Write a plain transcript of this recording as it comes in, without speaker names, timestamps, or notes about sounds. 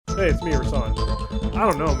Hey, it's me, Rasan. I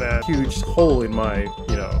don't know, man. Huge hole in my,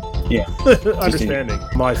 understanding.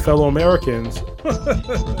 My fellow Americans.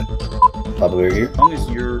 Papa Bear here. As long as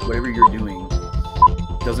whatever you're doing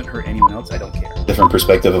doesn't hurt anyone else, I don't care. Different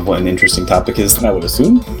perspective of what an interesting topic is than I would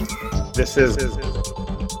assume. This is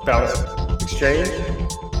Balanced Exchange.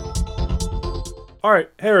 All right,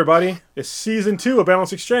 hey everybody. It's season 2 of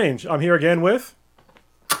Balanced Exchange. I'm here again with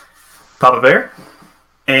Papa Bear.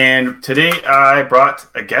 And today I brought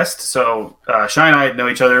a guest. So Shy and I know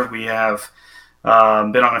each other. We have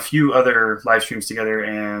been on a few other live streams together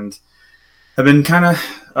and have been kind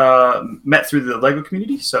of met through the LEGO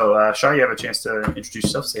community. So Shy, you have a chance to introduce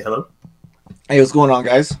yourself. Say hello. Hey, what's going on,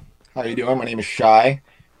 guys? How you doing? My name is Shy,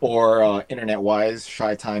 or internet-wise,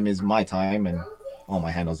 Shy Time is my time, and all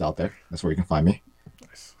my handles out there. That's where you can find me.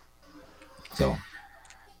 Nice. So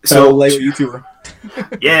LEGO YouTuber.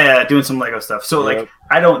 Yeah, doing some LEGO stuff. So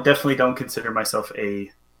I definitely don't consider myself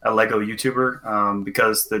a LEGO YouTuber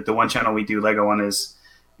because the one channel we do LEGO on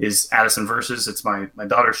is Addison Versus. It's my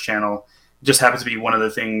daughter's channel. It just happens to be one of the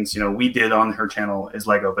things we did on her channel is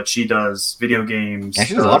LEGO, but she does video games,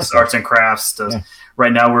 she does a lot of arts and crafts.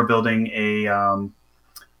 Right now we're building a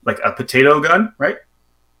potato gun, right?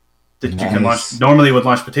 That you can launch. Normally would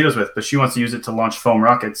launch potatoes with, but she wants to use it to launch foam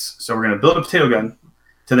rockets. So we're going to build a potato gun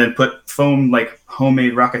to then put foam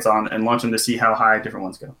homemade rockets on and launch them to see how high different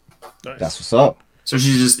ones go. Nice. That's what's up. So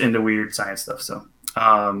she's just into weird science stuff. So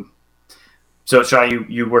Shy,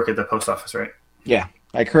 you work at the post office, right? Yeah,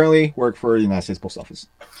 I currently work for the United States Post Office.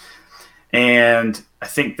 And I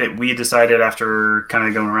think that we decided after kind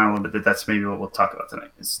of going around a little bit that that's maybe what we'll talk about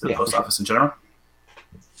tonight is the post office in general.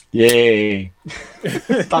 Yay!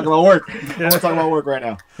 Talk about work. I want to talk about work right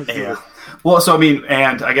now. Yeah. Well, so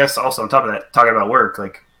and I guess also on top of that, talking about work,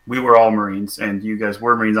 we were all Marines, and you guys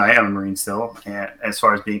were Marines. I am a Marine still, and as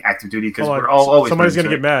far as being active duty, because we're all always. Somebody's Marines,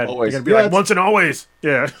 gonna get mad. Always. They're gonna be like, once and always.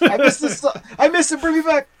 Yeah. I miss this. I miss it. Bring me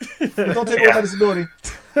back. Don't take away my disability.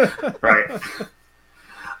 Right.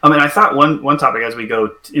 I thought one topic as we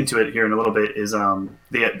go into it here in a little bit is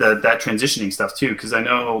that transitioning stuff too, because I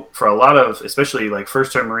know for a lot of, especially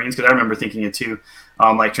first-term Marines, because I remember thinking it too,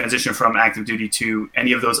 transition from active duty to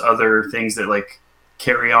any of those other things that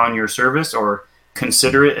carry on your service or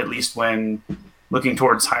consider it at least when looking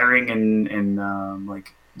towards hiring and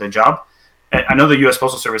the job. I know the U.S.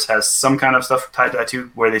 Postal Service has some kind of stuff tied to that too,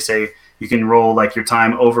 where they say you can roll your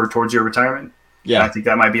time over towards your retirement. Yeah, and I think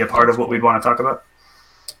that might be a part of what we'd want to talk about.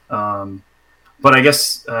 But I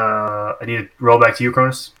guess I need to roll back to you,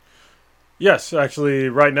 Cronus. Yes, actually,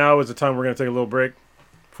 right now is the time we're going to take a little break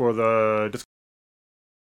for the discussion.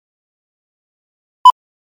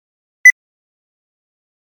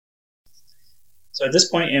 So at this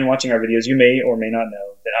point in watching our videos, you may or may not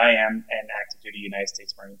know that I am an active duty United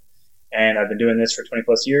States Marine. And I've been doing this for 20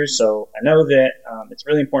 plus years, so I know that it's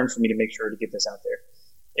really important for me to make sure to get this out there.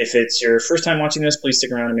 If it's your first time watching this, please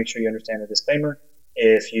stick around and make sure you understand the disclaimer.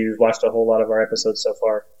 If you've watched a whole lot of our episodes so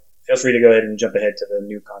far, feel free to go ahead and jump ahead to the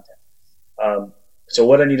new content. So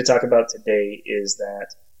what I need to talk about today is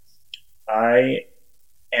that I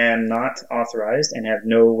am not authorized and have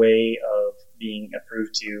no way of being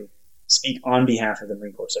approved to speak on behalf of the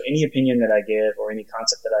Marine Corps. So any opinion that I give or any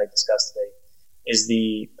concept that I discuss today is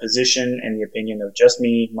the position and the opinion of just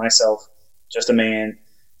me, myself, just a man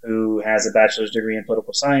who has a bachelor's degree in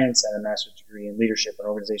political science and a master's degree in leadership and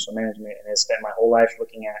organizational management, and has spent my whole life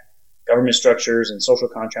looking at government structures and social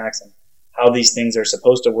contracts and how these things are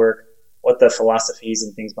supposed to work, what the philosophies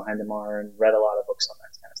and things behind them are, and read a lot of books on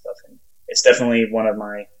that kind of stuff. And it's definitely one of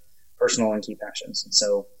my personal and key passions. And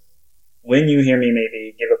so when you hear me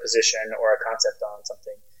maybe give a position or a concept on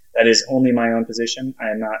something, that is only my own position. I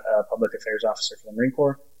am not a public affairs officer for the Marine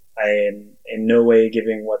Corps. I am in no way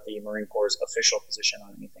giving what the Marine Corps' official position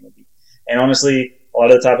on anything would be. And honestly, a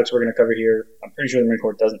lot of the topics we're going to cover here, I'm pretty sure the Marine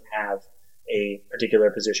Corps doesn't have a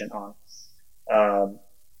particular position on.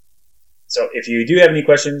 So if you do have any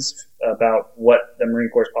questions about what the Marine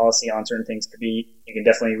Corps' policy on certain things could be, you can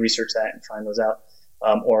definitely research that and find those out.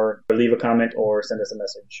 Or leave a comment or send us a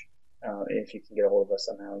message if you can get a hold of us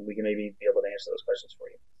somehow. And we can maybe be able to answer those questions for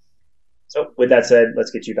you. So with that said,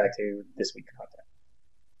 let's get you back to this week's content.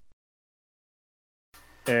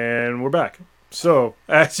 And we're back. So,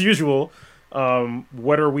 as usual,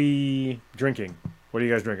 what are we drinking? What are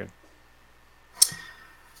you guys drinking?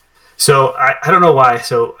 So, I don't know why.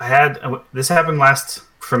 So, this happened last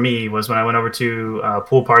for me was when I went over to a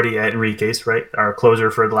pool party at Enrique's, right? Our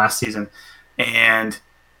closer for the last season. And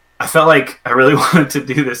I felt like I really wanted to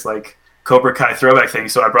do this Cobra Kai throwback thing.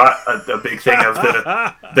 So I brought a big thing of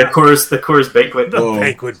the Coors Banquet. The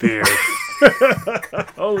banquet beer.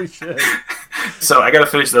 Holy shit! So I got to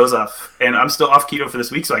finish those off, and I'm still off keto for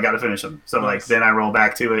this week, so I got to finish them. So like Nice. then I roll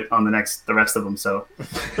back to it on the rest of them. So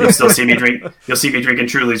you'll still see me drink. You'll see me drinking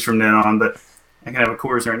Trulies from then on, but I can have a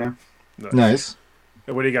Coors right now. Nice.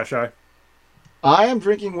 And what do you got, Shy? I am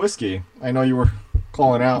drinking whiskey. I know you were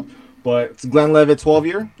calling out, but it's Glenlivet 12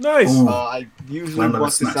 year. Nice. Ooh. I usually Glenlivet's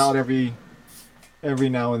bust this nice. out every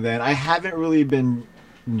now and then. I haven't really been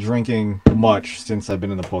drinking much since I've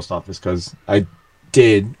been in the post office because I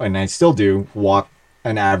did, and I still do, walk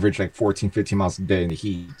an average like 14, 15 miles a day in the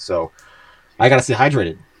heat. So I gotta stay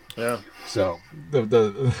hydrated. Yeah. So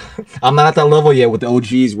the I'm not at that level yet with the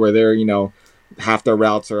OGs where they're, half their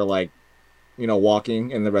routes are like,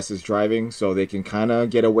 walking and the rest is driving, so they can kind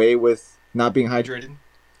of get away with not being hydrated.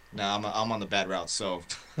 Nah, I'm on the bad route, so.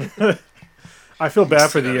 I feel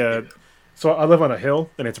bad for the. So I live on a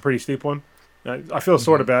hill, and it's a pretty steep one. I feel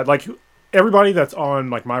sort of bad. Like everybody that's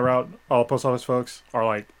on like my route, all post office folks are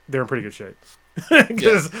like they're in pretty good shape.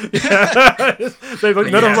 Because they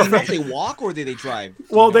none Yeah. of them are They walk or do they drive?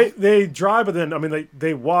 Well, they drive, but then I mean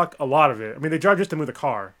they walk a lot of it. I mean they drive just to move the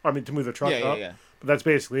car. I mean to move the truck up. Yeah. But that's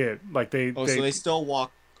basically it. Like Oh, so they still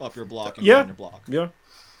walk up your block and Yeah. down your block. yeah.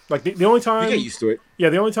 Like the only time You get used to it. yeah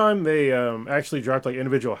the only time they actually drive to like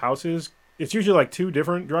individual houses, it's usually like two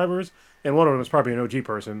different drivers, and one of them is probably an OG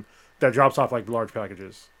person that drops off like large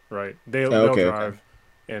packages. Right? They'll okay, drive.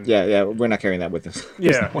 And Yeah, we're not carrying that with us.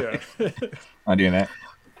 yeah. Not doing that.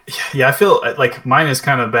 Yeah, I feel like mine is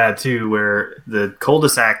kind of bad too, where the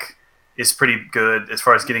cul-de-sac is pretty good as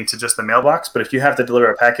far as getting to just the mailbox. But if you have to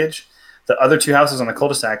deliver a package, the other two houses on the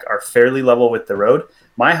cul-de-sac are fairly level with the road.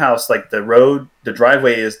 My house, like the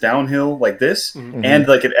driveway is downhill like this Mhm. and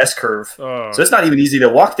like an S curve. Oh, So it's not even easy to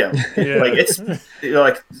walk down. yeah. Like it's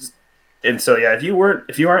like, and so yeah, if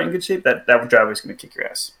you aren't in good shape, that driveway is going to kick your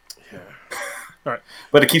ass. Yeah. All right.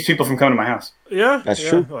 But it keeps people from coming to my house. Yeah, That's yeah.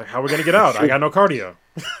 true. Like, how are we gonna get out? I got no cardio.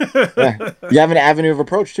 Yeah. You have an avenue of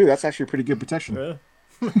approach too. That's actually pretty good protection. Yeah.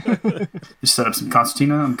 Just set up some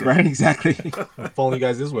concertina. I'm good. Right, exactly. Following you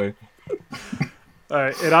guys this way. All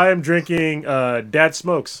right, and I am drinking Dad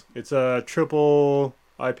Smokes. It's a triple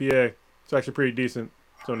IPA. It's actually pretty decent.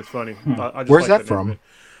 So it's funny. I just Where's like that the name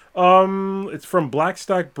from? of it. It's from Black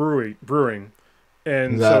Stack Brewing,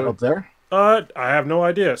 and Is that so up there? I have no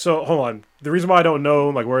idea. So hold on. The reason why I don't know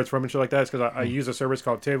like where it's from and shit like that is because I use a service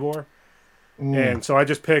called Tavor, and so I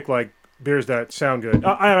just pick like beers that sound good.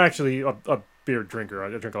 I am actually a beer drinker. I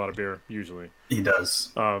drink a lot of beer usually. He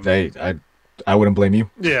does. Hey, I wouldn't blame you.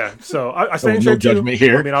 Yeah, so I stay in no shape too. judgment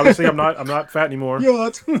here. I mean, obviously, I'm not fat anymore.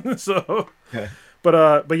 Yeah, So, Yeah.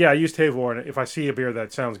 but yeah, I use Tavor, and if I see a beer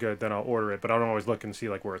that sounds good, then I'll order it. But I don't always look and see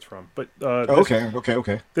like where it's from. But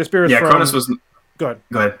okay. this beer is Yeah, from. Cronus was. Go ahead.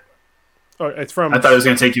 Go ahead. Oh, it's from. I thought it was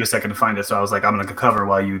going to take you a second to find it, so I was like, I'm going to cover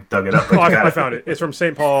while you dug it up. But Oh, you got I it. found it. It's from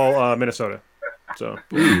St. Paul, Minnesota. So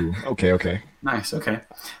Ooh, okay. Nice. Okay.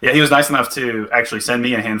 Yeah, he was nice enough to actually send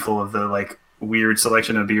me a handful of the like weird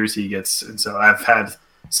selection of beers he gets, and so I've had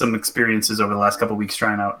some experiences over the last couple of weeks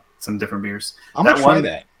trying out some different beers. I'm gonna That try one-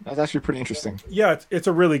 that. That's actually pretty interesting. yeah, it's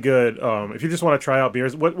a really good. If you just want to try out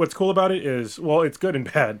beers, what's cool about it is it's good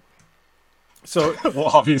and bad. So Well,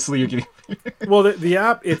 obviously you're getting. well, the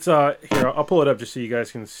app, it's here. I'll pull it up just so you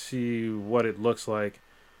guys can see what it looks like.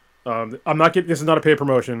 I'm not getting. This is not a paid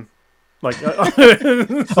promotion. Like, Oh,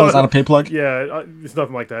 it's not a pay plug. yeah, it's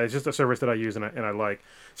nothing like that. It's just a service that I use and I like.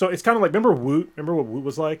 So it's kind of like remember Woot? Remember what Woot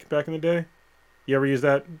was like back in the day? You ever use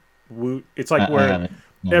that Woot? It's like I where haven't.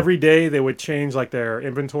 No. every day they would change like their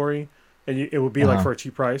inventory, and it would be like Uh-huh. for a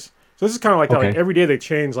cheap price. So this is kind of like that. Like Okay. every day they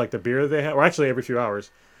change like the beer that they have, or actually every few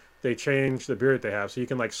hours they change the beer that they have. So you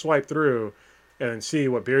can like swipe through and then see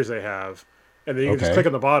what beers they have, and then you can just Okay. click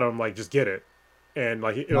on the bottom like just get it, and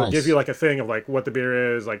like it'll Nice. give you like a thing of like what the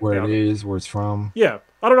beer is, like Where you know, it is, where it's from. yeah,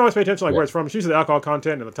 I don't always pay attention like Yeah. where it's from. It's usually the alcohol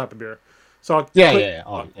content and the type of beer. So I'll Yeah, click, yeah.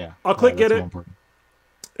 Oh, yeah. I'll click that's get more it. important.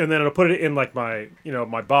 and then it'll put it in like my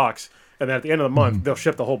my box, and then at the end of the month Mm-hmm. they'll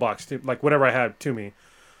ship the whole box to like whatever I have to me.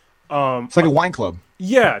 It's like a wine club.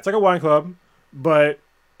 Yeah, it's like a wine club, but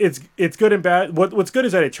it's good and bad. What's good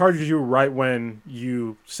is that it charges you right when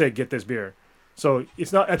you say get this beer, so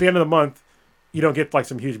it's not at the end of the month you don't get like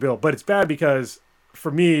some huge bill. But it's bad because for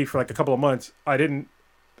me for like a couple of months I didn't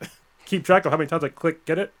keep track of how many times I click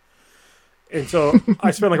get it, and so I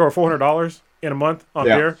spent like over $400 in a month on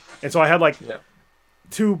Yeah. beer, and so I had like Yeah.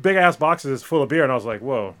 2 big ass boxes full of beer, and I was like,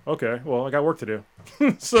 whoa, okay, well I got work to do.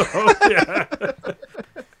 So yeah.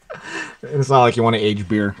 It's not like you want to age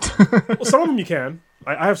beer. Well, some of them you can.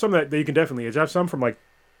 I have some that you can definitely age. I have some from like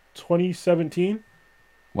 2017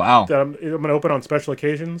 Wow. that I'm going to open on special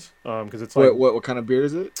occasions because it's like What kind of beer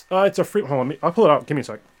is it? it's a free. Hold on, I'll pull it out. Give me a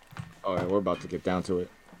sec. Oh, yeah, we're about to get down to it.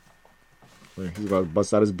 He's about to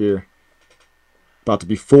bust out his beer. About to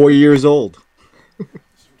be 4 years old.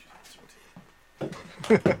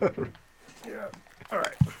 Yeah. All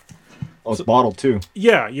right. Oh, it's bottled too.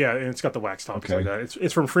 Yeah, and it's got the wax top Okay. like that.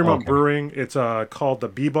 It's from Fremont Okay. Brewing. It's called the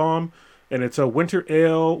Bee Bomb, and it's a winter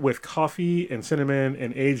ale with coffee and cinnamon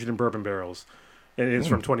and aged in bourbon barrels. And it's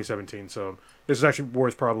from 2017. So this is actually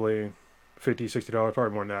worth probably $50, $60,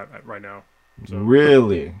 probably more than that right now. So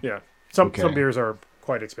Really? yeah, some Okay. beers are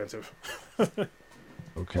quite expensive.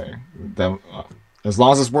 Okay. Then, as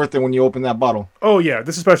long as it's worth it when you open that bottle. Oh yeah,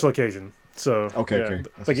 this is a special occasion. So Okay, yeah. okay.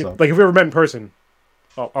 That's Like what's up. like if we ever met in person,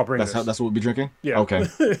 I'll bring That's this. that's what we'll be drinking? Yeah. Okay.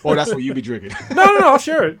 Oh, that's what you be drinking. No, I'll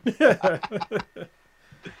share it.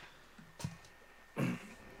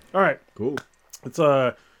 All right. Cool. It's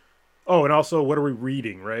oh, and also, what are we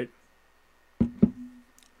reading? Right,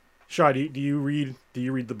 Shaw, do you read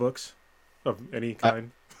the books of any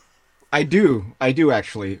kind? I do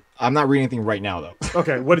actually. I'm not reading anything right now though.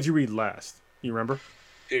 Okay, what did you read last? You remember?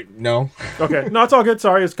 No. Okay, no, it's all good.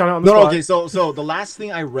 Sorry, it's kind of on the No, spot. okay. So the last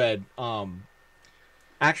thing I read,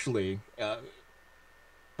 actually,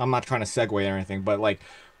 I'm not trying to segue or anything, but like,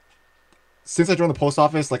 since I joined the post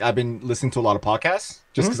office, like I've been listening to a lot of podcasts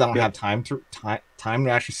just because I don't have time to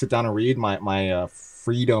actually sit down and read. My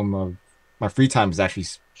freedom of my free time is actually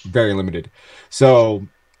very limited, so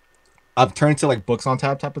I've turned to like books on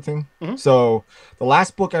tap type of thing. So the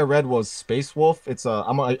last book I read was Space Wolf. It's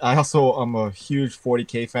I'm a huge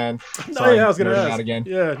 40K fan. No, yeah, I was gonna nerding ask. out again.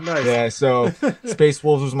 Yeah, nice. Yeah, so Space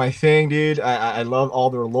Wolves was my thing, dude. I love all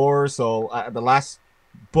their lore. So the last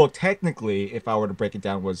book, technically, if I were to break it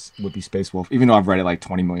down, would be Space Wolf. Even though I've read it like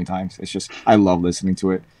 20 million times, it's just I love listening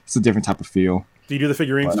to it. It's a different type of feel. Do you do the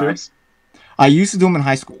figurines too? Nice. I used to do them in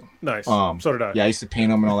high school. Nice. So did I. Yeah, I used to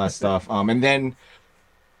paint them and all that stuff. And then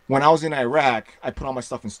when I was in Iraq, I put all my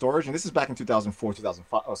stuff in storage, and this is back in 2004,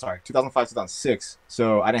 2005. Oh, sorry, 2005, 2006.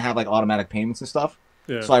 So I didn't have like automatic payments and stuff.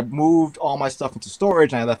 Yeah. So I moved all my stuff into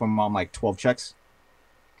storage, and I left my mom like 12 checks.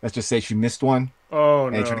 Let's just say she missed one, Oh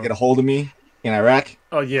and no. tried to get a hold of me in Iraq.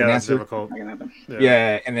 Oh yeah, an that's answer. difficult. Not gonna happen.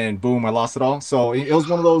 Yeah, and then boom, I lost it all. So it was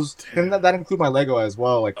one of those, and that include my Lego as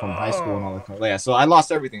well, like from high school and all that. Yeah, so I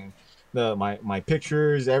lost everything. My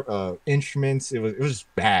pictures, instruments. It was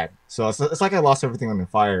just bad. So it's like I lost everything on the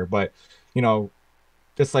fire. But you know,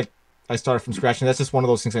 it's like I started from scratch, and that's just one of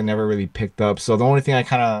those things I never really picked up. So the only thing I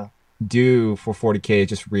kind of do for 40K is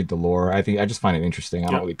just read the lore. I just find it interesting.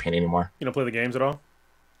 I don't really paint anymore. You don't play the games at all?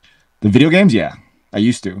 The video games, yeah, I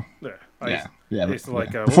used to. Yeah. Yeah, I used to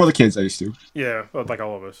like, before the kids, I used to. Yeah, well, like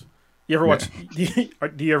all of us. You ever watch?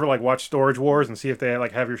 Do you ever like watch Storage Wars and see if they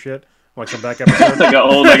like have your shit? Like some back episodes. like an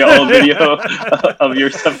old video of your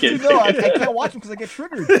stuff getting No, I taken. can't watch them because I get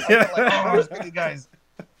triggered. I'm like, oh, those big guys.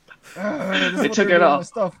 They took it off.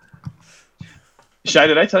 Stuff. Shai,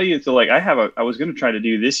 did I tell you? So like, I was going to try to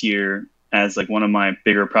do this year as like one of my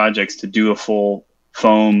bigger projects to do a full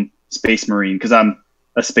foam Space Marine because I'm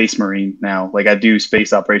a Space Marine now. Like I do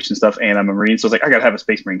space operation stuff and I'm a Marine, so it's like I gotta have a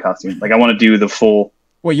Space Marine costume. Like I want to do the full.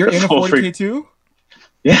 Wait, you're The in a full 40K too?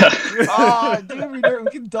 Yeah. Oh, dude,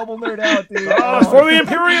 we can double nerd out, dude. Oh, it's for the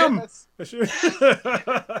Imperium! yes.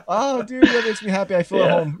 Oh, dude, that makes me happy. I feel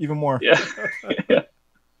at home even more. Yeah.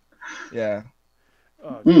 Yeah.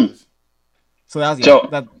 Oh, Jesus. So that was So-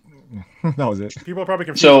 that was it. People are probably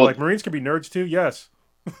confused. So- Like Marines can be nerds too. Yes.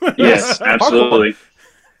 Yes, absolutely.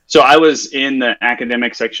 So I was in the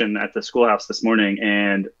academic section at the schoolhouse this morning,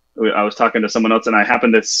 and I was talking to someone else, and I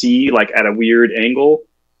happened to see like at a weird angle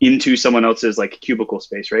into someone else's like cubicle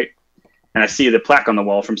space, right? And I see the plaque on the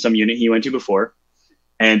wall from some unit he went to before,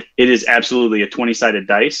 and it is absolutely a 20-sided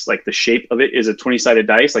dice. Like the shape of it is a 20-sided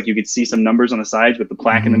dice. Like you could see some numbers on the sides with the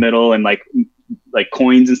plaque in the middle and like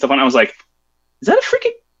coins and stuff on it. I was like, is that it's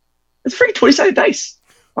a freaking 20-sided dice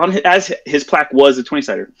on as his plaque was a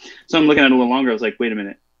 20-sider. So I'm looking at it a little longer. I was like, wait a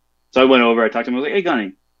minute. So I went over, I talked to him, I was like, hey,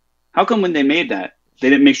 Gunny, how come when they made that, they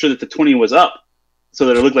didn't make sure that the 20 was up so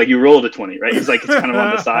that it looked like you rolled a 20, right? He's like, it's kind of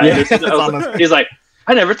on the side. Yeah, He's like,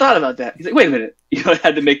 I never thought about that. He's like, wait a minute. You know, I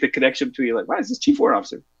had to make the connection between like, why is this Chief War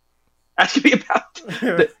Officer asking me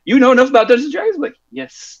about, you know enough about Dungeons & Dragons? I'm like,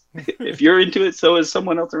 yes. If you're into it, so is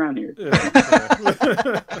someone else around here.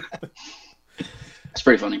 It's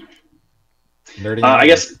pretty funny. Nerding I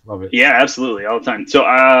guess, love it. yeah, absolutely, all the time. So,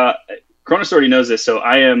 Cronus already knows this. So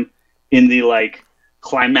I am in the like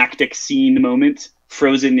climactic scene moment,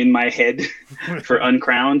 frozen in my head for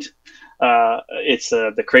Uncrowned. It's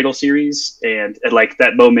the Cradle series, and like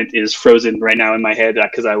that moment is frozen right now in my head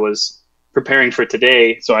because I was preparing for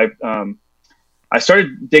today. So I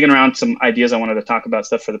started digging around some ideas I wanted to talk about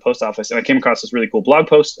stuff for the post office, and I came across this really cool blog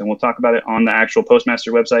post, and we'll talk about it on the actual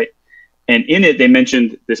Postmaster website. And in it, they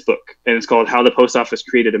mentioned this book, and it's called How the Post Office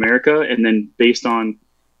Created America. And then based on,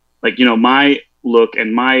 like, you know, my look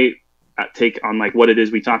and my take on like what it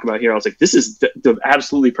is we talk about here, I was like, this is the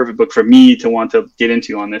absolutely perfect book for me to want to get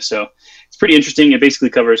into on this. So it's pretty interesting. It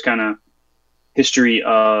basically covers kind of history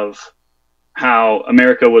of how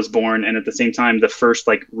America was born, and at the same time, the first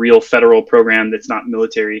like real federal program that's not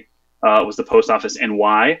military was the post office, and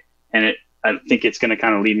why. And I think it's going to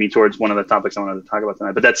kind of lead me towards one of the topics I wanted to talk about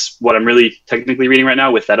tonight. But that's what I'm really technically reading right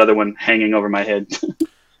now, with that other one hanging over my head.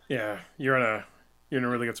 Yeah, you're in a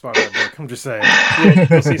really good spot with that book. I'm just saying.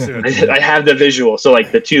 You'll see soon. I have the visual. So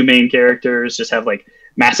like the two main characters just have like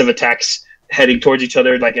massive attacks heading towards each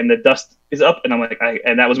other, like, and the dust is up, and I'm like,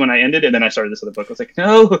 and that was when I ended, and then I started this other book. I was like,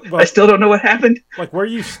 no, I still don't know what happened. Like where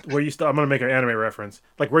you stop. I'm gonna make an anime reference.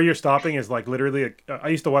 Like where you're stopping is like literally. I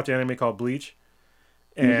used to watch an anime called Bleach,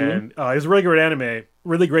 and it was a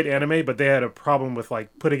really great anime, but they had a problem with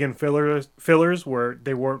like putting in fillers where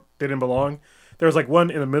they didn't belong. There was like one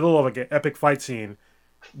in the middle of like an epic fight scene.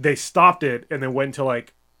 They stopped it and then went to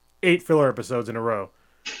like 8 filler episodes in a row.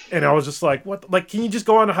 And I was just like, what? Like, can you just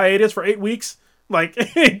go on a hiatus for 8 weeks? Like,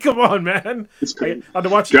 hey, come on, man. I had to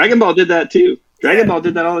watch. Dragon Ball did that too. Dragon Ball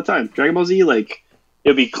did that all the time. Dragon Ball Z, like,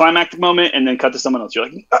 it'll be climactic moment and then cut to someone else. You're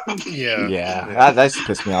like, yeah. That used to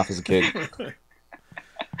piss me off as a kid.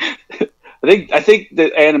 I think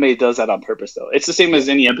the anime does that on purpose, though. It's the same as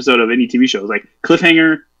any episode of any TV show. It's like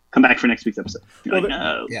cliffhanger. Come back for next week's episode.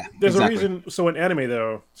 There's a reason. So in anime,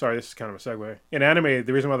 though, sorry, this is kind of a segue. In anime,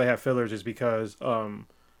 the reason why they have fillers is because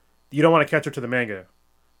you don't want to catch up to the manga.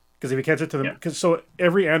 Because if you catch it to the, so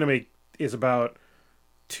every anime is about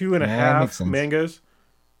 2.5 mangas,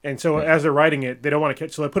 and so as they're writing it, they don't want to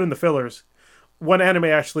catch. So they put in the fillers. One anime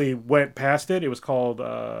actually went past it. It was called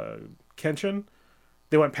Kenshin.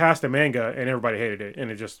 They went past the manga, and everybody hated it,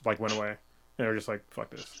 and it just like went away. And they were just like,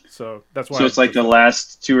 fuck this. So that's why. So it's like the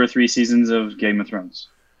last 2 or 3 seasons of Game of Thrones.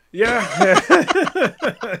 Yeah.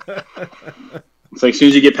 It's like as soon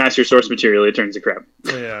as you get past your source material, it turns to crap.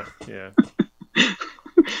 Yeah.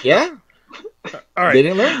 Yeah? All right. They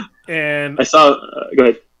didn't learn? And I saw. Go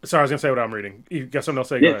ahead. Sorry, I was going to say what I'm reading. You got something else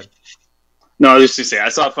to say? Go ahead. No, I was just going to say, I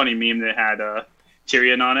saw a funny meme that had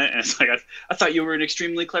Tyrion on it, and it's like, I thought you were an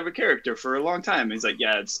extremely clever character for a long time. And he's like,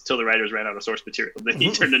 yeah, it's till the writers ran out of source material. Then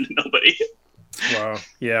he turned into nobody. Wow.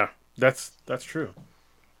 Yeah, that's true.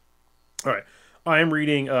 All right. I am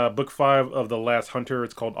reading book 5 of The Last Hunter.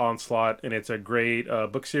 It's called Onslaught, and it's a great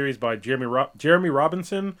book series by Jeremy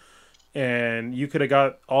Robinson. And you could have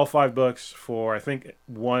got all 5 books for, I think,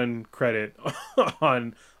 1 credit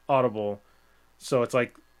on Audible. So it's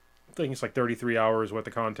like, I think it's like 33 hours worth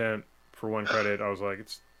of content for 1 credit. I was like,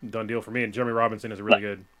 it's a done deal for me. And Jeremy Robinson is a really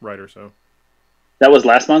good writer, so. That was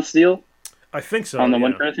last month's deal? I think so. On the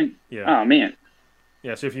 1 credit thing? Yeah. Oh, man.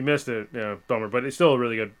 Yeah, so if you missed it, bummer. But it's still a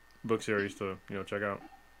really good book series to check out.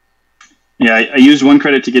 Yeah, I used 1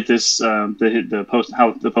 credit to get this the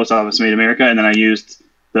post office made America, and then I used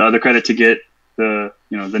the other credit to get the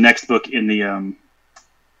next book in the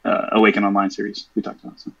Awaken Online series we talked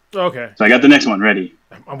about. So. Okay. So I got the next one ready.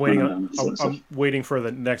 I'm waiting. I'm waiting for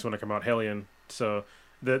the next one to come out, Hellion. So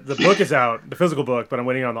the book is out, the physical book, but I'm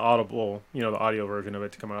waiting on the Audible, the audio version of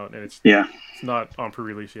it to come out, and it's not on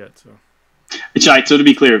pre-release yet. So. So to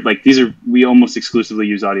be clear, like we almost exclusively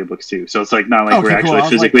use audiobooks too. So it's like not like we're actually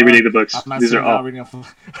physically reading the books. These are all.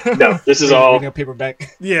 No, this is all reading a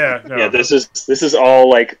paperback. Yeah, no. Yeah. This is all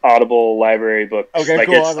like Audible library books. Okay, like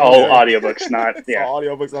cool. It's all audiobooks, not all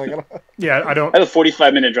audiobooks. Yeah, I don't. I have a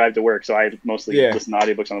 45-minute drive to work, so I mostly listen to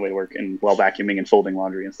audiobooks on the way to work and while vacuuming and folding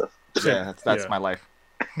laundry and stuff. Yeah, that's my life.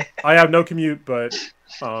 I have no commute, but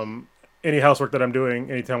any housework that I'm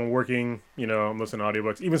doing, anytime I'm working, I'm listening to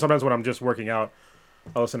audiobooks. Even sometimes when I'm just working out,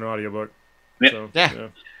 I'll listen to an audiobook. Yeah.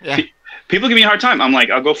 So, yeah. People give me a hard time. I'm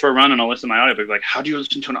like, I'll go for a run and I'll listen to my audiobook. Like, how do you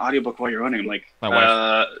listen to an audiobook while you're running? I'm like,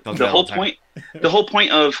 the whole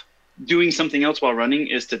point of doing something else while running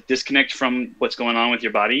is to disconnect from what's going on with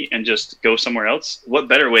your body and just go somewhere else. What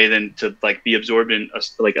better way than to like be absorbed in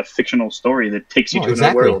a fictional story that takes you to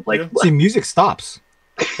another world? Like, see, music stops.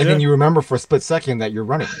 And then you remember for a split second that you're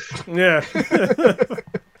running. Yeah.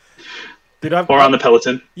 Dude, or on the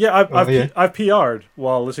Peloton. Yeah, I've PR'd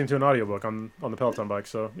while listening to an audiobook on the Peloton bike,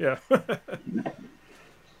 so yeah.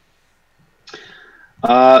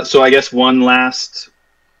 So I guess one last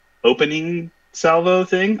opening salvo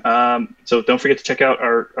thing. So don't forget to check out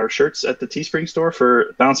our shirts at the Teespring store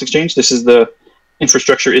for Balance Exchange. This is the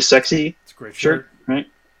Infrastructure is Sexy it's a great shirt, right?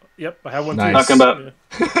 Yep, I have one nice. too. Talking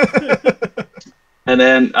about. And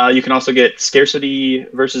then you can also get Scarcity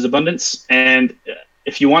versus Abundance. And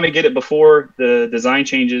if you want to get it before the design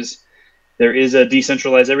changes, there is a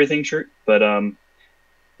decentralize everything shirt, but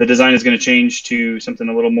the design is going to change to something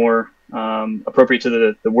a little more appropriate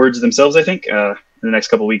to the words themselves. I think in the next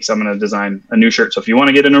couple of weeks, I'm going to design a new shirt. So if you want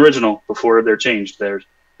to get an original before they're changed, they're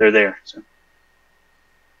there. So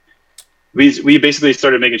we basically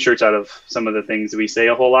started making shirts out of some of the things we say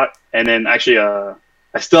a whole lot, and then actually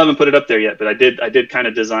I still haven't put it up there yet, but I did kind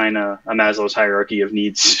of design a Maslow's hierarchy of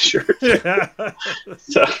needs shirt.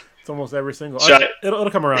 So It's almost every single. Shai, It'll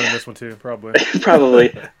come around in this one too, probably.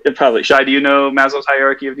 probably. Shai, do you know Maslow's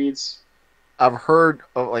hierarchy of needs? I've heard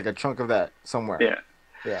of like a chunk of that somewhere.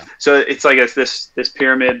 Yeah. So it's like this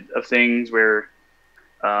pyramid of things where,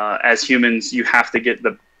 as humans, you have to get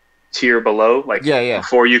the tier below, like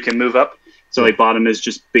before you can move up. So like bottom is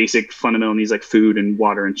just basic fundamental needs like food and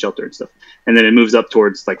water and shelter and stuff, and then it moves up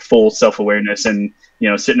towards like full self-awareness and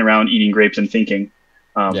sitting around eating grapes and thinking.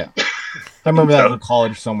 I remember that in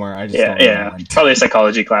college somewhere. I just don't remember. Probably a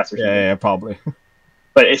psychology class or something. Yeah, probably.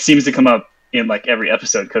 But it seems to come up in like every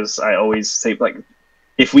episode because I always say like,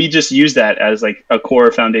 if we just use that as like a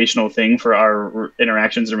core foundational thing for our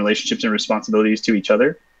interactions and relationships and responsibilities to each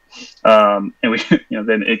other, and we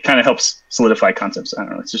then it kind of helps solidify concepts. I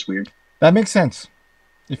don't know. It's just weird. That makes sense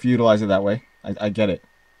if you utilize it that way. I get it.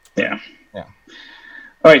 Yeah. All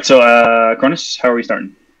right. So, Cronus, how are we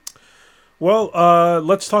starting? Well,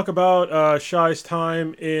 let's talk about Shai's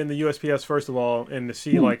time in the USPS first of all, and to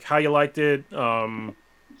see like how you liked it.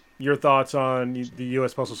 Your thoughts on the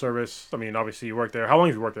U.S. Postal Service. I mean, obviously you worked there. How long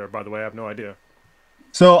have you worked there, by the way? I have no idea.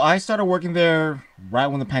 So I started working there right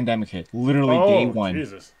when the pandemic hit. Literally day one.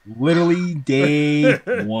 Jesus. Literally day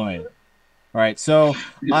one. All right, so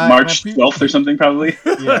March 12th or something, probably.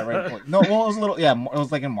 Yeah, right. No, well, it was a little. Yeah, it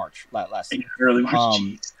was like in March last year. Early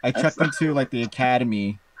March. I checked into like the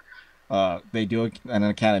academy. They do an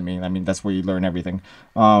academy. I mean, that's where you learn everything.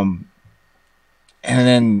 And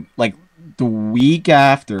then like the week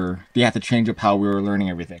after, they had to change up how we were learning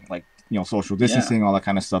everything, like social distancing, all that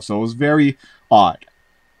kind of stuff. So it was very odd.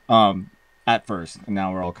 At first, and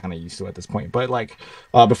now we're all kind of used to it at this point. But like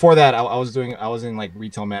before that, I was in like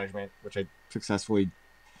retail management, which I successfully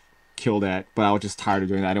killed at, but I was just tired of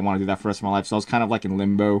doing that. I didn't want to do that for the rest of my life, so I was kind of like in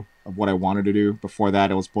limbo of what I wanted to do. Before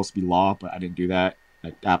that, it was supposed to be law, but I didn't do that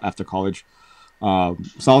after college. So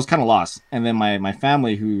I was kind of lost. And then my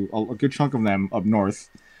family, who a good chunk of them up north,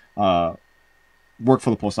 worked for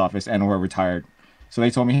the post office and were retired. So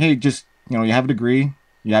they told me, hey, just you have a degree.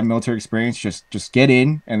 You have military experience, just get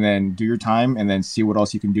in and then do your time and then see what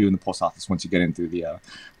else you can do in the post office once you get into the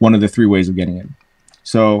one of the 3 ways of getting in.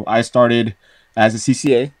 So I started as a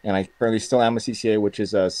CCA, and I currently still am a CCA, which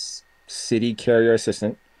is a city carrier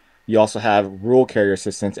assistant. You also have rural carrier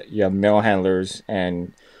assistants, you have mail handlers,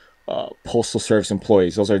 and postal service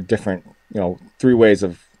employees. Those are different, 3 ways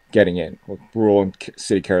of getting in. Rural and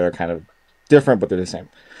city carrier are kind of different, but they're the same.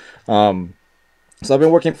 So I've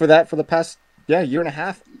been working for that for the past year and a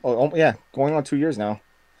half. Going on 2 years now.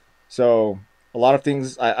 So a lot of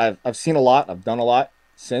things I've seen a lot. I've done a lot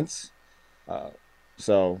since. That's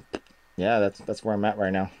where I'm at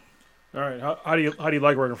right now. All right. How do you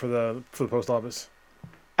like working for the post office?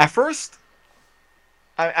 At first,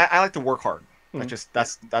 I like to work hard. That's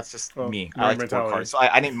just me. I like to work hard. So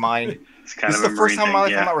I didn't mind. This is the first time in my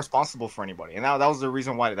life I'm not responsible for anybody, and that was the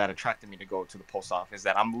reason why that attracted me to go to the post office.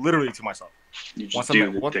 That I'm literally to myself. You just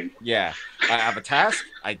do the thing. Yeah, I have a task.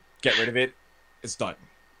 I get rid of it. It's done.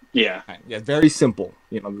 Yeah. Very simple.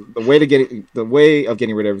 The way of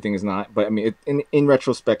getting rid of everything is not. But I mean, in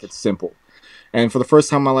retrospect, it's simple. And for the first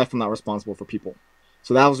time in my life, I'm not responsible for people.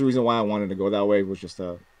 So that was the reason why I wanted to go that way. Was just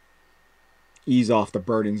to ease off the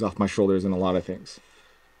burdens off my shoulders and a lot of things.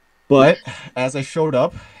 But as I showed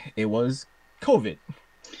up, it was COVID.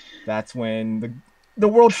 That's when the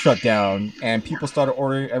world shut down and people started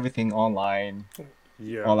ordering everything online,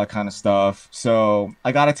 all that kind of stuff. So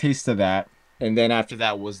I got a taste of that. And then after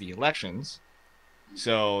that was the elections.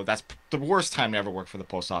 So that's the worst time to ever work for the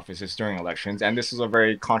post office is during elections. And this is a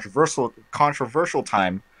very controversial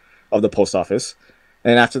time of the post office.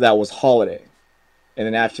 And after that was holiday. And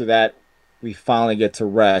then after that, we finally get to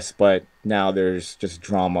rest, but now there's just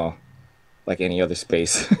drama like any other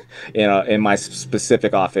space, in my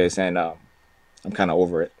specific office, and I'm kind of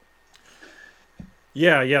over it.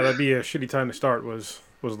 Yeah, that'd be a shitty time to start. Was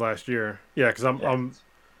last year? Yeah, because I'm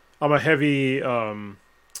a heavy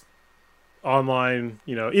online.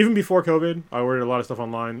 Even before COVID, I ordered a lot of stuff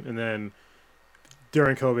online, and then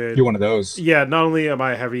during COVID, you're one of those. Yeah, not only am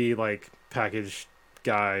I a heavy like package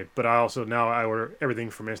guy, but I order everything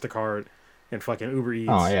from Instacart and fucking Uber Eats.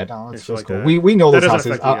 Oh yeah, no, that's cool. That. We know those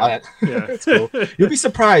houses. Yeah, it's cool. You'll be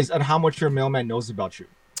surprised at how much your mailman knows about you.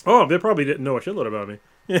 Oh, they probably didn't know a shitload about me.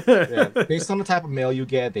 Yeah, based on the type of mail you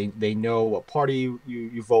get, they know what party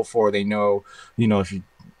you vote for. They know, if you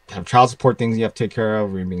have child support things you have to take care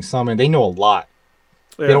of, or you're being summoned. They know a lot.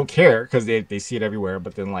 Yeah. They don't care because they see it everywhere.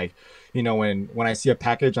 But then, like, when I see a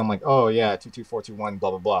package, I'm like, oh yeah, 22421, blah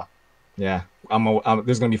blah blah. Yeah,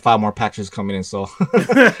 there's gonna be 5 more packages coming in, so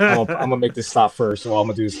I'm gonna make this stop first, or I'm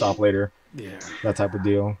gonna do the stop later. Yeah. That type of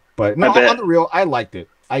deal. But no, bet. on the real, I liked it.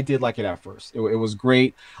 I did like it at first. It was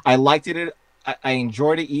great. I liked it. I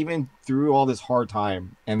enjoyed it even through all this hard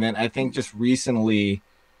time. And then I think just recently,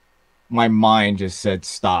 my mind just said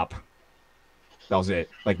stop. That was it.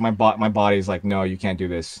 Like my body's like, no, you can't do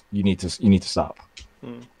this. You need to stop.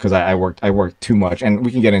 Because I worked too much, and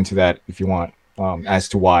we can get into that if you want, as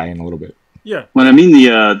to why in a little bit. Yeah. When I mean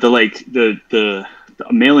the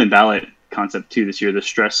mail-in ballot concept too this year, the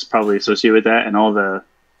stress probably associated with that, and all the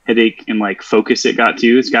headache and like focus it got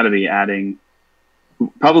to, it's got to be adding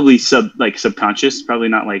probably subconscious, probably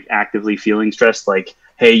not like actively feeling stressed, like,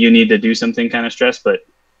 hey, you need to do something kind of stress, but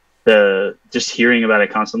the just hearing about it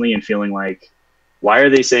constantly and feeling like, why are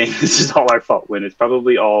they saying this is all our fault when it's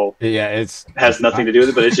probably all has nothing to do with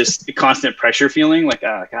it, but it's just a constant pressure feeling like,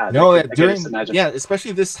 oh god. No,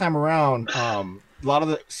 especially this time around, a lot of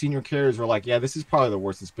the senior carriers were like, yeah, this is probably the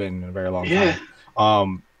worst it's been in a very long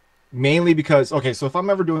time. Mainly because, okay, so if I'm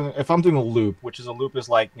doing a loop, which is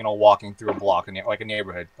like, walking through a block in like a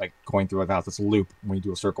neighborhood, like going through a house, it's a loop when you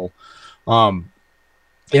do a circle.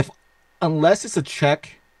 Unless it's a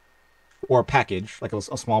check or a package, like a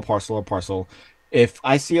small parcel or parcel, if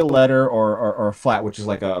I see a letter or a flat, which is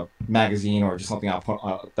like a magazine or just something I'll put,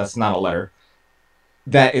 that's not a letter,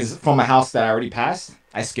 that is from a house that I already passed,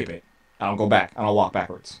 I skip it. I don't go back. I don't walk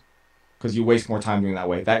backwards, because you waste more time doing that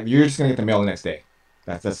way. That you're just gonna get the mail the next day.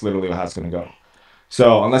 That's literally how it's gonna go.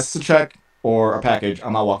 So unless it's a check or a package,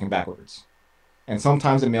 I'm not walking backwards. And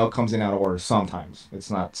sometimes the mail comes in out of order. Sometimes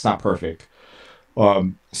it's not perfect.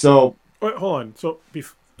 So wait, hold on. So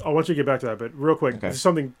I want you to get back to that, but real quick, Okay. this is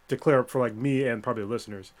something to clear up for like me and probably the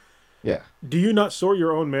listeners. yeah. Do you not sort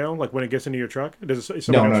your own mail, like when it gets into your truck?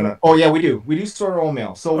 No. Oh yeah, we do. We do sort our own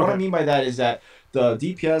mail. So what I Okay. mean by that is that the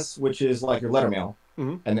DPS, which is like your letter mail,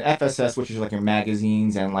 Mhm. and the FSS, which is like your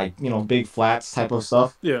magazines and like big flats type of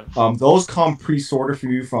stuff. Yeah. Those come pre-sorted for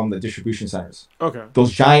you from the distribution centers. Okay.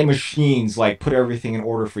 Those giant machines like put everything in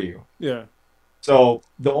order for you. Yeah. So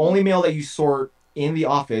the only mail that you sort in the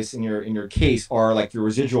office in your case are like your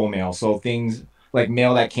residual mail. So things like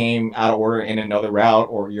mail that came out of order in another route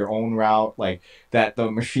or your own route, like that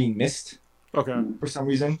the machine missed Okay. for some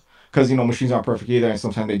reason. Because machines aren't perfect either, and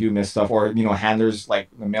sometimes they do miss stuff. Or handlers, like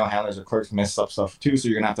the mail handlers or clerks, miss stuff too. So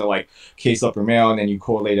you're gonna have to like case up your mail, and then you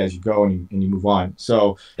collate as you go, and you move on.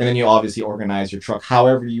 So and then you obviously organize your truck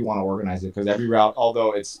however you want to organize it. Because every route,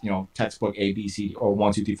 although it's textbook A, B, C, or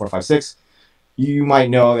 1, 2, 3, 4, 5, 6, you might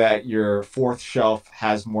know that your 4th shelf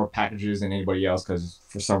has more packages than anybody else because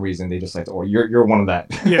for some reason they just like to order. You're one of that.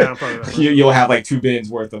 Yeah, I'm probably that. You'll have like 2 bins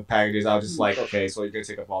worth of packages. I was just like, okay, so you're gonna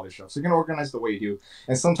take up all this stuff. So you're gonna organize the way you do,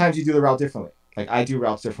 and sometimes you do the route differently. Like I do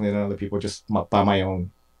routes differently than other people, just by my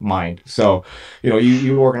own mind. So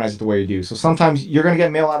you organize it the way you do. So sometimes you're gonna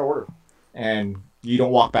get mail out of order, and you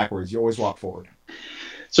don't walk backwards. You always walk forward.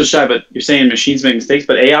 So Shai, but you're saying machines make mistakes,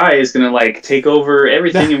 but AI is going to like take over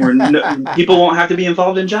everything, and people won't have to be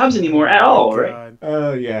involved in jobs anymore at all, right?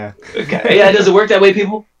 God. Yeah. Okay. Yeah, does it work that way,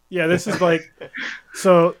 people? Yeah, this is like,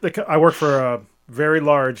 so I work for a very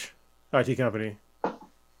large IT company,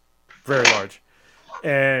 very large,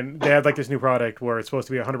 and they had like this new product where it's supposed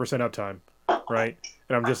to be 100% uptime, right?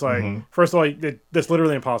 And I'm just like, first of all, that's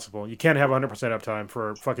literally impossible. You can't have 100% uptime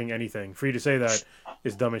for fucking anything. For you to say that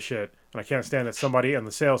is dumb as shit. And I can't stand that somebody on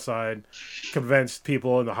the sales side convinced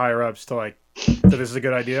people in the higher ups to like that this is a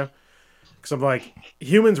good idea. Because I'm like,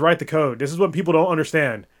 humans write the code. This is what people don't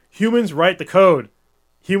understand. Humans write the code.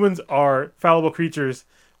 Humans are fallible creatures.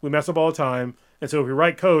 We mess up all the time. And so if we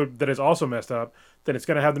write code that is also messed up, then it's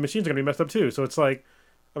going to have the machines are going to be messed up too. So it's like,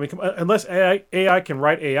 I mean, unless AI can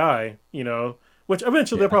write AI, which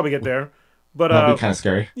eventually they'll probably get there. But That'd be kind of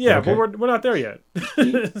scary. yeah, Okay. but we're not there yet.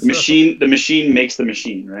 The machine makes the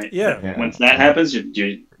machine, right? Yeah. Once that happens,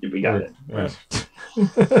 we got it. Right.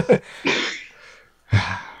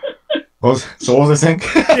 What was I saying?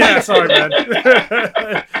 Yeah, sorry, man.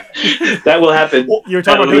 That will happen. You were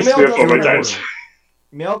talking at about least email 3 or 4 more or times.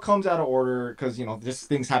 Mail comes out of order because just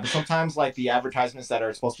things happen. Sometimes like the advertisements that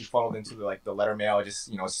are supposed to be funneled into the letter mail, it just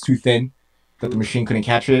it's too thin that the machine couldn't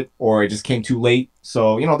catch it, or it just came too late.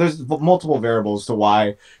 So there's multiple variables to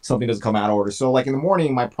why something doesn't come out of order. So like in the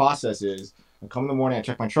morning, my process is I come in the morning, I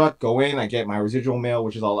check my truck, go in, I get my residual mail,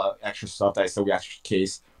 which is all the extra stuff that I still got to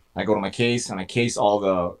case. I go to my case and I case all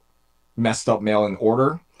the messed up mail in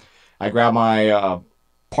order. I grab my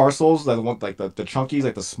parcels, that want like the chunkies,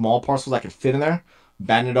 like the small parcels I can fit in there,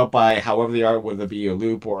 band it up by however they are, whether it be a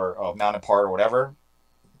loop or a mounted part or whatever.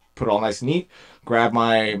 Put it all nice and neat. Grab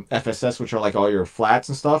my FSS, which are like all your flats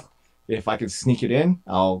and stuff. If I could sneak it in,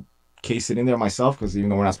 I'll case it in there myself, because even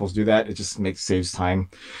though we're not supposed to do that, it just saves time.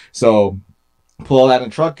 So pull all that in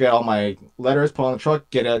the truck, get all my letters, put on the truck,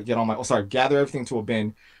 gather everything to a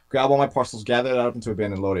bin, grab all my parcels, gather that up into a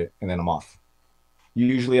bin and load it, and then I'm off.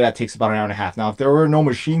 Usually that takes about an hour and a half. Now, if there were no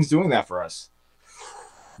machines doing that for us,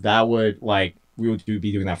 that would we would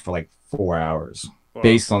be doing that for like 4 hours. Wow.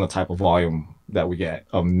 Based on the type of volume that we get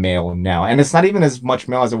of mail now. And it's not even as much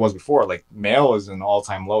mail as it was before. Like, mail is an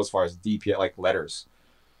all-time low as far as DPS, like letters.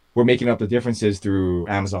 We're making up the differences through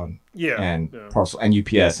Amazon and parcel and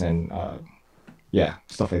UPS and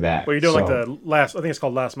stuff like that. Well, you're doing like the last, I think it's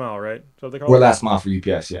called last mile, right? So they call we're last mile for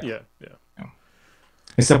UPS, yeah.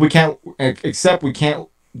 Except we can't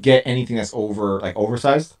get anything that's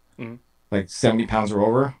oversized, like 70 pounds or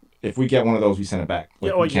over. If we get one of those, we send it back.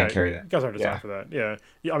 We can't carry that. You guys aren't designed for that. Yeah.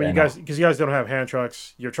 I mean, because you guys don't have hand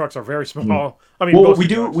trucks. Your trucks are very small. I mean, we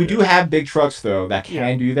do have big trucks though that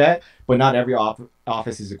can do that, but not every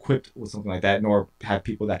office is equipped with something like that, nor have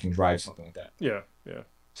people that can drive something like that. Yeah.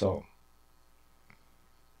 So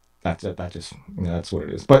that's it. That's what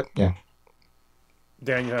it is. But yeah.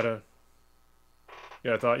 Dan, you had a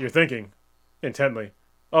thought. You're thinking intently.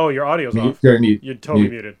 Oh, your audio's off. You're totally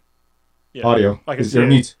muted. Yeah. Audio. I can see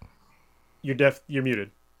it. You're muted.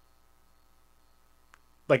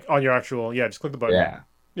 Like on your actual, just click the button.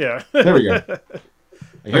 Yeah. There we go.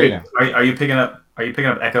 Are you picking up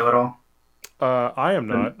echo at all? I am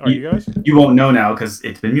not. Are you guys? You won't know now because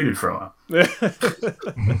it's been muted for a while.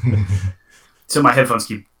 So my headphones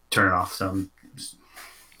keep turning off, so I'm just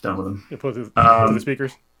done with them. You put through the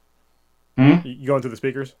speakers? You going through the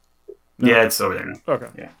speakers? No? Yeah, it's over there now. Okay.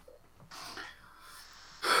 Yeah.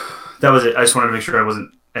 That was it. I just wanted to make sure I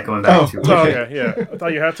wasn't echoing back too. Okay, yeah. I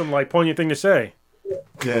thought you had some poignant thing to say.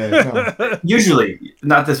 Yeah. No. Usually,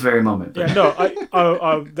 not this very moment. But. Yeah,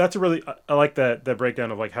 no. That's I like that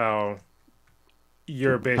breakdown of how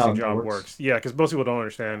your basic job works. Yeah, because most people don't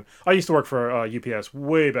understand. I used to work for UPS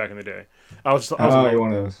way back in the day. I was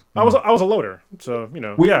one of those. I was a loader, so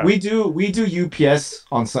We do UPS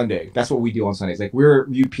on Sunday. That's what we do on Sundays. Like, we're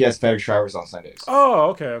UPS FedEx drivers on Sundays.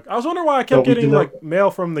 Oh, okay. I was wondering why I kept getting mail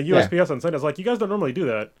from the USPS on Sundays. Like, you guys don't normally do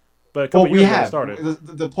that. But a couple years ago it started.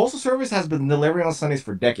 The Postal Service has been delivering on Sundays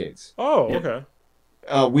for decades. Oh, okay.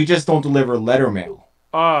 We just don't deliver letter mail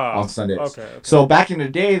on Sundays. Okay. So back in the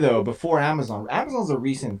day, though, before Amazon's a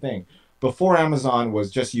recent thing. Before Amazon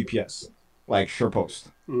was just UPS, like SurePost.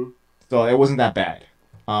 Mm-hmm. So it wasn't that bad.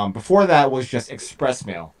 Before that was just express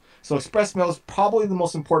mail. So express mail is probably the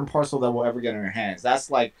most important parcel that we'll ever get in our hands.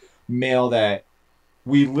 That's like mail that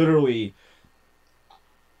we literally...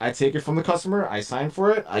 I take it from the customer, I sign for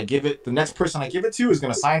it, I give it, the next person I give it to is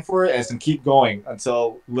going to sign for it, and it's going to keep going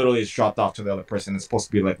until literally it's dropped off to the other person. It's supposed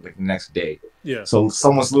to be like the next day. Yeah. So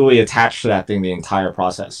someone's literally attached to that thing the entire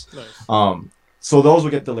process. Nice. So those will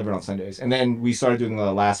get delivered on Sundays. And then we started doing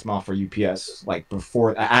the last mile for UPS,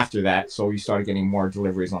 after that. So we started getting more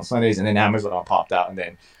deliveries on Sundays, and then Amazon popped out, and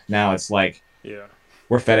then now it's like,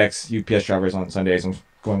 we're FedEx, UPS drivers on Sundays, and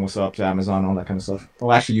going what's up to Amazon, all that kind of stuff.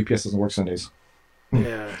 Well, actually, UPS doesn't work Sundays.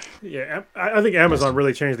 Yeah. I think Amazon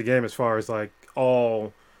really changed the game as far as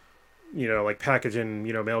all, packaging,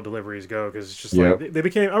 mail deliveries go, because it's just they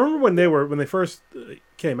became. I remember when they first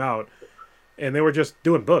came out, and they were just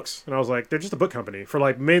doing books, and I was like, they're just a book company for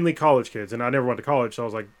mainly college kids, and I never went to college, so I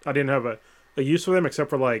was like, I didn't have a use for them except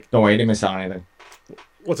for Don't worry, you didn't miss out on anything.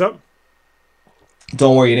 What's up?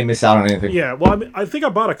 Don't worry, you didn't miss out on anything. Yeah, well, I think I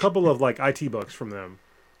bought a couple of IT books from them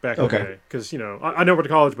back in the day, because I never went to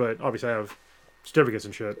college, but obviously I have certificates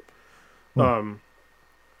and shit.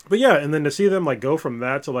 But yeah, and then to see them go from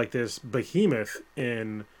that to this behemoth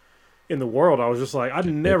in the world, I was just like, I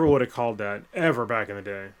never would have called that ever back in the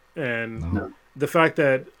day. And the fact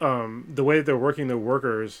that the way that they're working their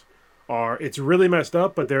workers it's really messed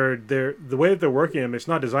up, but they're the way that they're working them, it's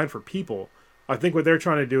not designed for people. I think what they're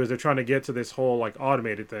trying to do is they're trying to get to this whole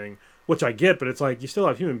automated thing, which I get, but it's you still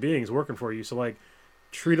have human beings working for you, so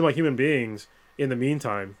treat them like human beings. In the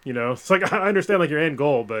meantime, it's I understand your end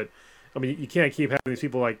goal, but I mean, you can't keep having these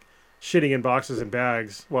people shitting in boxes and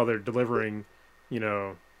bags while they're delivering,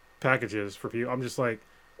 packages for people. I'm just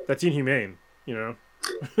that's inhumane, Yeah,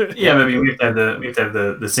 but I mean, we have to have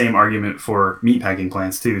the same argument for meatpacking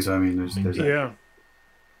plants too. So I mean, there's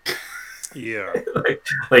yeah.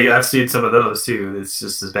 I've seen some of those too. It's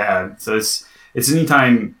just as bad. So it's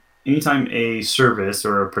anytime a service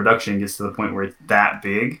or a production gets to the point where it's that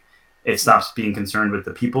big, it stops being concerned with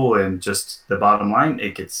the people and just the bottom line,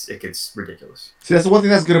 it gets ridiculous. See, that's the one thing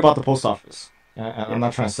that's good about the post office. I'm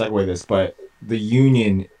not trying to segue this, but the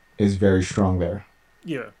union is very strong there.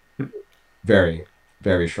 Yeah. Very,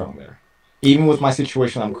 very strong there. Even with my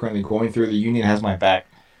situation I'm currently going through, the union has my back,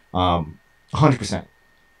 100%.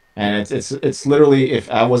 And it's literally, if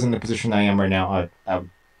I was in the position I am right now, I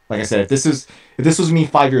like I said, if this was me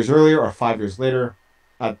 5 years earlier or 5 years later,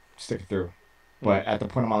 I'd stick it through. But at the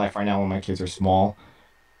point of my life right now, when my kids are small,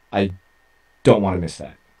 I don't want to miss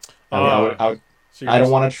that. I don't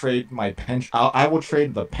want to trade my pension. I will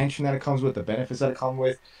trade the pension that it comes with, the benefits that it comes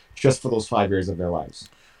with, just for those 5 years of their lives.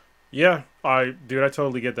 Yeah, I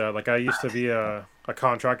totally get that. Like, I used to be a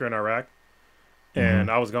contractor in Iraq,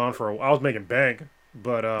 and I was gone I was making bank,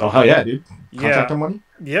 but oh hell yeah, dude! Contractor money.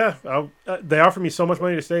 Yeah, they offered me so much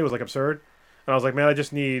money to stay, it was like absurd, and I was like, man, I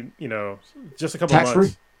just need just a couple of months.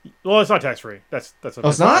 Tax-free? Well, it's not tax free. That's Oh,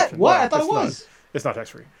 it's not? What? I thought it was. It's not tax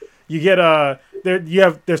free. You get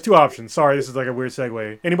there's two options. Sorry, this is like a weird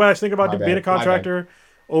segue. Anybody that's thinking about being a contractor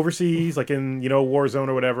overseas, like in war zone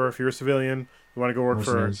or whatever, if you're a civilian, you want to go work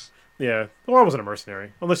for. Yeah, well, I wasn't a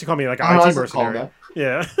mercenary, unless you call me like an IT mercenary.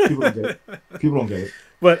 Yeah, people don't get it. People don't get it.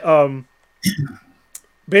 But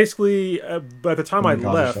basically, by the time I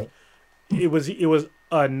left, it was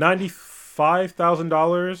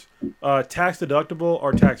 $95,000 tax deductible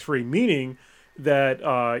or tax free, meaning that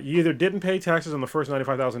you either didn't pay taxes on the first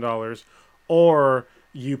 $95,000, or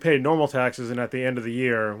you paid normal taxes, and at the end of the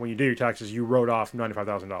year, when you do your taxes, you wrote off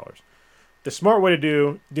 $95,000. The smart way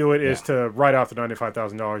to do it is to write off the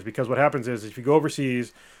 $95,000, because what happens is if you go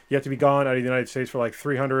overseas, you have to be gone out of the United States for like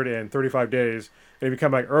 335 days, and if you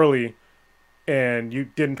come back early and you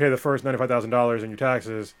didn't pay the first $95,000 in your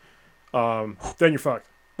taxes, then you're fucked.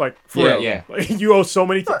 Like, for real. Yeah. Like, you owe so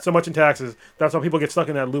much in taxes. That's how people get stuck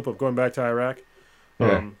in that loop of going back to Iraq.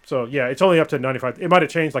 So yeah, it's only up to 95. It might have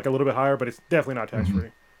changed like a little bit higher, but it's definitely not tax free.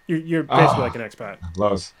 You're basically like an expat.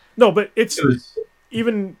 Lows. No, but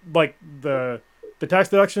even like the tax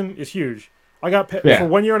deduction is huge. I got for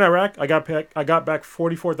 1 year in Iraq. I got back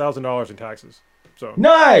 $44,000 in taxes. So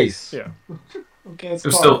nice. Yeah. Okay, it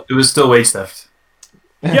was still wage theft.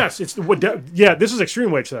 Yes, this is extreme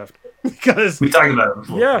wage theft, because we talked about it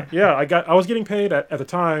before. Yeah. I was getting paid at the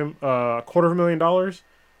time $250,000,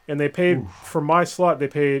 and they paid for my slot. They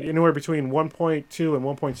paid anywhere between $1.2 and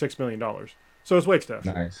 $1.6 million. So it's wage theft.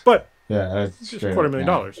 Nice. But that's just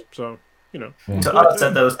 $250,000. So to us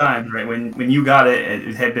at those times, right when you got it,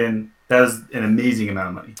 it had been, that was an amazing amount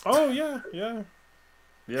of money. Oh yeah.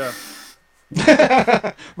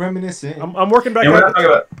 Reminiscent. I'm working back.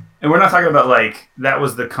 And we're not talking about like that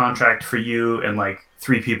was the contract for you and like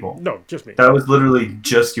 3 people. No, just me. That was literally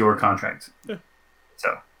just your contract. Yeah.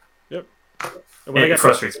 So. Yep. It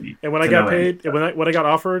frustrates me. And when I got paid, and when I got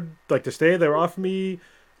offered like to stay, they were offering me, I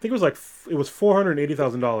think it was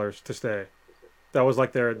 $480,000 to stay. That was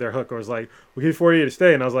like their hook. It was like, we'll give you $40,000 to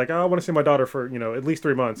stay, and I was like, I want to see my daughter for at least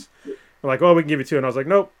 3 months. They're like, oh, we can give you 2, and I was like,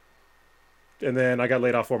 nope. And then I got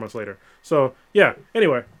laid off 4 months later. So yeah.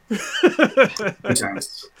 Anyway,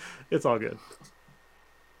 it's all good.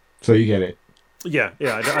 So you get it. Yeah,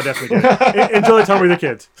 I definitely get it. Enjoy the time with your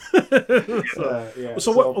kids.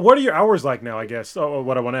 So what are your hours like now? I guess.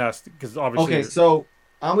 What I want to ask, because obviously. Okay, so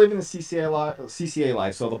I'm living the CCA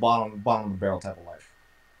life, so the bottom of the barrel type of life.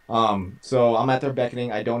 So I'm at their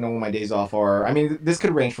beckoning. I don't know when my days off are. I mean, this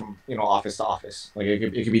could range from office to office. Like it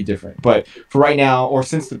could be different. But for right now, or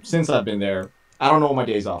since I've been there, I don't know what my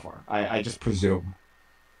days off are. I just presume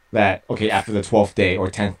that after the 12th day or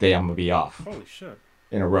 10th day, I'm gonna be off. Holy shit.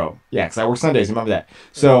 In a row. Yeah, because I work Sundays. Remember that.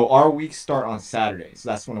 So our weeks start on Saturdays.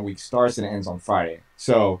 That's when a week starts and it ends on Friday.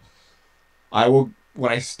 So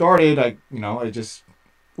when I started, I just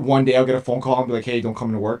one day I'll get a phone call and be like, hey, don't come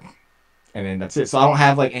into work. And then that's it. So I don't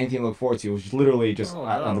have like anything to look forward to. It was literally just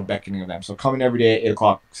on the beckoning of them. So come in every day, 8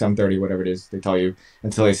 o'clock, 7:30, whatever it is, they tell you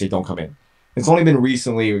until they say don't come in. It's only been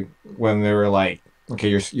recently when they were like, okay,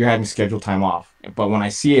 you're having scheduled time off. But when I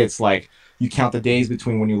see it, it's like you count the days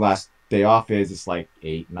between when your last day off is, it's like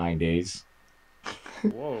 8-9 days.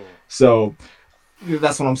 Whoa. So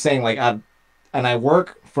that's what I'm saying. Like I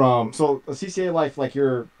work from, so a CCA life, like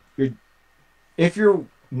you're if you're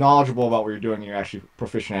knowledgeable about what you're doing and you're actually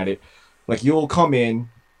proficient at it, like you'll come in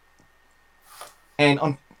and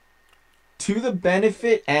to the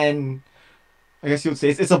benefit, and I guess you would say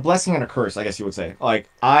it's a blessing and a curse, I guess you would say. Like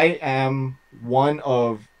I am one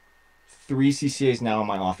of 3 CCAs now in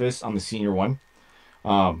my office. I'm the senior one.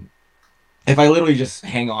 If I literally just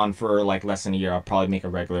hang on for like less than a year, I'll probably make a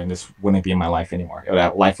regular, and this wouldn't be in my life anymore.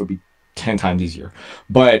 That life would be 10 times easier.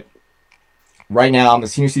 But right now I'm a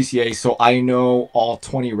senior CCA, so I know all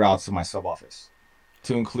 20 routes of my sub office,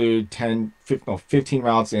 to include 15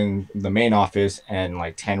 routes in the main office and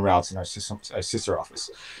like 10 routes in our sister office.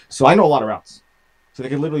 So I know a lot of routes. So they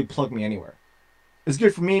can literally plug me anywhere. It's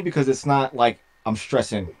good for me because it's not like I'm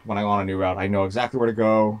stressing when I go on a new route. I know exactly where to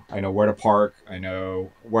go. I know where to park. I know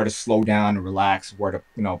where to slow down and relax, where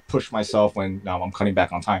to, push myself when I'm cutting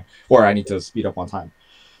back on time or I need to speed up on time.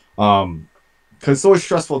 Because it's always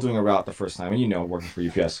stressful doing a route the first time, and working for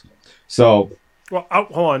UPS. So, well,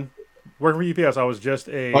 hold on. Working for UPS, I was just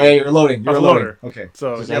a. Oh yeah, you're loading. You're a loader. Okay.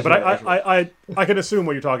 So yeah, but I can assume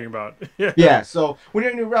what you're talking about. Yeah. Yeah. So when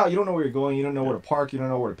you're in a new route, you don't know where you're going. You don't know where to park. You don't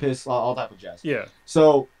know where to piss. All type of jazz. Yeah.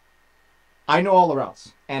 So I know all the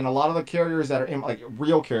routes, and a lot of the carriers that are in, like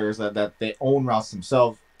real carriers that they own routes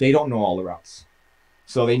themselves, they don't know all the routes.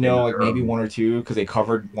 So they know like maybe one or two because they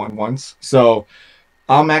covered one once. So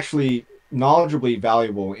I'm actually knowledgeably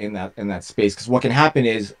valuable in that space, because what can happen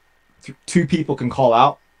is two people can call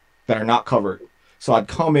out that are not covered. So I'd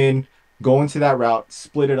come in, go into that route,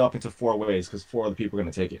 split it up into 4 ways because 4 of the people are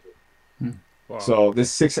going to take it. Wow. So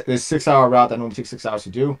this 6 hour route that normally takes 6 hours to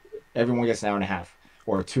do, everyone gets an hour and a half,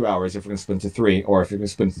 or 2 hours if we're going to split into 3, or if you're going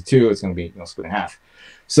to split into 2, it's going to be split in half.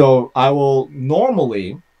 So I will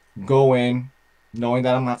normally go in knowing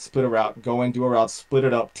that I'm not split a route, go in, do a route, split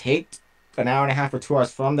it up, take an hour and a half or 2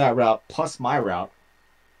 hours from that route plus my route,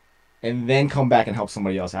 and then come back and help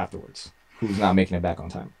somebody else afterwards who's not making it back on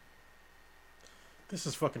time. This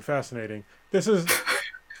is fucking fascinating. This is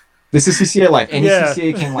CCA life. Any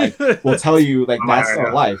CCA can will tell you that's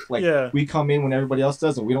our life. We come in when everybody else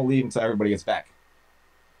does, and we don't leave until everybody gets back.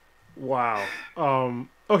 Wow.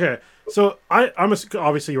 Okay. So I'm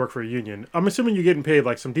obviously you work for a union. I'm assuming you're getting paid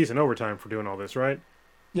like some decent overtime for doing all this, right?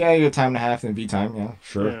 Yeah, you get time and a half and V time. Yeah,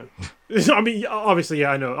 sure. Yeah. I mean, obviously,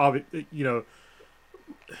 yeah, I know.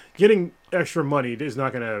 Getting extra money is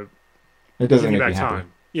not gonna. It doesn't give you make back me happy.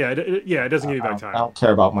 time. Yeah, it doesn't give you back time. I don't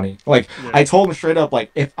care about money. I told him straight up,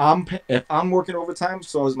 if I'm working overtime,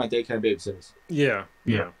 so is my daycare babysitters. Yeah.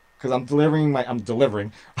 Because I'm delivering.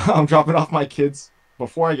 I'm dropping off my kids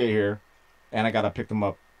before I get here, and I gotta pick them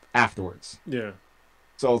up afterwards. Yeah.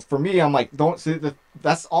 So for me, I'm like, don't see that.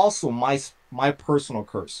 That's also my personal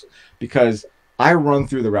curse, because I run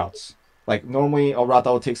through the routes. Like normally a route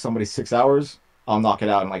that would take somebody 6 hours, I'll knock it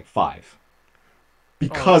out in 5,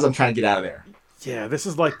 because I'm trying to get out of there. Yeah, this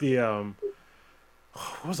is like the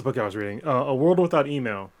what was the book I was reading? A World Without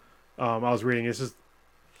Email. I was reading.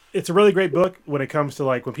 It's a really great book when it comes to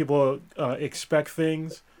when people expect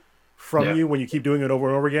things from you when you keep doing it over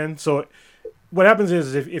and over again. So what happens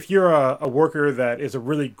is if you're a worker that is a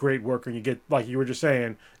really great worker, and you get, like you were just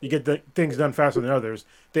saying, you get the things done faster than others,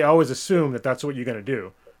 they always assume that that's what you're going to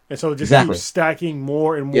do. And so it just keeps stacking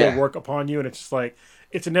more and more work upon you, and it's just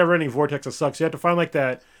it's a never-ending vortex of sucks. You have to find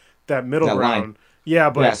that middle ground. Line. Yeah,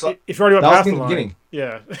 but so if you're already past the line, beginning.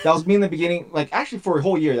 Yeah. That was me in the beginning. Actually, for a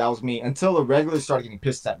whole year, that was me until the regulars started getting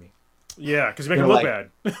pissed at me. Yeah, because you make it look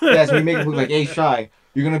bad. Yeah, so you make it look like, hey, Shy,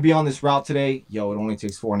 you're going to be on this route today. Yo, it only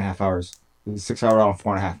takes 4.5 hours. It's a 6 hour route,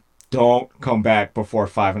 4.5. Don't come back before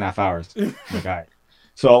 5.5 hours. Okay.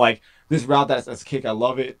 So, this route that's a kick. I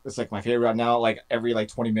love it. It's my favorite route now. Every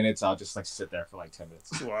 20 minutes, I'll just sit there for 10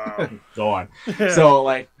 minutes. Wow. Go on.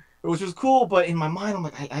 So, which was cool, but in my mind, I'm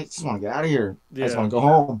I just want to get out of here. Yeah. I just want to go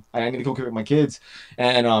home. I need to go pick my kids.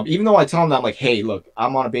 And even though I tell them that, I'm hey, look,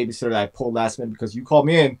 I'm on a babysitter that I pulled last minute because you called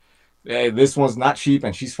me in. Hey, this one's not cheap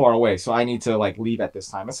and she's far away, so I need to leave at this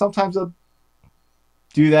time. And sometimes they'll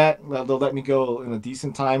do that. They'll let me go in a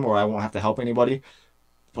decent time, or I won't have to help anybody.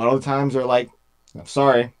 But other times they're I'm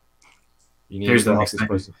sorry. You need to help this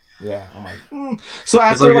person. Yeah, I'm So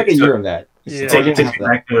after a year of that. Yeah. Takes me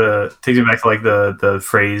back to the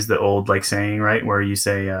phrase, the old saying, right, where you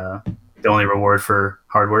say the only reward for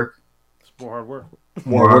hard work. It's more hard work.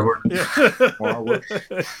 More hard work. Yeah. More hard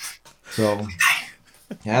work. So,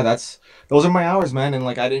 yeah, those are my hours, man. And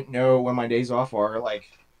I didn't know when my days off are.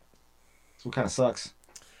 So it kind of sucks.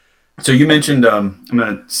 So you mentioned, I'm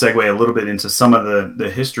going to segue a little bit into some of the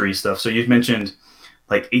history stuff. So you've mentioned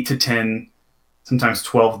 8 to 10. Sometimes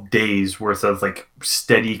 12 days worth of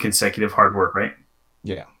steady consecutive hard work, right?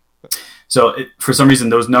 Yeah. So for some reason,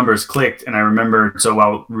 those numbers clicked. And I remember, so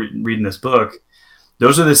while reading this book,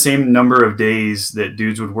 those are the same number of days that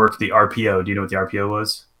dudes would work the RPO. Do you know what the RPO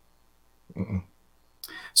was? Mm-mm.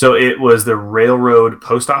 So it was the Railroad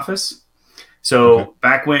Post Office. So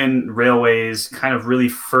back when railways kind of really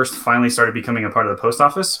first finally started becoming a part of the post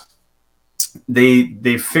office,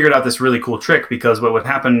 they figured out this really cool trick, because what would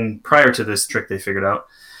happen prior to this trick they figured out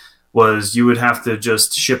was you would have to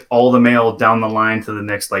just ship all the mail down the line to the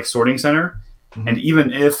next sorting center. Mm-hmm. And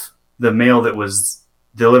even if the mail that was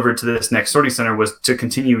delivered to this next sorting center was to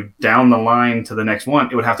continue down the line to the next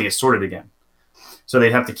one, it would have to get sorted again. So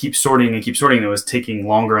they'd have to keep sorting and keep sorting. And it was taking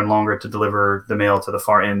longer and longer to deliver the mail to the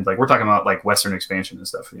far end. Like we're talking about like Western expansion and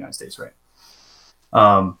stuff for the United States, right?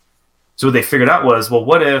 So what they figured out was, well,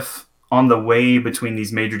 what if on the way between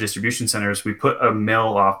these major distribution centers, we put a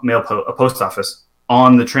post office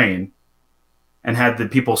on the train and had the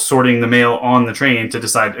people sorting the mail on the train to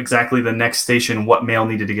decide exactly the next station, what mail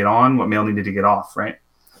needed to get on, what mail needed to get off, right?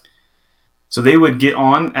 So they would get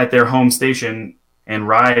on at their home station and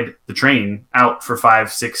ride the train out for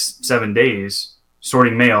 5, 6, 7 days,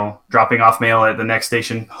 sorting mail, dropping off mail at the next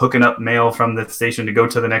station, hooking up mail from the station to go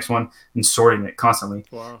to the next one, and sorting it constantly.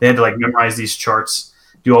 Wow. They had to like memorize these charts,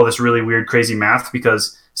 do all this really weird, crazy math,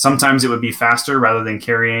 because sometimes it would be faster rather than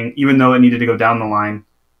carrying, even though it needed to go down the line,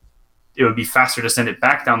 it would be faster to send it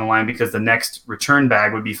back down the line because the next return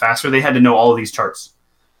bag would be faster. They had to know all of these charts.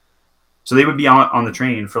 So they would be on the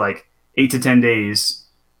train for like 8 to 10 days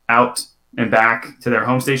out and back to their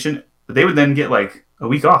home station. But they would then get like a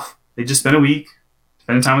week off. They just spend a week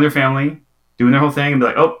spending time with their family, doing their whole thing, and be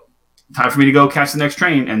like, oh, time for me to go catch the next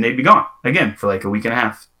train. And they'd be gone again for like a week and a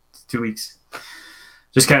half, 2 weeks.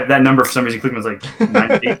 Just kind of that number for some reason clicked was like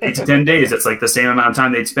 8 to 10 days. That's like the same amount of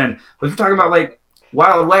time they'd spend. But if we're talking about like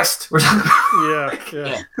Wild West, we're talking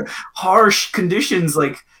about harsh conditions,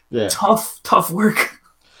 like tough work.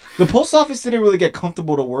 The post office didn't really get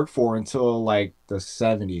comfortable to work for until like the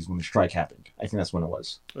 70s when the strike happened. I think that's when it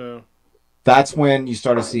was. Yeah. That's when you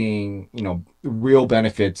started seeing, real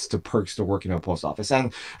benefits to perks to working at a post office.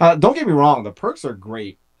 And don't get me wrong, the perks are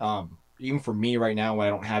great. Even for me right now when I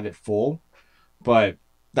don't have it full. But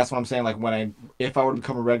that's what I'm saying. Like if I were to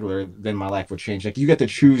become a regular, then my life would change. Like you get to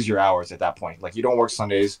choose your hours at that point. Like you don't work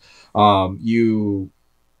Sundays. You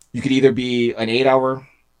could either be an 8-hour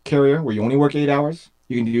carrier where you only work 8 hours.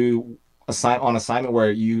 You can do assignment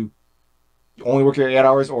where you only work your 8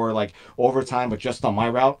 hours, or like overtime, but just on my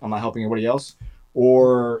route. I'm not helping anybody else.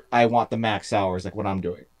 Or I want the max hours, like what I'm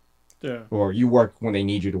doing. Yeah. Or you work when they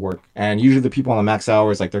need you to work. And usually the people on the max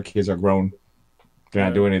hours, like their kids are grown. They're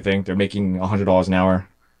not doing anything. They're making $100 an hour.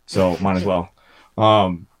 So might as well.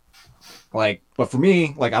 But for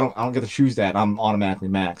me, like I don't get to choose that. I'm automatically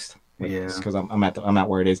maxed. Because I'm at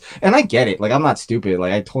where it is, and I get it. Like I'm not stupid.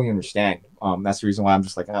 Like I totally understand. That's the reason why I'm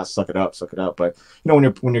just like, suck it up. But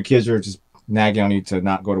when your kids are just nagging on you to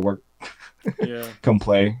not go to work, come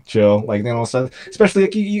play, chill. Like especially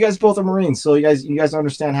like you guys both are Marines, so you guys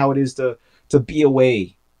understand how it is to be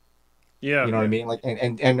away. Yeah, you know what I mean. Like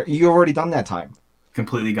and you've already done that time.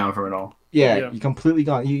 Completely gone from it all. Yeah, you completely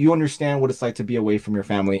gone. You understand what it's like to be away from your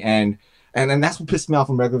family, and then that's what pissed me off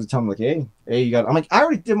when regulars tell me like, hey, you got. I'm like, I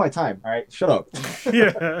already did my time. All right, shut up.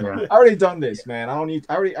 I already done this, man. I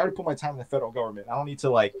already put my time in the federal government. I don't need to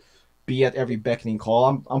like be at every beckoning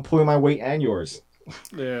call. I'm pulling my weight and yours.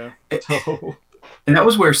 Yeah. And that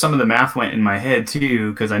was where some of the math went in my head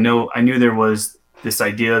too, because I knew there was this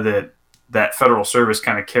idea that federal service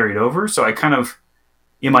kind of carried over. So I kind of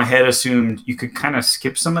in my head assumed you could kind of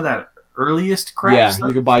skip some of that earliest crap. Yeah, stuff.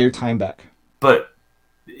 You could buy your time back. But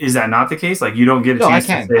is that not the case? Like you don't get a chance I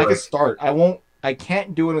can. to say, I can start. I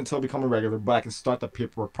can't do it until I become a regular, but I can start the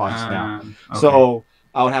paperwork process now. Okay. So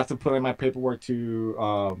I would have to put in my paperwork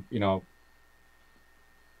to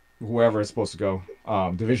whoever is supposed to go,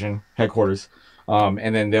 division headquarters.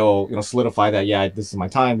 And then they'll solidify that, this is my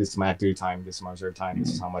time, this is my active duty time, this is my reserve time,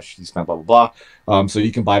 this is how much you spent, blah, blah, blah. So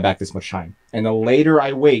you can buy back this much time. And the later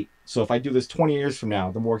I wait, so if I do this 20 years from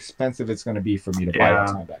now, the more expensive it's going to be for me to buy that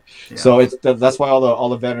time back. Yeah. So that's why all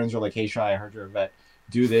the veterans are like, hey, Shai, I heard you're a vet.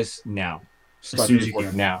 Do this now. Start this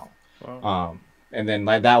work now. Wow. And then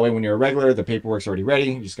like that way, when you're a regular, the paperwork's already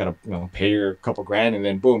ready. You just got to pay your couple grand, and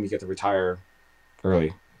then boom, you get to retire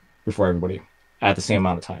early before everybody at the same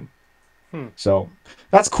amount of time. So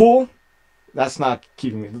that's cool. That's not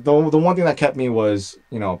keeping me. The one thing that kept me was,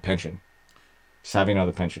 pension. Just having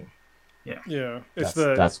another pension. Yeah. Yeah.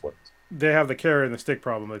 That's what. They have the carrot and the stick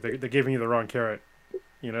problem. Like they're giving you the wrong carrot,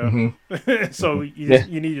 Mm-hmm. So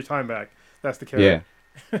you need your time back. That's the carrot.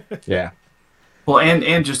 Yeah. Yeah. Well,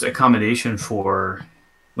 and just accommodation for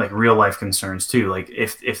like real life concerns too. Like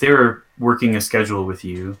if they were working a schedule with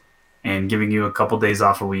you and giving you a couple days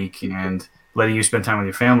off a week and letting you spend time with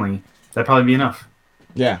your family, that'd probably be enough.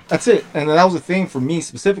 Yeah, that's it. And that was the thing for me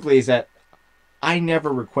specifically, is that I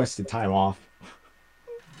never requested time off.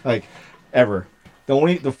 Like, ever.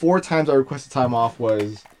 The 4 times I requested time off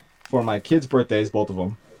was for my kids' birthdays, both of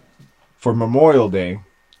them, for Memorial Day,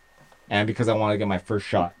 and because I wanted to get my first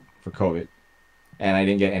shot for COVID. And I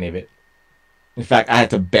didn't get any of it. In fact, I had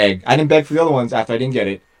to beg. I didn't beg for the other ones after I didn't get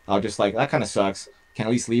it. I was just like, that kind of sucks. Can I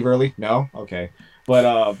at least leave early? No? Okay.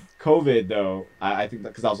 But COVID, though, I think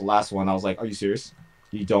because that was the last one, I was like, are you serious?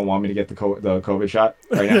 You don't want me to get the COVID shot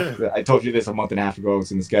right now? I told you this a month and a half ago.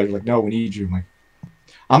 It's in the schedule. Like, no, we need you. I'm like,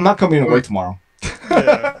 I'm not coming to work tomorrow.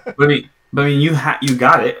 Yeah. But I mean, you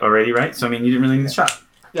got it already, right? So I mean, you didn't really need the shot.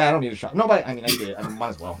 Yeah, I don't need a shot. No, but I mean, I did. I mean, might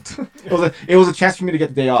as well. It was a chance for me to get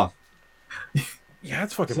the day off. Yeah,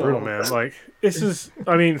 it's fucking brutal, man. Like, this is,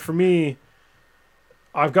 I mean, for me,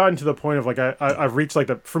 I've gotten to the point of like, I've reached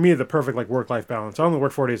like for me, the perfect like work-life balance. I only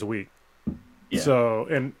work 4 days a week. Yeah. So,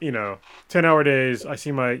 and 10-hour days, I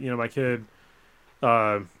see my kid,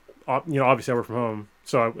 obviously I work from home.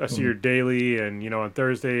 So I see her daily, and, on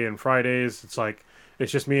Thursday and Fridays, it's like,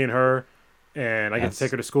 it's just me and her, and I get to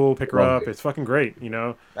take her to school, pick her up. It's fucking great,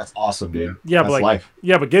 That's awesome, dude. Yeah, That's but like, life.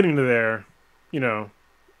 yeah, but getting to there, you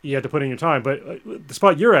have to put in your time. But the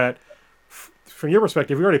spot you're at, from your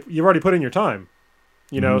perspective, you've already put in your time,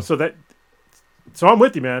 so I'm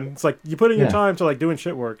with you, man. It's like you put in your time to like doing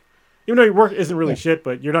shit work, even though your work isn't really shit,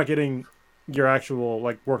 but you're not getting your actual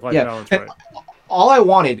like work-life balance right. All I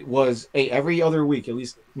wanted was every other week, at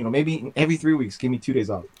least, maybe every 3 weeks, give me 2 days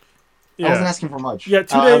off. Yeah. I wasn't asking for much. Yeah,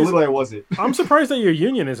 2 days. Literally, I wasn't. I'm surprised that your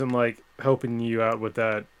union isn't like helping you out with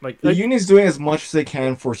that. Like the union's doing as much as they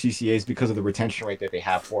can for CCAs because of the retention rate that they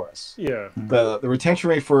have for us. Yeah. The retention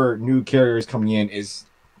rate for new carriers coming in is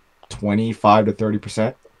 25 to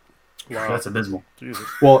 30%. Wow, that's abysmal. Jesus.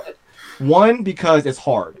 Well, one, because it's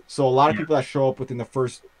hard. So a lot of people that show up within the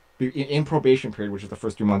first in probation period, which is the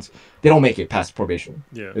first 3 months, they don't make it past probation.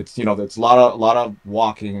 Yeah. It's it's a lot of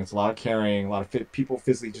walking, it's a lot of carrying, a lot of people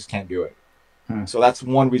physically just can't do it. So that's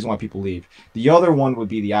one reason why people leave. The other one would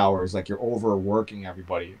be the hours, like you're overworking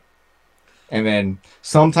everybody. And then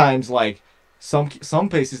sometimes like some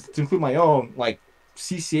places, to include my own, like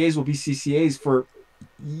CCAs will be CCAs for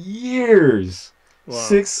years. Wow.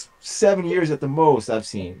 6-7 years at the most I've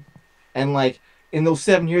seen. And like in those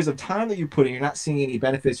 7 years of time that you put in, you're not seeing any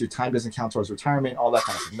benefits. Your time doesn't count towards retirement, all that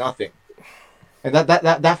kind of nothing. And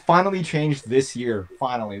that finally changed this year.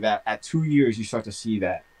 Finally, that at 2 years you start to see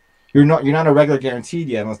that you're not a regular guaranteed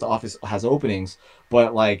yet unless the office has openings.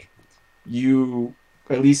 But like you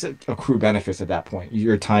at least accrue benefits at that point.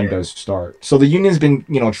 Your time does start. So the union's been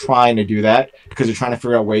trying to do that because they're trying to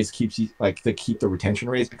figure out ways to keep the retention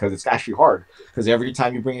rates, because it's actually hard. Because every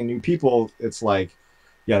time you bring in new people, it's like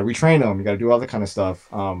you gotta retrain them. You gotta do all that kind of stuff.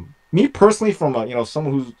 Me personally, from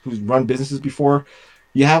someone who's run businesses before,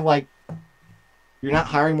 you have like you're not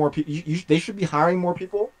hiring more people. They should be hiring more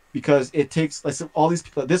people, because it takes all these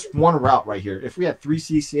people. This one route right here. If we had 3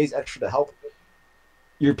 CCAs extra to help,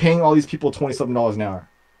 you're paying all these people $27 an hour,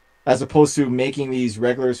 as opposed to making these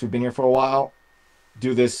regulars who've been here for a while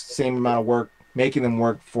do this same amount of work, making them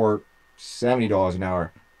work for $70 an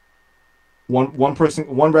hour. One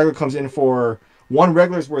regular comes in for. One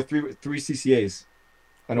regular is worth three CCAs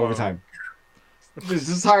and overtime.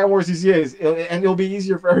 Just hire more CCAs, and it'll be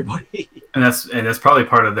easier for everybody. And that's probably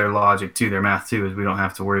part of their logic too, their math too, is we don't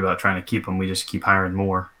have to worry about trying to keep them. We just keep hiring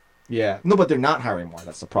more. Yeah, no, but they're not hiring more.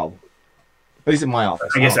 That's the problem. At least in my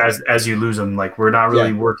office. I guess as you lose them, like we're not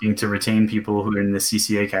really working to retain people who are in the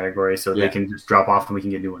CCA category, so they can just drop off and we can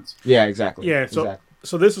get new ones. Yeah, exactly. Yeah,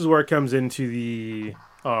 so this is where it comes into the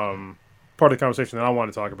part of the conversation that I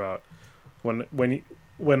want to talk about. When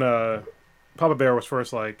Papa Bear was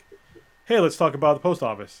first like, hey, let's talk about the post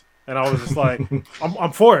office, and I was just like,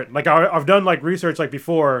 I'm for it. Like I've done like research like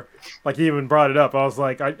before, like he even brought it up. I was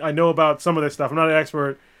like, I know about some of this stuff. I'm not an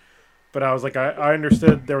expert, but I was like, I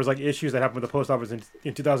understood there was like issues that happened with the post office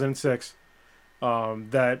in 2006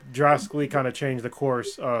 that drastically kind of changed the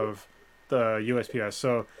course of the USPS.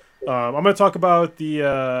 So I'm going to talk about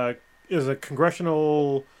it was a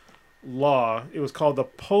congressional law. It was called the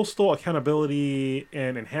Postal Accountability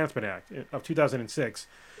and Enhancement Act of 2006.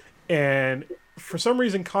 And for some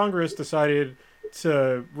reason, Congress decided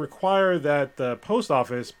to require that the post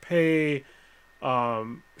office pay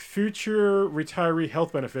future retiree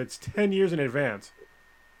health benefits 10 years in advance.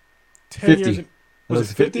 50. Years.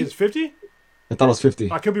 Was it 50? Is it 50? I thought it was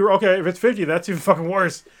 50. I could be wrong. Okay, if it's 50, that's even fucking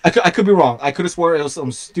worse. I could be wrong. I could have swore it was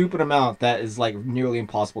some stupid amount that is like nearly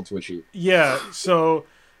impossible to achieve. Yeah, so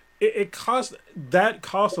it cost, that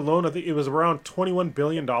cost alone, I think it was around $21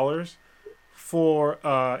 billion for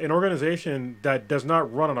an organization that does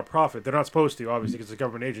not run on a profit. They're not supposed to, obviously, because it's a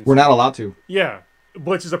government agency. We're not allowed to. Yeah,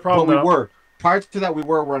 which is a problem. But we were. Prior to that, we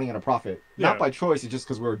were running at a profit. Yeah. Not by choice, it's just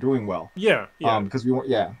because we were doing well. Yeah. Because we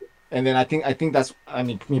weren't, And then I think that's, I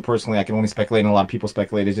mean, me personally, I can only speculate, and a lot of people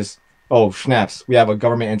speculate, it's just, oh, snaps, we have a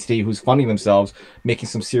government entity who's funding themselves, making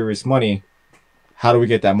some serious money. How do we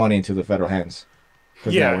get that money into the federal hands?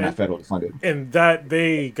 Because now we're not federally funded. And that,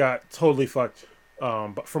 they got totally fucked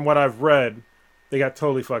But from what I've read, they got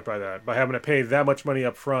totally fucked by that, by having to pay that much money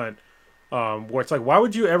up front. Where it's like, why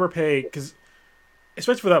would you ever pay? Because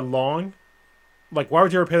especially for that long, like, why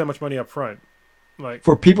would you ever pay that much money up front? Like,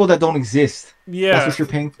 For people that don't exist, yeah, that's what you're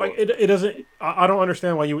paying for. like it doesn't. I don't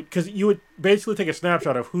understand why you would, because you would basically take a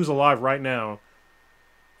snapshot of who's alive right now,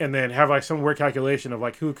 and then have like some weird calculation of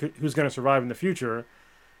like who's going to survive in the future,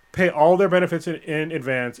 pay all their benefits in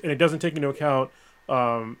advance, and it doesn't take into account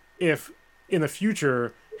if in the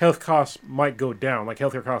future health costs might go down, like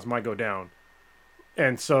healthcare costs might go down,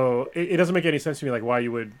 and so it doesn't make any sense to me like why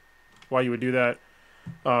you would do that.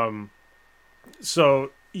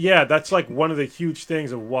 So yeah, that's like one of the huge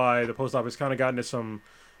things of why the post office kind of got into some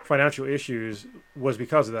financial issues, was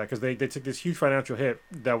because of that, because they took this huge financial hit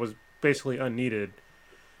that was basically unneeded.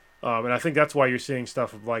 And I think that's why you're seeing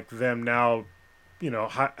stuff of like them now,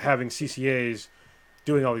 having CCAs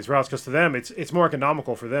doing all these routes, because to them it's more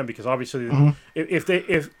economical for them, because obviously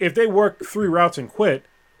if they work 3 routes and quit,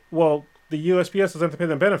 well, the USPS doesn't have to pay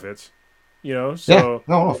them benefits, So Yeah,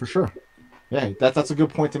 no, for sure. Yeah, that's a good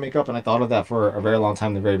point to make up, and I thought of that for a very long time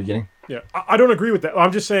in the very beginning. yeah, I don't agree with that.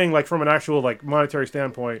 I'm just saying, like, from an actual like monetary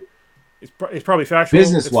standpoint, it's probably factual.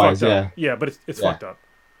 Business-wise, it's fucked up. Yeah, but it's fucked up.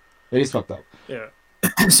 It is fucked up. Yeah.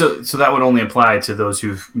 So that would only apply to those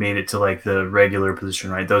who've made it to like the regular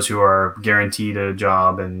position, right? Those who are guaranteed a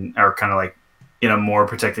job and are kind of like in a more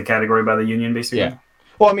protected category by the union, basically. Yeah.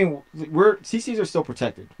 Well, I mean, CCs are still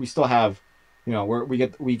protected. We still have,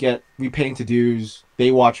 we pay into dues.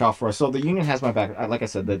 They watch out for us. So the union has my back. Like I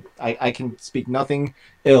said, that I can speak nothing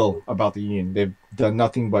ill about the union. They've done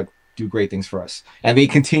nothing but do great things for us, and they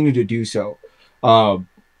continue to do so.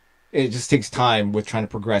 It just takes time with trying to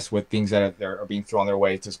progress with things that are being thrown their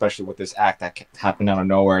way, especially with this act that happened out of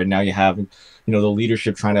nowhere. And now you have, the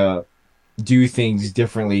leadership trying to do things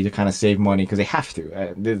differently to kind of save money because they have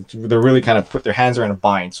to. They're really kind of put their hands are in a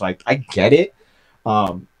bind. So I get it.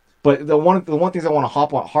 But the one things I want to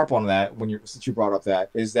harp on that since you brought up that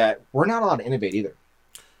is that we're not allowed to innovate either.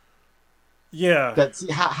 Yeah.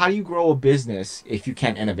 How do you grow a business if you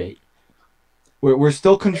can't innovate? We're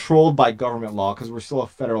still controlled by government law because we're still a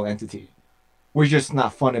federal entity. We're just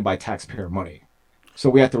not funded by taxpayer money. So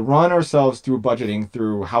we have to run ourselves through budgeting,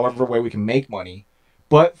 through however way we can make money,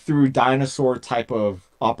 but through dinosaur type of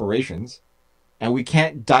operations. And we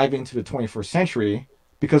can't dive into the 21st century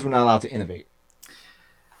because we're not allowed to innovate.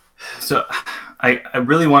 So I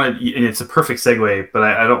really wanted, and it's a perfect segue, but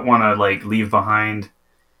I don't want to like leave behind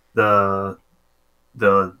the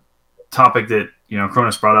topic that,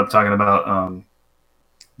 Cronus brought up, talking about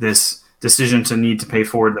this decision to need to pay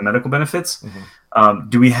forward the medical benefits. Mm-hmm.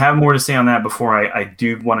 Do we have more to say on that before I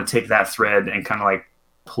do want to take that thread and kind of like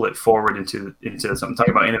pull it forward into something,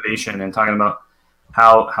 talking about innovation and talking about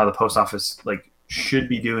how the post office like should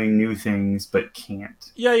be doing new things but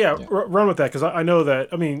can't. Yeah. Run with that, because I know that.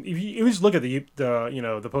 I mean, if you just look at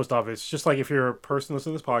the post office, just like if you're a person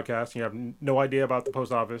listening to this podcast and you have no idea about the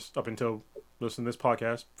post office up until listening to this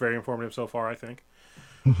podcast, very informative so far, I think.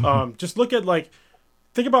 Just look at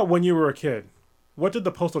think about when you were a kid. What did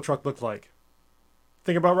the postal truck look like?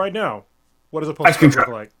 Think about right now. What does a postal truck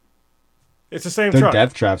look like? It's the same truck. They're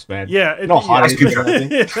death traps, man. Yeah.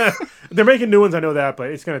 They're making new ones, I know that, but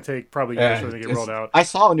it's going to take probably years for them to get rolled out. I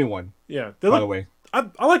saw a new one. Yeah. By the way. I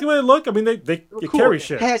like the way they look. I mean, they cool. carry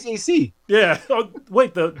shit. It has AC. Yeah. Oh,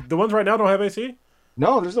 wait, the ones right now don't have AC?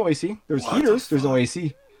 No, there's no AC. There's heaters. There's no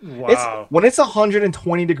AC. Wow. When it's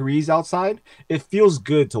 120 degrees outside, it feels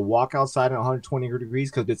good to walk outside at 120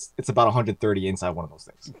 degrees because it's about 130 inside one of those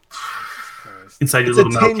things. Inside your It's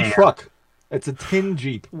little a metal tin can. truck. It's a tin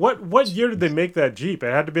Jeep. What year did they make that Jeep? It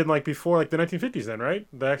had to have been before the 1950s then, right?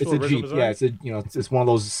 The actual It's a Jeep. design? Yeah, it's one of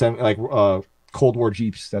those Cold War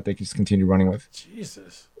Jeeps that they just continue running with.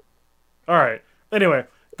 Jesus. All right. Anyway,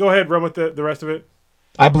 go ahead, run with the rest of it.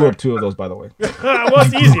 I blew up 2 of those, by the way. Well,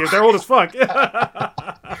 it's easy if they're old as fuck.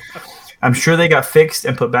 I'm sure they got fixed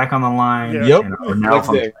and put back on the line. Yeah. Yep. Now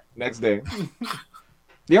Next day.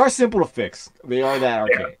 They are simple to fix. They are that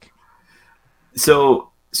archaic.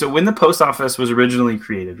 So when the post office was originally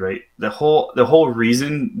created, right, the whole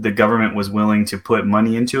reason the government was willing to put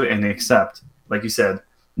money into it and accept, like you said,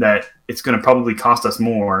 that it's going to probably cost us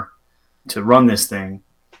more to run this thing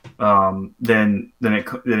than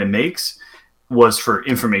it makes, was for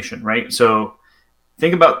information, right? So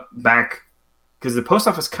think about back, because the post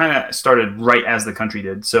office kind of started right as the country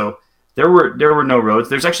did. So there were no roads.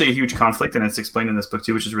 There's actually a huge conflict, and it's explained in this book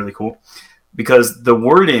too, which is really cool. Because the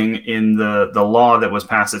wording in the law that was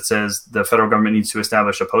passed, it says the federal government needs to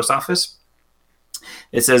establish a post office.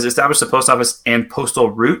 It says establish a post office and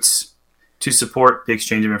postal routes to support the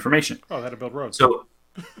exchange of information. Oh, they had to build roads. So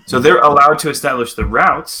So they're allowed to establish the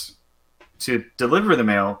routes to deliver the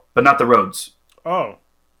mail, but not the roads. Oh.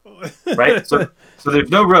 Right? So there's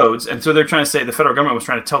no roads, and so they're trying to say, the federal government was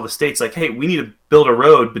trying to tell the states, like, hey, we need to build a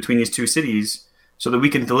road between these two cities so that we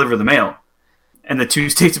can deliver the mail. And the two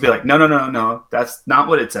states would be like, no, that's not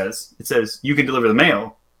what it says. It says you can deliver the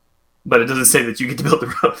mail, but it doesn't say that you get to build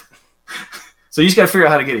the road. So you just got to figure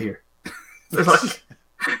out how to get it here. They're like,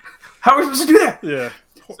 how are we supposed to do that? Yeah.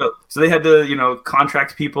 So they had to,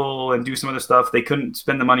 contract people and do some other stuff. They couldn't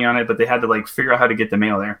spend the money on it, but they had to like figure out how to get the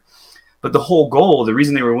mail there. But the whole goal, the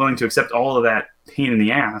reason they were willing to accept all of that pain in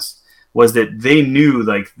the ass, was that they knew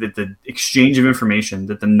like that the exchange of information,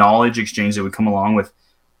 that the knowledge exchange that would come along with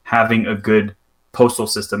having a good postal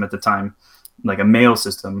system at the time, like a mail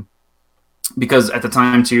system, because at the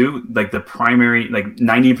time too, like the primary, like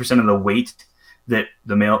 90% of the weight that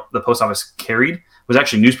the post office carried was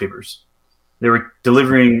actually newspapers. They were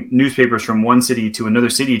delivering newspapers from one city to another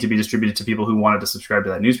city to be distributed to people who wanted to subscribe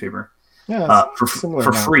to that newspaper. Yeah, for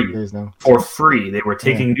free. Now. For free. They were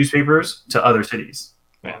taking newspapers to other cities.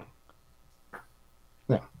 Yeah.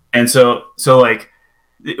 And so like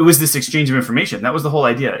it was this exchange of information. That was the whole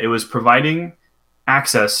idea. It was providing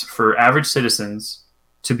access for average citizens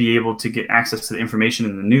to be able to get access to the information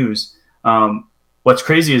in the news. What's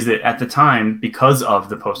crazy is that at the time, because of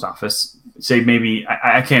the post office, say maybe,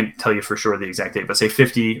 I can't tell you for sure the exact date, but say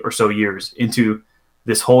 50 or so years into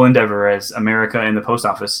this whole endeavor as America and the post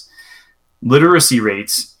office, literacy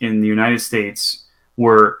rates in the United States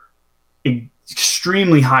were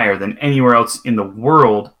extremely higher than anywhere else in the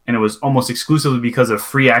world, and it was almost exclusively because of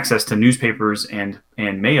free access to newspapers and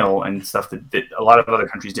mail and stuff that a lot of other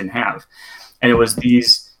countries didn't have. And it was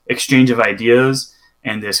these exchange of ideas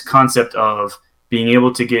and this concept of being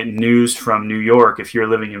able to get news from New York if you're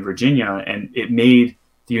living in Virginia, and it made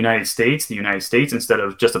the United States instead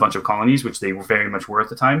of just a bunch of colonies, which they very much were at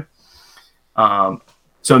the time.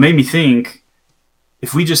 So it made me think,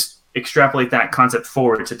 if we just extrapolate that concept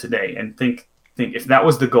forward to today and think if that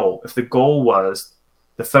was the goal, if the goal was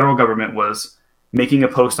the federal government was making a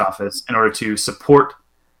post office in order to support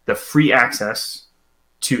the free access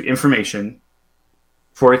to information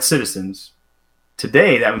for its citizens,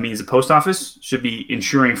 today that means the post office should be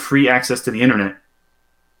ensuring free access to the internet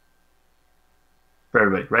for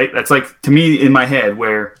everybody, right? That's like, to me, in my head,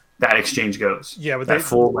 where that exchange goes. Yeah, but that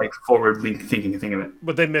full like forward thinking thing of it.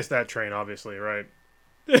 But they missed that train, obviously, right?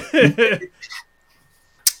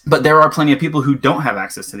 But there are plenty of people who don't have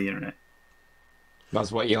access to the internet.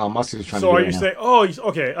 That's what Elon Musk is trying to do. So are right you now. saying? Oh,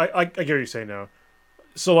 okay. I get what you're saying now.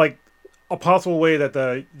 So like, a possible way that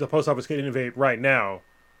the post office could innovate right now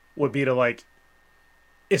would be to like,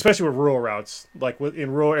 especially with rural routes, like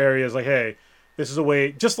in rural areas, like, hey, this is a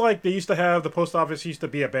way, just like they used to have the post office used to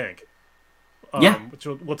be a bank. Which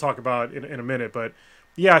we'll talk about in a minute, but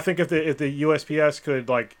yeah, I think if the USPS could,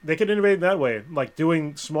 like, they could innovate in that way, like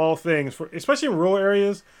doing small things for, especially in rural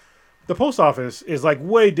areas. The post office is like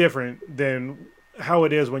way different than how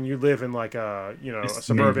it is when you live in like a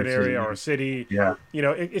suburban area or a city. Yeah,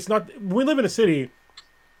 it's not. When we live in a city,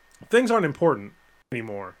 things aren't important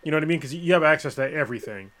anymore. You know what I mean? Because you have access to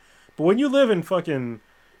everything. But when you live in fucking,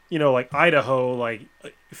 like Idaho, like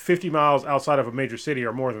 50 miles outside of a major city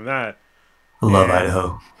or more than that. Love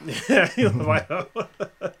Idaho. Yeah, you love Idaho.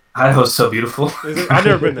 Idaho's so beautiful. I've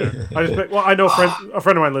never been there. I know a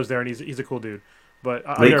friend of mine lives there, and he's a cool dude. But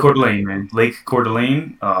Lake Coeur d'Alene, man. Lake Coeur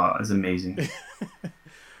d'Alene is amazing.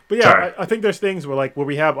 But yeah, I think there's things where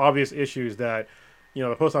we have obvious issues that,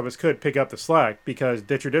 the post office could pick up the slack, because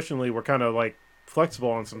they traditionally were kind of like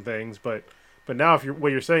flexible on some things. But now,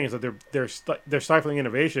 what you're saying is that they're stifling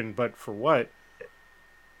innovation, but for what?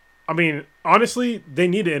 I mean, honestly, they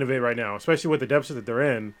need to innovate right now, especially with the deficit that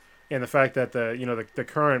they're in, and the fact that the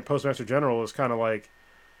current Postmaster General is kind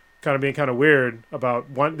of being kind of weird about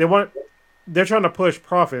they're trying to push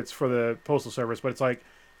profits for the Postal Service, but it's like,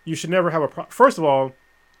 you should never have first of all,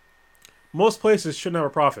 most places shouldn't have a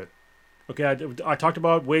profit. Okay, I talked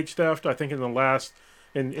about wage theft, I think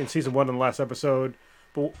in season 1 in the last episode,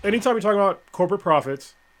 but anytime you talk about corporate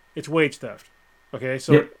profits, it's wage theft. Okay,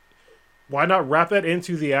 so. Yep. Why not wrap that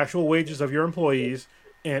into the actual wages of your employees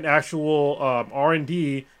and actual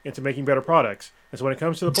R&D into making better products? And so when it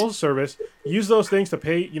comes to the Postal Service, use those things to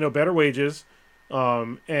pay better wages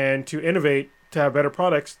and to innovate to have better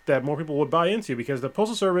products that more people would buy into. Because the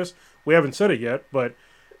Postal Service, we haven't said it yet, but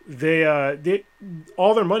they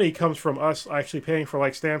all their money comes from us actually paying for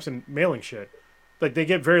like stamps and mailing shit. Like they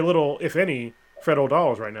get very little, if any, federal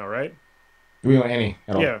dollars right now, right? Really, any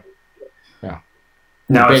at all? Yeah.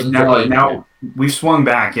 Now we've swung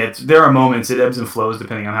back. There are moments, it ebbs and flows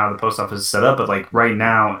depending on how the post office is set up. But like right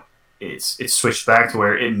now, it's switched back to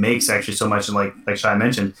where it makes actually so much, and like Shai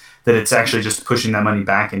mentioned, that it's actually just pushing that money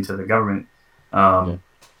back into the government to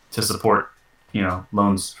support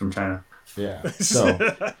loans from China. Yeah. So,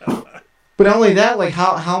 but not only that, like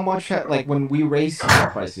how much like when we raise steel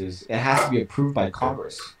prices, it has to be approved by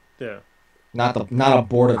Congress. Yeah. Not a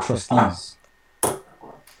board of trustees.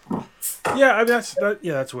 Yeah, I mean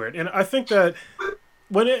that's weird, and I think that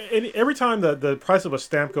every time the price of a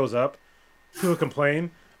stamp goes up, people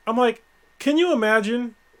complain. I'm like, can you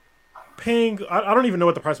imagine paying? I don't even know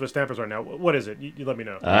what the price of a stamp is right now. What is it? You let me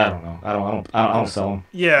know. I don't know. I don't sell them.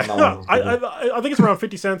 Yeah, I think it's around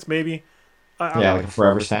 50 cents maybe. Like a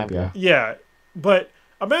forever stamp. Yeah. Yeah, but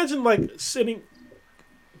imagine like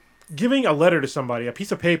giving a letter to somebody, a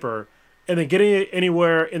piece of paper, and then getting it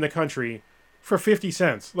anywhere in the country for 50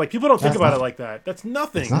 cents. Like, people don't think about it like that. That's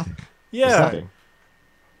nothing. It's nothing. Yeah. It's nothing.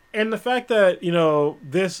 And the fact that,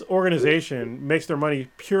 this organization makes their money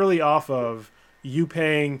purely off of you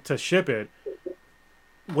paying to ship it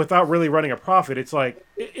without really running a profit, it's like,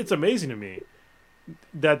 it's amazing to me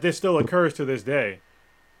that this still occurs to this day.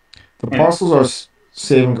 The parcels are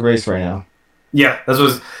saving grace right now. Yeah,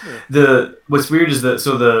 what's weird is that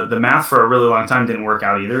the math for a really long time didn't work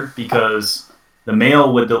out either, because the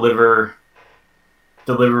mail would deliver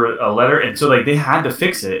a letter, and so like they had to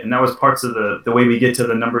fix it, and that was parts of the way we get to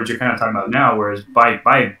the numbers you're kind of talking about now. Whereas by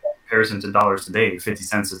comparison to dollars today, 50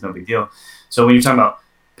 cents is no big deal. So when you're talking about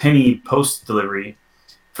penny post delivery,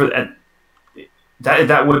 for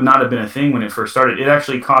that would not have been a thing when it first started. It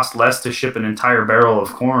actually cost less to ship an entire barrel of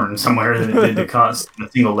corn somewhere than it did to cost a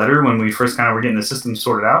single letter when we first kind of were getting the system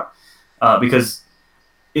sorted out, because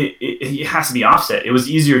it has to be offset. It was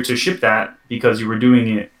easier to ship that because you were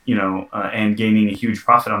doing it, and gaining a huge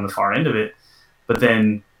profit on the far end of it. But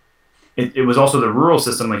then it was also the rural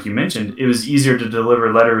system, like you mentioned. It was easier to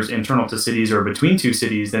deliver letters internal to cities or between two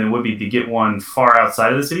cities than it would be to get one far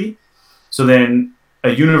outside of the city. So then a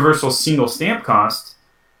universal single stamp cost,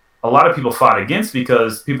 a lot of people fought against,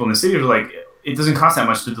 because people in the city were like, it doesn't cost that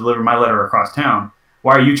much to deliver my letter across town.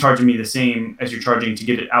 Why are you charging me the same as you're charging to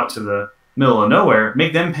get it out to the middle of nowhere?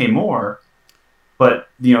 Make them pay more. But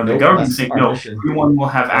the government's saying, no, everyone will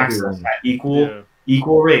have access at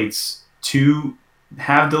equal rates to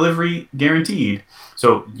have delivery guaranteed.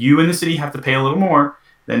 So you in the city have to pay a little more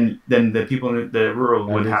than the people in the rural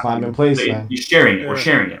would have to. In place, you're sharing it. We're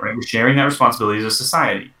sharing it, right? We're sharing that responsibility as a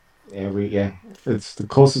society. It's the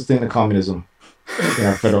closest thing to communism in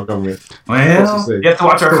our federal government. Well, you have to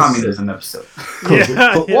watch our communism episode.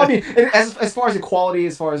 Well, I mean, as far as equality,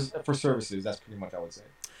 as far as for services, that's pretty much I would say.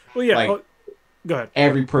 Well, yeah. Go ahead.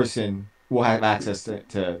 Every person will have access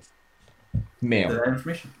to mail. That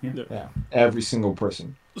information. Yeah. Every single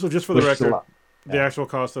person. So just for the record, the actual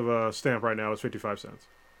cost of a stamp right now is 55 cents.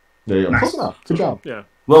 There you go. Nice. Close enough. Good job. Yeah.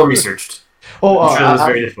 Well researched.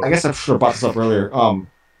 I guess I should have brought this up earlier.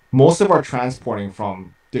 Most of our transporting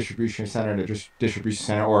from distribution center to distribution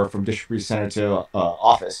center, or from distribution center to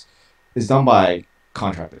office, is done by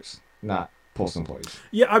contractors, not postal employees.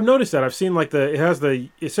 Yeah, I've noticed that. I've seen like it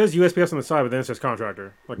says USPS on the side, but then it says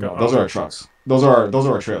contractor. No, those are our trucks. Those are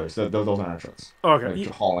our trailers. Those aren't our trucks. Oh, okay.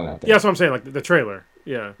 Like, hauling out there. Yeah, that's what I'm saying. Like the trailer.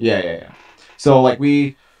 Yeah. Yeah. So like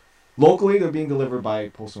locally they're being delivered by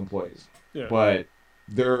postal employees. Yeah. But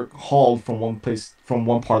they're hauled from one part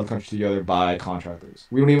of the country to the other by contractors.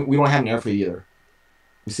 We don't have an air fleet either.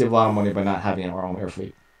 We save a lot of money by not having our own air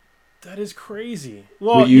fleet. That is crazy.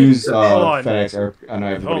 Well, we use FedEx. I know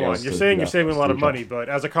everybody hold on. else. You're saying you're saving a lot of money, but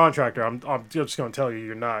as a contractor, I'm just going to tell you,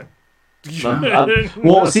 you're not.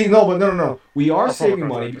 No. We are saving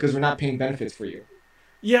money because we're not paying benefits for you.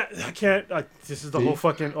 Yeah, I can't. This is the whole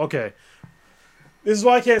fucking. Okay. This is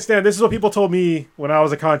why I can't stand. This is what people told me when I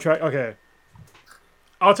was a contractor. Okay.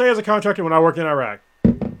 I'll tell you, as a contractor, when I worked in Iraq,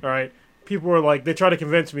 all right, people were like, they tried to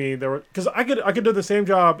convince me because I could do the same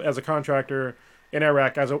job as a contractor in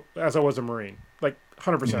Iraq as I was a Marine. Like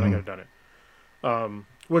 100%, I could have done it.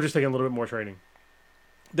 We're just taking a little bit more training.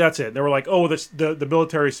 That's it. They were like, oh, the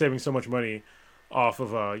military is saving so much money off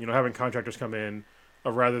of having contractors come in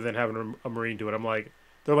rather than having a Marine do it. I'm like,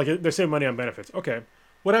 they're saving money on benefits. Okay,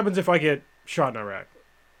 what happens if I get shot in Iraq?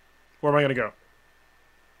 Where am I going to go?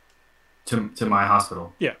 To my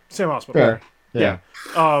hospital. Yeah, same hospital. Fair. Yeah.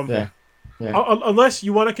 Unless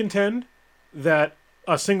you want to contend that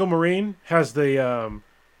a single Marine has the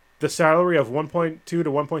salary of $1.2 to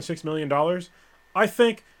 $1.6 million, I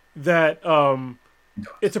think that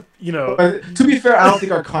it's a to be fair, I don't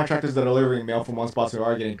think our contractors that are delivering mail from one spot to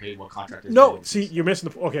are getting paid what contractors. No, see, you're missing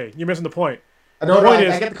the point. I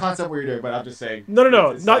get the concept what you're doing, but I'm just saying.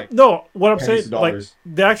 No. What I'm saying, like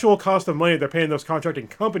the actual cost of money they're paying those contracting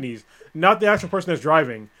companies, not the actual person that's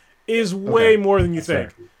driving, is way more than you That's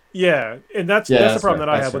think. fair. Yeah, and that's Yeah, the that's problem fair.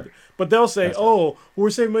 that I have That's with. But they'll say, That's fair. "Oh, we're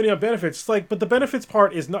saving money on benefits." It's like, but the benefits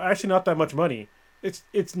part is not actually not that much money.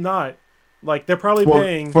 It's not. Like they're probably Well,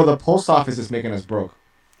 paying. for the post office, it's making us broke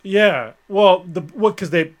Yeah, well, because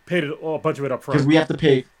they paid a bunch of it up because front. we have to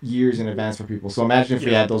pay years in advance for people. So imagine if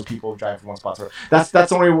we Yeah. had those people driving from one spot to another. That's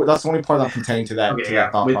the only part I'm contending to that Okay, to yeah.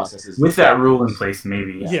 that thought With- process is With that rule in place,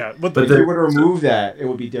 maybe. Yeah, but But if you were to remove that, it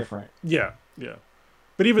would be different. yeah.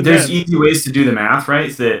 But even There's then, easy ways to do the math,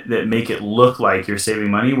 right? That make it look like you're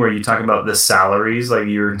saving money. Where you talk about the salaries, like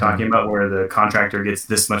you were talking about, where the contractor gets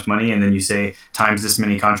this much money, and then you say times this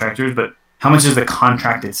many contractors. But how much is the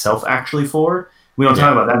contract itself actually for? We don't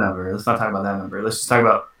talk about that number. Let's not talk about that number. Let's just talk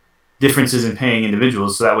about differences in paying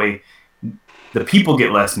individuals. So that way, the people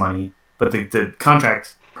get less money, but the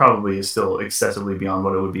contract probably is still excessively beyond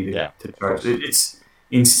what it would be to charge. It's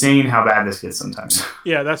insane how bad this gets sometimes.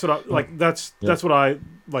 yeah, that's what I like. That's what I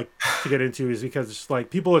like to get into is because it's like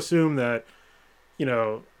people assume that,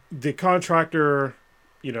 the contractor,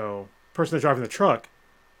 person that's driving the truck,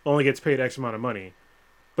 only gets paid X amount of money,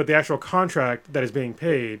 but the actual contract that is being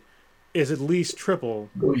paid is at least triple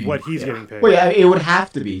what he's getting paid. Well, yeah, it would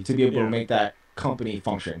have to be able Yeah. to make that company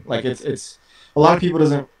function. Like it's a lot of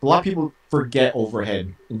people forget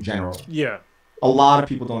overhead in general. Yeah, A lot of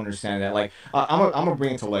people don't understand that. Like I'm gonna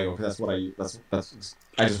bring it to Lego because that's what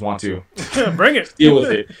I just want to bring it. deal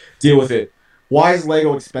with it. Why is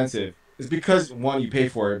Lego expensive? It's because one, you pay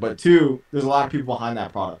for it, but two, there's a lot of people behind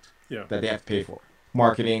that product Yeah. that they have to pay for.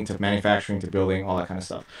 Marketing to manufacturing to building, all that kind of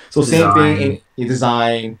stuff. So same thing in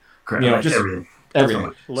design, just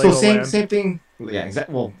everything. So Legoland. same thing. Yeah,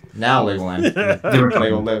 exactly. Well, now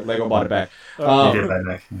Legoland. Lego bought it back. They did that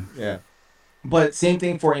back. Yeah, but same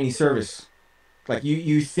thing for any service. Like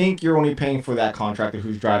you think you're only paying for that contractor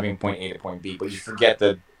who's driving point A to point B, but you forget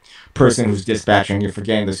the person who's dispatching. You're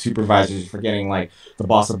forgetting the supervisors. You're forgetting like the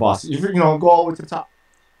boss of bosses. Go all the way to the top.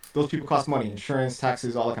 Those people cost money, insurance,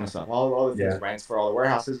 taxes, all that kind of stuff. All the things, rents for all the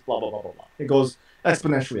warehouses, blah blah blah blah blah. It goes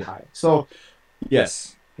exponentially high. So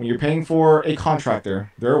yes, when you're paying for a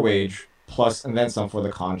contractor, their wage plus and then some for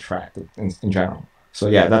the contract in general. So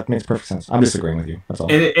yeah, that makes perfect sense. I'm disagreeing with you. That's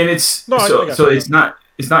all. And it's No, I so got so you. it's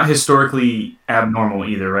not historically abnormal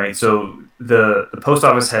either, right? So the post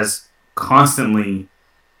office has constantly,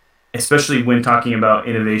 especially when talking about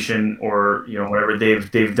innovation or whatever,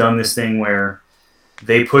 they've done this thing where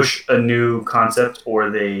they push a new concept or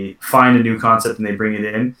they find a new concept and they bring it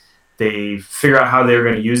in. They figure out how they're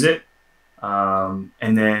going to use it, and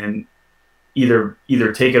then either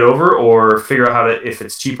take it over or figure out how to, if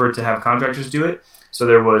it's cheaper to have contractors do it. So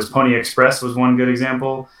there was Pony Express was one good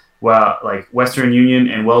example. Well, like Western Union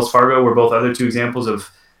and Wells Fargo were both other two examples of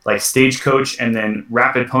like Stagecoach and then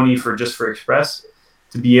Rapid Pony for Express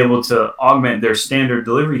to be able to augment their standard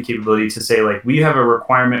delivery capability to say like, we have a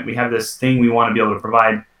requirement, we have this thing we want to be able to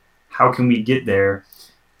provide. How can we get there?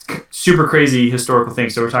 Super crazy historical thing.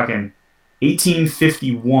 So we're talking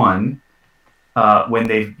 1851 when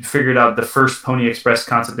they figured out the first Pony Express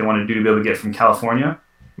concept they wanted to do to be able to get from California,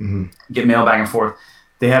 get mail back and forth.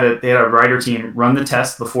 They had a rider team run the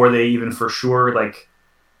test before they even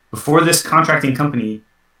before this contracting company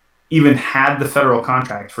even had the federal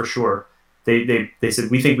contract for sure. They said,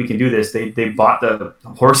 we think we can do this. They bought the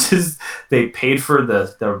horses. They paid for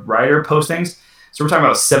the rider postings. So we're talking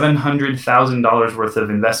about $700,000 worth of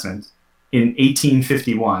investment in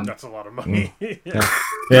 1851. That's a lot of money.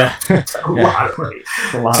 Yeah. A lot of money.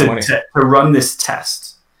 It's a lot of money. To run this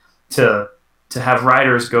test, to have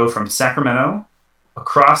riders go from Sacramento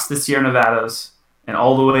across the Sierra Nevadas and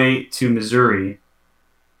all the way to Missouri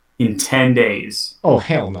in 10 days. Oh,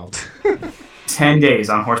 hell no. 10 days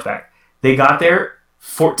on horseback. They got there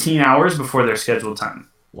 14 hours before their scheduled time.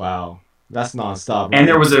 Wow. That's nonstop. And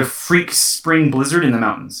there was a freak spring blizzard in the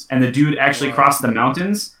mountains. And the dude actually crossed the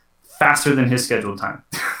mountains faster than his scheduled time.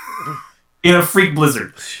 In a freak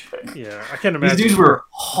blizzard. Yeah, I can't imagine. These dudes were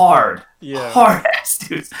hard ass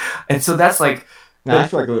dudes. And so that's like... I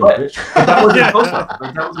feel like a little bitch. That was the post office.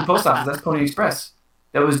 Like, that was the post office. That's Pony Express.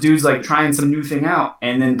 That was dudes like trying some new thing out.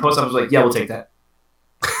 And then post office was like, yeah, we'll take that.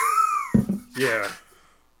 Yeah.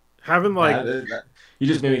 Having like... You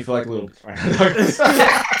just made me feel like a little...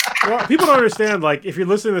 Well, people don't understand, like, if you're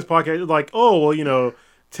listening to this podcast, like, oh, well,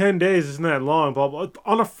 10 days isn't that long, blah, blah.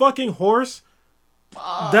 On a fucking horse,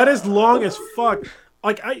 that is long as fuck.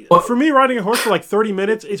 Like, for me, riding a horse for like 30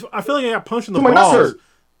 minutes, I feel like I got punched in the balls.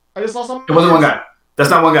 I just saw something. It wasn't one guy.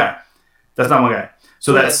 That's not one guy.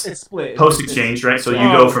 So that's it's split. post exchange, right? So you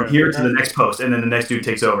go from here to the next post, and then the next dude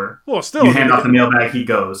takes over. Well, still, You hand off the mailbag, he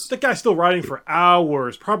goes. that guy's still riding for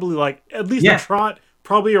hours, probably like at least a trot,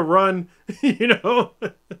 probably a run,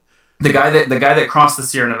 the guy that crossed the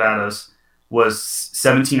Sierra Nevadas was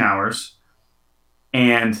 17 hours,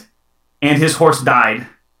 and his horse died,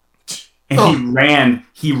 and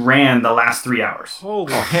he ran the last 3 hours.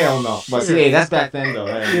 Holy Oh hell no! But see, hey, that's back then though.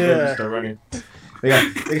 Hey, Yeah. just start running.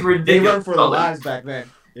 They run for their lives back then.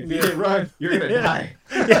 If you didn't run, you're gonna die.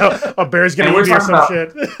 Yeah, a bear's gonna And we're eat you or some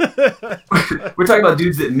talking shit. We're talking about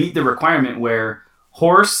dudes that meet the requirement where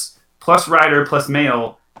horse plus rider plus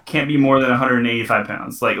male can't be more than 185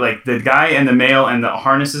 pounds. Like the guy and the male and the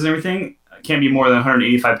harnesses and everything can't be more than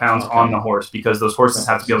 185 pounds on the horse, because those horses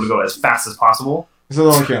have to be able to go as fast as possible. So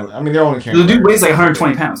they're only carrying. I mean, they're only carrying. The dude weighs like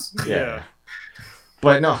 120 pounds. Yeah.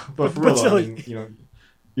 But no, but for But real, still, I mean, you know,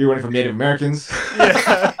 you're running from Native Americans.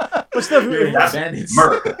 Yeah. But still, That's bandits.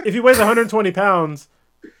 murder. if he weighs 120 pounds,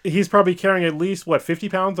 he's probably carrying at least 50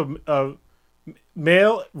 pounds of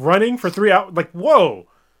male running for 3 hours. Like, whoa!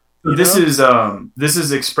 You This know?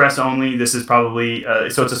 is express only. This is probably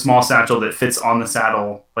so it's a small satchel that fits on the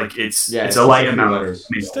saddle. Like it's it's a light a few amount. letters.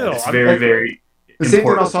 Still, It's I'm- very The same thing I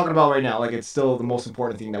important. was talking about right now. Like, it's still the most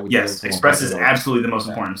important thing that we do. Yes, Express is absolutely the most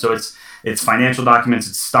important. So it's financial documents,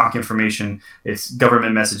 it's stock information, it's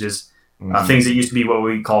government messages, things that used to be what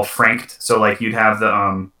we call franked. So like you'd have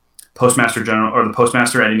the postmaster general or the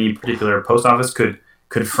postmaster at any particular post office could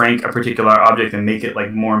frank a particular object and make it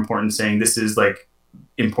like more important, saying this is like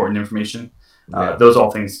important information. Those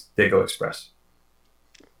all things that go express.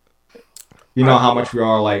 You know how much we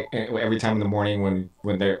are like every time in the morning when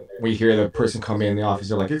we hear the person come in the office,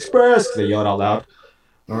 they're like Express. They yell it out loud.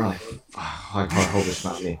 And we're like, I hope it's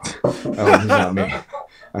not me. I hope it's not me.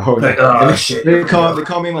 I hope. Like, and shit. They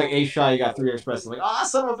come in like, "Hey, Shy, you got 3 Expresses." Like,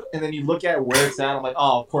 son of. And then you look at where it's at. I'm like,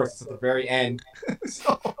 oh, of course, it's at the very end.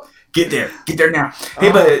 So, Get there now.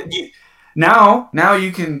 Hey, but now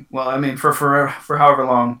you can. Well, I mean, for however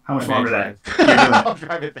long, how much longer that you're doing it. I'll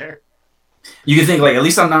drive it there. You can think like, at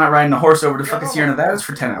least I'm not riding a horse over to fucking Sierra Nevadas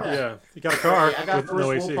for 10 hours. Yeah, you got a car I got with first no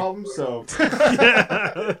world AC. problems, so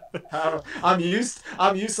Yeah. I'm used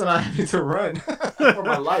to not having to run for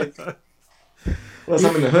my life. Unless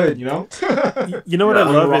I'm in the hood, you know. You know what I Yeah,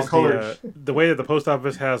 love wrong is colors. the way that the post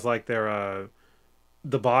office has like their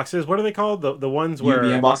the boxes. What are they called? The ones where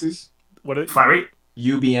UBM boxes. what are, Flat rate?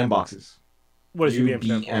 UBM boxes. what does UBM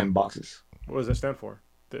stand for? UBM boxes. What does it stand for?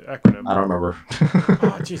 The acronym. I don't remember.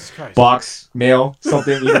 Oh, Jesus Christ. Box mail,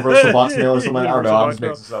 something universal box mail or something. I don't know. I'm just Universal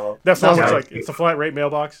making stuff up. That sounds Okay. like it's a flat rate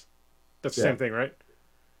mailbox. That's the Yeah. same thing, right?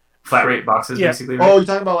 Flat rate boxes, Yeah. basically. Right? Oh, you're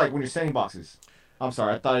talking about like when you're sending boxes. I'm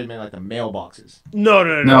sorry, I thought you meant like the mail boxes. No.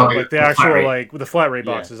 No, Like the flat actual rate. like with the flat rate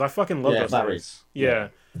Yeah. boxes. I fucking love Yeah, those flat things. rates. Yeah.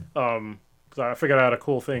 'Cause I figured out a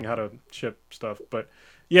cool thing how to ship stuff, but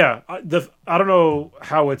yeah, I don't know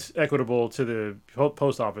how it's equitable to the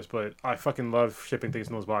post office, but I fucking love shipping things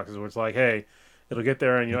in those boxes where it's like, hey, it'll get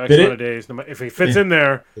there in X Fit it? amount of days. If it fits in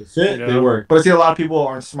there, They fit, You they know? work. But see, a lot of people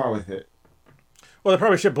aren't smart with it. well, they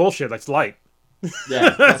probably ship bullshit that's light. Yeah,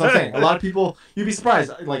 that's what I'm saying. A lot of people, you'd be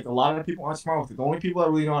surprised. Like a lot of people aren't smart with it. The only people that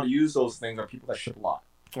really know how to use those things are people that ship a lot.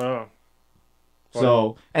 Oh,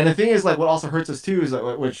 So, and the thing is, like, what also hurts us too is,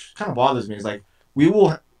 like, which kind of bothers me, is like we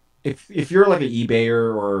will, if you're like an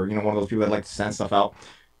eBayer or one of those people that like to send stuff out,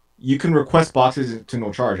 you can request boxes to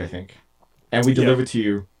no charge, I think, and we deliver to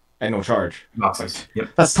you at no charge. Boxes. Yep.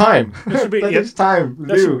 That's time. That should be- Like, yeah. it's time to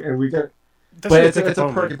That do, should- and we get. that But should be it's a pickup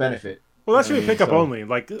perk only. and benefit. Well, that should be pickup so- only.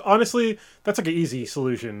 Like honestly, that's like an easy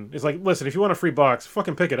solution. It's like, listen, if you want a free box,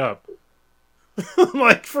 fucking pick it up.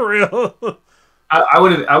 Like for real. I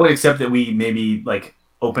would accept that we maybe like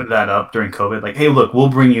opened that up during COVID. Like, hey, look, we'll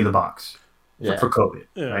bring you the box Yeah. for COVID,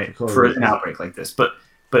 Yeah, right? for COVID. For an outbreak like this. But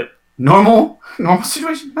normal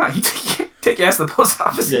situation, no, you take your ass to the post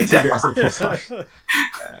office. Yeah, and get take that your box. ass to the post office.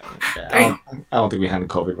 Yeah, Dang. I don't think we handled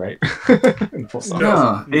COVID right. In the post office.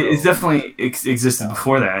 No, it's definitely existed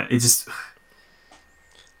before that. It just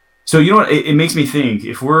so you know what it makes me think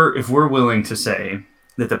if we're willing to say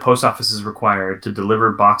that the post office is required to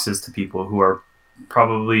deliver boxes to people who are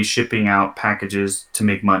probably shipping out packages to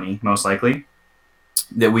make money, most likely,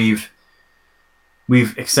 that we've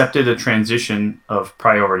accepted a transition of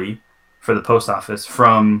priority for the post office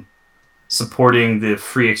from supporting the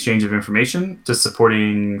free exchange of information to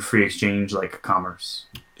supporting free exchange like commerce.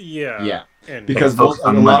 Yeah. Yeah. And Because Focus a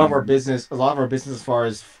on lot money. of our business, as far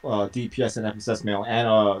as DPS and FSS mail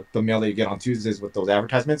and the mail that you get on Tuesdays with those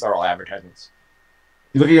advertisements are all advertisements.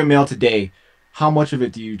 You look at your mail today, how much of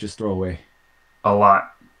it do you just throw away? A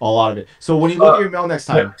lot. A lot of it. So when you look at your mail next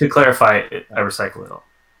time, To clarify, I recycle it all.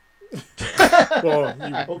 Well,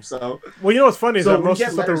 I hope so. well, you know what's funny is So that we most get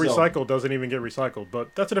of the stuff they letters, though. recycle doesn't even get recycled,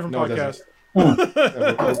 but that's a different No, it podcast.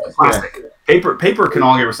 doesn't. Plastic. Paper can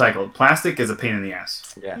all get recycled. Plastic is a pain in the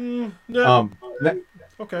ass. Yeah. Yeah. Ne-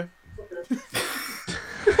 Okay.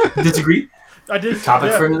 Disagree? I did.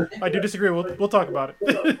 Topic for another day? I do disagree. We'll talk about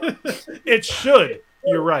it. It should.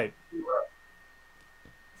 You're right.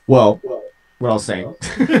 Well, what I was saying.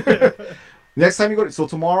 Next time you go to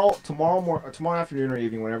tomorrow afternoon or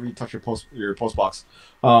evening, whenever you touch your post box,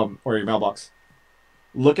 or your mailbox,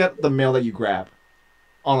 look at the mail that you grab.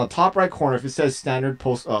 On the top right corner, if it says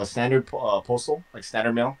postal, like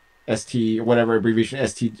standard mail, ST, whatever abbreviation,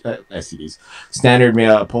 STDs, standard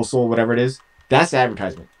mail, postal, whatever it is, that's the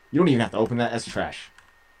advertisement. You don't even have to open that as trash.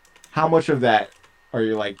 How much of that are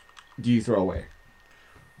you like, do you throw away?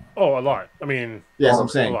 Oh, a lot. I mean, yes, I'm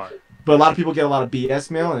saying. A lot. But a lot of people get a lot of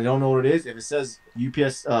BS mail and they don't know what it is. If it says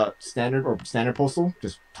UPS standard or standard postal,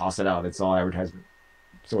 just toss it out. It's all advertisement.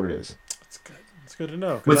 That's what it is. It's good. It's good to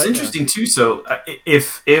know. What's interesting too, so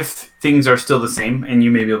if things are still the same, and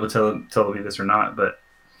you may be able to tell me this or not, but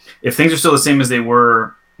if things are still the same as they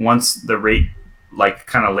were once the rate like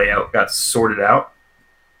kind of layout got sorted out,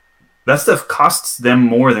 that stuff costs them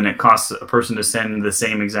more than it costs a person to send the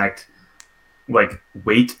same exact like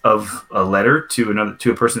weight of a letter to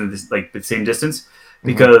a person at this, like the same distance,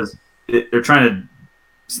 because they're trying to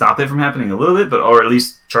stop it from happening a little bit, or at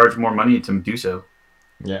least charge more money to do so.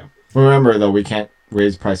 Yeah. Remember though, we can't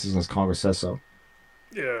raise prices unless Congress says so.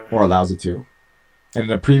 Yeah. Or allows it to. And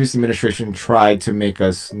the previous administration tried to make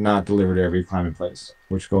us not deliver to every climate place,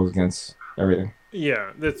 which goes against everything.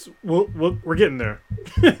 Yeah, we're getting there.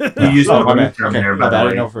 You used the wrong term there, by the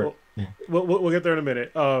way. We'll get there in a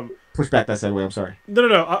minute. Push back that segue. I'm sorry.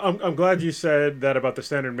 No. I'm glad you said that about the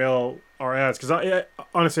standard mail or ads, because I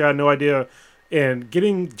honestly I had no idea. And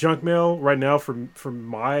getting junk mail right now from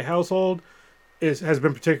my household has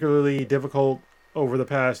been particularly difficult over the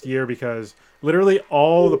past year, because literally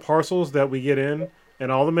all the parcels that we get in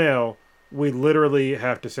and all the mail, we literally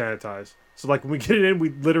have to sanitize. So like when we get it in, we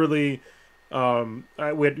literally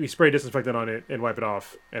we spray disinfectant on it and wipe it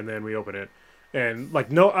off, and then we open it. And like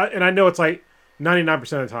I know it's like 99% of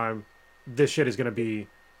the time this shit is gonna be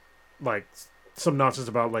like some nonsense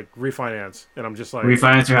about like refinance, and I'm just like,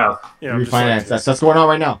 refinance your house. Yeah, refinance. That's going on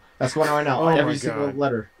right now. That's going on right now. Oh Every my single God.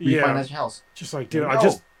 letter. Yeah. Refinance your house. Just like, dude, No.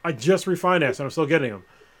 I just refinanced and I'm still getting them.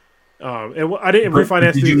 And I didn't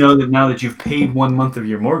refinance. Did you know that now that you've paid 1 month of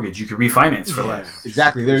your mortgage, you can refinance for less?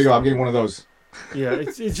 Exactly. There you go. I'm getting one of those. Yeah,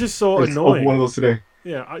 it's just so It's annoying. one of those today.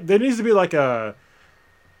 Yeah, there needs to be like a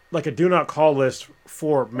do not call list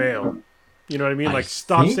for mail. You know what I mean? Like,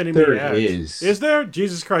 stop think sending me there ads. is. Is there?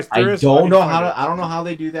 Jesus Christ, I there is. don't know how find to. I don't know how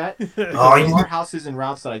they do that. Oh, There are houses and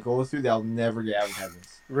routes that I go through that'll never get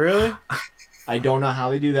advertisements. Really? I don't know how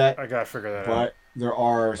they do that, I gotta figure that out. but there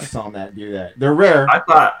are some that do that. They're rare.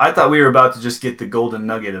 I thought we were about to just get the golden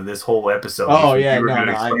nugget of this whole episode. Oh, yeah, you were no, going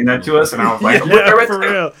to no, explain that to us, and I was like, Yeah, look, I read for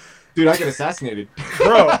that. real, Dude, I get assassinated.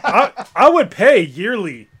 bro. I would pay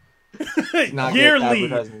yearly. Not get Yearly.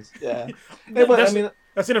 advertisements. Yeah. Hey, but I mean,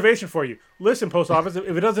 That's innovation for you. Listen, post office, if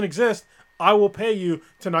it doesn't exist, I will pay you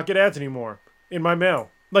to not get ads anymore in my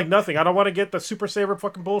mail. Like nothing. I don't want to get the Super Saver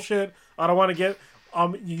fucking bullshit. I don't want to get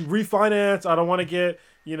you refinance. I don't want to get,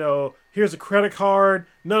 here's a credit card.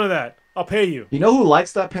 None of that. I'll pay you. you know who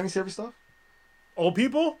likes that penny saver stuff? Old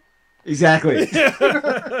people? Exactly.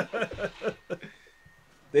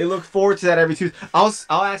 They look forward to that every Tuesday. I'll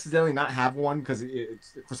accidentally not have one because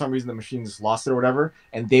for some reason the machine just lost it or whatever,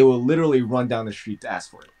 and they will literally run down the street to ask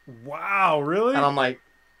for it. Wow, really? And I'm like,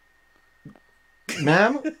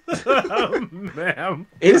 ma'am, Ma'am.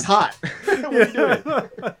 it is hot. What are you doing?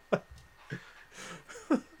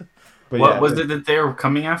 But What yeah, was it that they were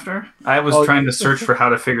coming after? I was trying to search for how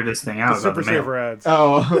to figure this thing out. The about Super the mail. Saver ads.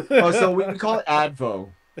 So we call it Advo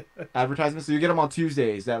advertisements. So you get them on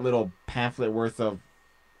Tuesdays, that little pamphlet worth of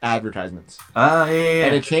advertisements. Yeah.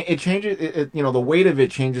 And it changes. The weight of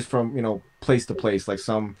it changes from place to place. Like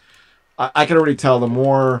I can already tell the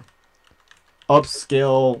more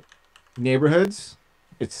upscale neighborhoods,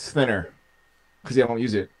 it's thinner because they don't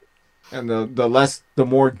use it, and the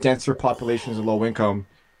more denser populations of low income,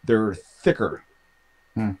 they're thicker.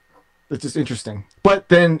 It's just interesting. But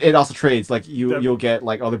then it also trades. Like you'll get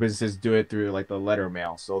like other businesses do it through like the letter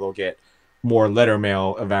mail, so they'll get more letter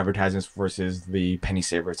mail of advertisements versus the penny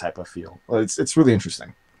saver type of feel. Well, it's really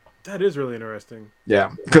interesting. That is really interesting.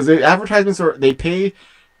 Yeah, because the advertisements they pay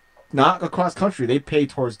not across country. They pay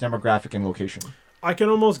towards demographic and location. I can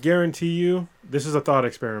almost guarantee you, this is a thought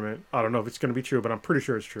experiment. I don't know if it's going to be true, but I'm pretty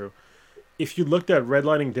sure it's true. If you looked at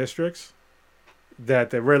redlining districts,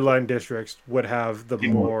 that the red line districts would have the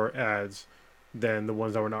more ads than the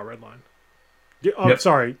ones that were not redlined.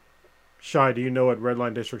 Sorry, Shy, do you know what red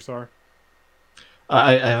line districts are?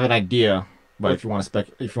 I have an idea, but if you want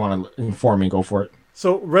to inform me, go for it.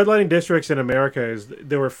 So redlining districts in America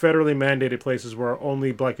there were federally mandated places where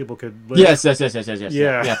only black people could live. Yes. Yeah.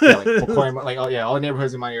 Yeah, like Pacoima, like all the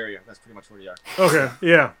neighborhoods in my area. That's pretty much where they are. Okay.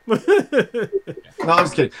 Yeah. No, I'm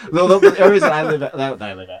just kidding. The areas that I live at,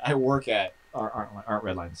 I work at aren't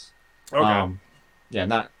red lines. Okay.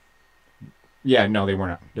 No, they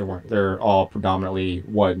weren't. They weren't. They're all predominantly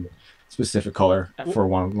one specific color for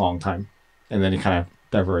one long time, and then it kind of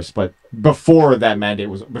diverse. But before that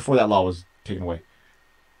law was taken away.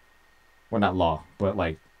 Well, not law, but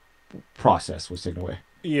like process was taken away.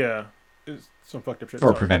 Yeah. It's some fucked up shit.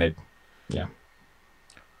 Or prevented. Yeah.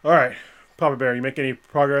 All right. Papa Bear, you make any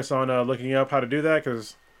progress on looking up how to do that?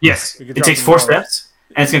 Because Yes. It takes 4 steps,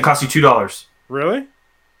 and it's going to cost you $2. Really?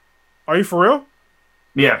 Are you for real?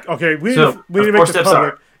 Yeah. Okay, we So, need to the 4 make this steps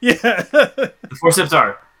public. are- Yeah. The 4 steps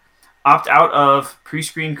are opt out of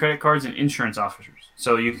pre-screened credit cards and insurance officers.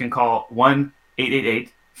 So you can call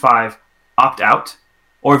 1-888-5-OPT-OUT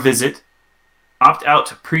or visit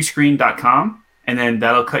optoutprescreen.com, and then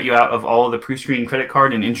that'll cut you out of all of the pre-screened credit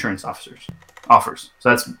card and insurance offers. So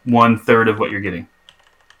that's 1/3 of what you're getting.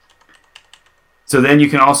 So then you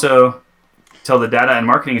can also tell the data and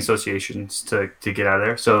marketing associations to get out of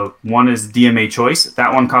there. So one is DMA Choice.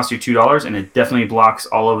 That one costs you $2, and it definitely blocks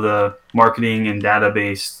all of the marketing and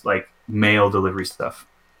database like mail delivery stuff.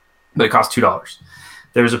 But it costs $2.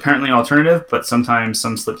 There's apparently an alternative, but sometimes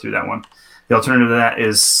some slip through that one. The alternative to that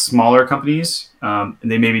is smaller companies, and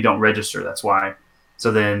they maybe don't register. That's why.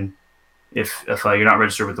 So then, if you're not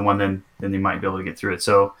registered with the one, then they might be able to get through it.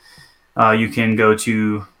 So you can go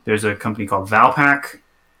to. There's a company called Valpak.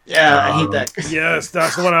 Yeah, I hate that. Yes,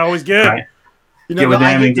 that's the one I always get. Right. You Get know, with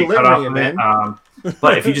I them hate and get cut off delivering it, of it. man.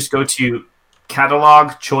 But if you just go to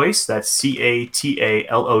Catalog Choice, that's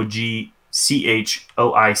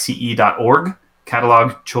CATALOGCHOICE.org,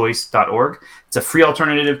 catalogchoice.org. It's a free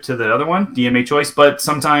alternative to the other one, DMA Choice, but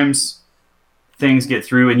sometimes things get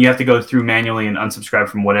through and you have to go through manually and unsubscribe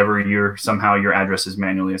from whatever your address is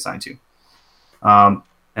manually assigned to.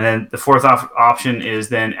 And then the fourth option is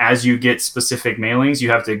then as you get specific mailings, you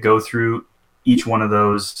have to go through each one of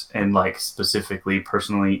those and like specifically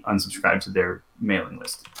personally unsubscribe to their mailing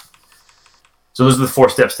list. So those are the 4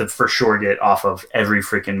 steps to for sure get off of every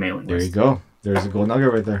freaking mailing There list. you go. There's a gold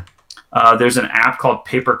nugget right there. There's an app called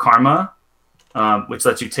Paper Karma, which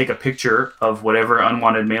lets you take a picture of whatever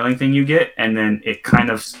unwanted mailing thing you get, and then it kind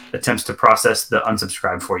of attempts to process the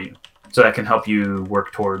unsubscribe for you. So that can help you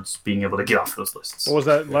work towards being able to get off those lists. What was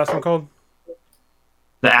that last one called?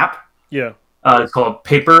 The app? Yeah. It's called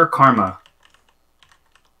Paper Karma.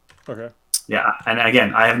 Okay. Yeah, and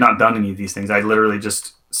again, I have not done any of these things. I literally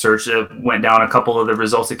just searched it, went down a couple of the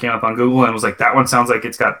results that came up on Google, and was like, that one sounds like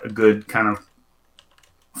it's got a good kind of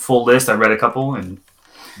full list. I read a couple, and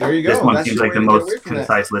There you go. this one That's seems your like way the to get away most from that.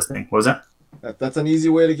 concise listing. What was that? That's an easy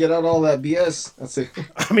way to get out all that BS. That's it.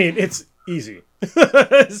 I mean, it's easy.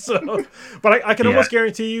 So, but I can almost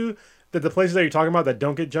guarantee you that the places that you're talking about that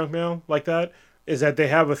don't get junk mail like that is that they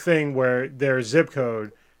have a thing where their zip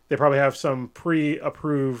code, they probably have some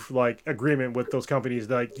pre-approved like agreement with those companies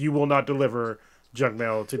that like, you will not deliver junk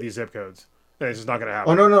mail to these zip codes. And it's just not going to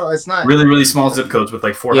happen. Oh no, it's not. Really, really small zip codes with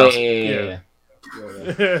like 4 houses. Yeah.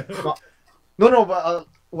 No, but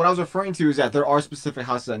what I was referring to is that there are specific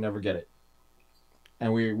houses that never get it,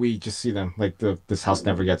 and we just see them like this house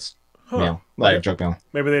never gets mail, like Okay. junk mail.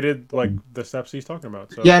 Maybe they did like the steps he's talking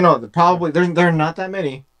about. So. Yeah, no, probably there are not that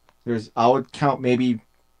many. I would count maybe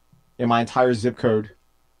in my entire zip code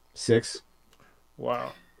 6.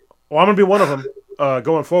 Wow. Well, I'm gonna be one of them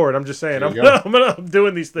going forward. I'm just saying. There I'm, you go. I'm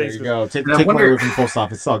doing these There things. you go. Take And I take wonder- money from the post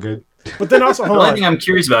office. It's all good. But then also, The hold only on. thing I'm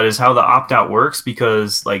curious about is how the opt-out works,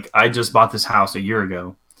 because like I just bought this house a year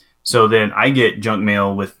ago. So then I get junk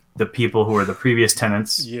mail with the people who are the previous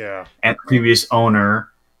tenants Yeah. and the previous owner.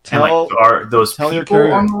 Tell and like, are those tell your people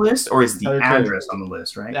carrier. on the list, or is the Tell your carrier. address on the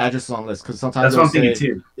list, right? the address is on the list because sometimes That's what I'm it'll thinking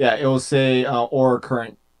say, too. Yeah, it will say or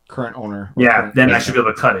current owner. or Yeah, current then I tenant. should be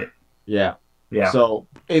able to cut it. Yeah. Yeah. So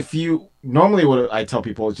if you normally what I tell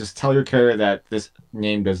people is just tell your carrier that this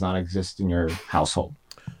name does not exist in your household.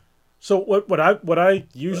 So what I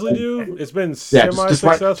usually do, it's been Yeah, semi just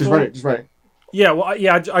write successful. it. Just write it. Yeah, well,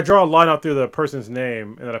 I draw a line out through the person's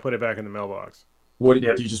name and then I put it back in the mailbox. What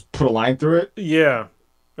Yeah. do you just put a line through it? Yeah,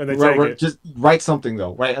 and they take it. Just write something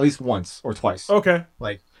though. Write at least once or twice. Okay.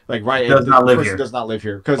 Like write Does not live here. Does not live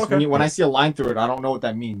here. Because Okay. when I see a line through it, I don't know what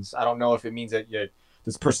that means. I don't know if it means that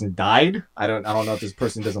this person died. I don't know if this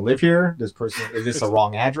person doesn't live here. Is this a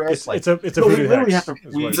wrong address? It's a no, we voodoo literally hex. have to-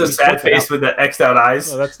 is we- what It's it a is. sad sort that face out. with the X'd out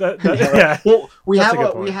eyes. Oh, that yeah. Well, we That's have a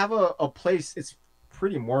good point. we have a place. It's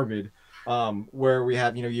pretty morbid. where we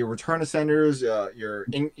have your return offenders, your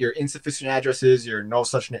insufficient addresses, your no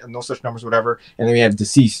such numbers, whatever, and then we have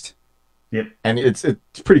deceased. Yep. And it's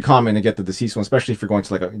pretty common to get the deceased one, especially if you're going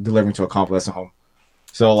to like delivering to a convalescent home.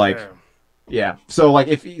 So like, Damn. yeah. So like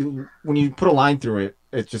when you put a line through it,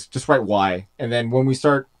 it's just write Y, and then when we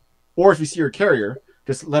start, or if you see your carrier,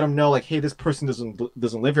 just let them know like, hey, this person doesn't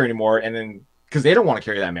live here anymore, and then because they don't want to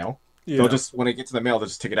carry that mail. Yeah. They'll just, when they get to the mail, they'll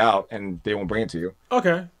just take it out and they won't bring it to you.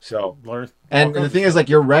 Okay. So, Learn. and the thing is, like,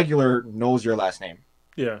 your regular knows your last name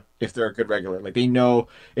Yeah. if they're a good regular. Like, they know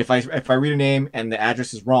if I read a name and the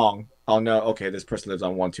address is wrong, I'll know, okay, this person lives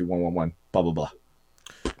on 12111, blah, blah, blah.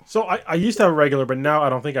 So I used to have a regular, but now I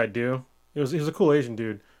don't think I do. He was a cool Asian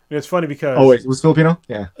dude. And it's funny because Oh, wait, was Filipino?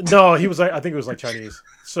 Yeah. no, he was like, I think it was like Chinese.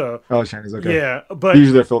 So Oh, Chinese, okay. yeah, but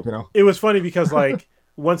Usually they're Filipino. it was funny because like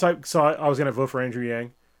once I saw I was gonna vote for Andrew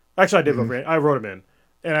Yang. Actually, I did vote for Andrew. I wrote him in,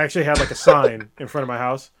 and I actually had like a sign in front of my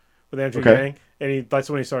house with Andrew Okay. Yang, and that's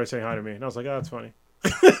when he started saying hi to me, and I was like, oh, that's funny.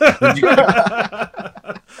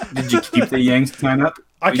 Did you keep the Yang sign up?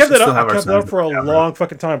 I We kept should it still up. have I our kept it up sign for a down, long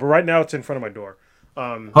fucking time, but right now it's in front of my door.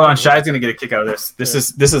 Hold on, Shai's gonna get a kick out of this. This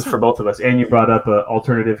is for both of us, and you brought up an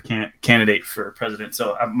alternative candidate for president,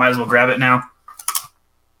 so I might as well grab it now.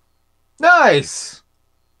 Nice!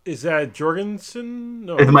 Is that Jorgensen?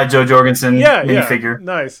 No. It's my Joe Jorgensen yeah, minifigure.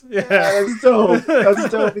 Nice. Yeah. That's dope. That's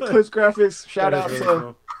dope. Eclipse Graphics, shout That out is to... really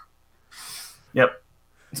cool. Yep,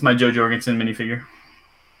 it's my Joe Jorgensen minifigure.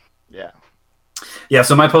 Yeah. Yeah,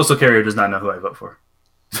 so my postal carrier does not know who I vote for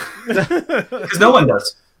because no one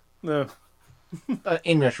does. No.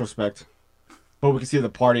 In retrospect. But we can see the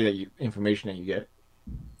party information that you get.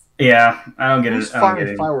 Yeah, I don't get Who's it. I don't get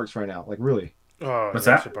firing it. fireworks right now? Like, really? Oh, What's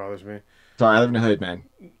that that? shit bothers me. Sorry, I live in the hood, man.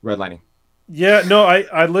 Redlining. Yeah, no,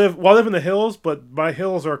 I live in the hills, but my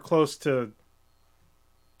hills are close enough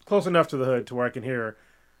to the hood to where I can hear.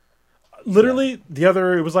 Literally,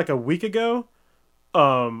 it was like a week ago.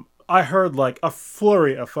 I heard like a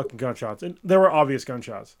flurry of fucking gunshots, and there were obvious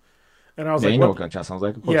gunshots, and I was Yeah, like, you know what? what gunshot sounds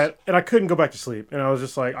like, of course. Yeah, and I couldn't go back to sleep, and I was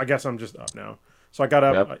just like, I guess I'm just up now. So I got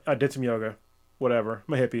up, Yep. I did some yoga, whatever.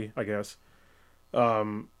 I'm a hippie, I guess.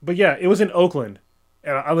 But yeah, it was in Oakland,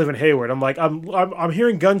 and I live in Hayward. I'm like, I'm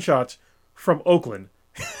hearing gunshots from Oakland.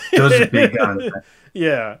 Those are big guns.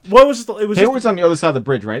 Yeah. Well, it was Hayward's on the other side of the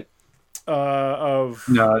bridge, right? of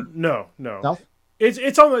No, no. South?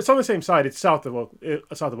 It's on the same side. It's south of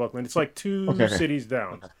Oakland. It's like two Okay. cities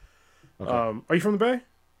down. Okay. Are you from the Bay?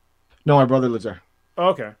 No, my brother lives there. Oh,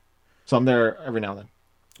 okay. So I'm there every now and then.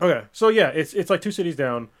 Okay. So yeah, it's like two cities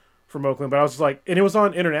down from Oakland. But I was just like, and it was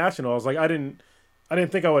on International. I was like, I didn't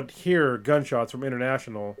think I would hear gunshots from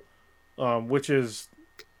International, which is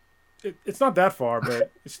it's not that far,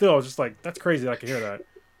 but still, I was just like, that's crazy that I can hear that. What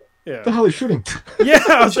Yeah. the hell are you shooting? Yeah.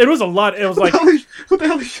 It was a lot. It was like. What the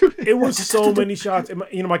hell are you shooting? It was so many shots. And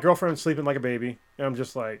my girlfriend was sleeping like a baby, and I'm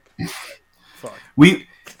just like, fuck. we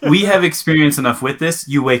have experience enough with this.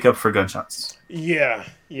 You wake up for gunshots Yeah.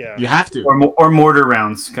 You have to. or mortar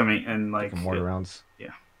rounds coming and like Mortar rounds.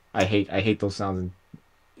 Yeah. I hate those sounds. And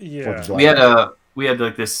Yeah. we had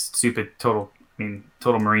like this stupid total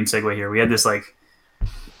Marine segue here. We had this like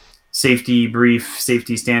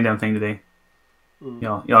safety stand down thing today.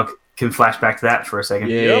 Y'all can flash back to that for a second.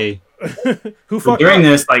 Yay. Who So fucked during up?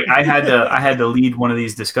 this, like I had to lead one of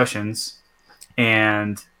these discussions,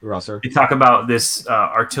 and Rosser. they talk about this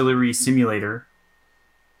artillery simulator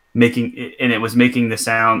it was making the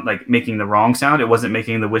sound, like making the wrong sound. It wasn't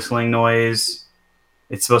making the whistling noise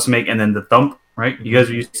it's supposed to make, and then the thump, right? You guys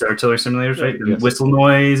are used to artillery simulators, right? The Yes. whistle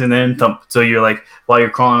noise and then thump. So you're like, while you're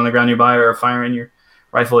crawling on the ground nearby or firing your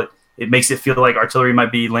rifle, it makes it feel like artillery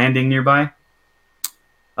might be landing nearby.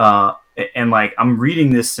 And like, I'm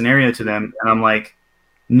reading this scenario to them, and I'm like,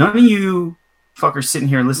 none of you fuckers sitting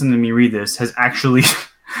here listening to me read this has actually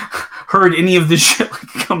heard any of this shit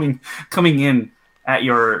like coming in at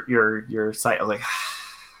your site. I was like,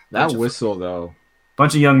 That whistle though.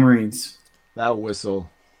 bunch of young Marines. That whistle.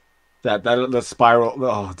 That the spiral.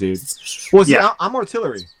 Oh, dude. Well, see, Yeah. I'm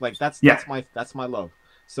artillery. Like that's my love.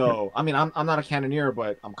 So I mean, I'm not a cannoneer,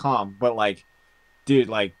 but I'm calm. But like, dude,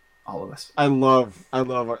 like All of us. I love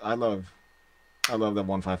that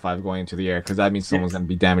 155 going into the air because that means someone's gonna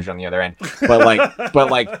be damaged on the other end.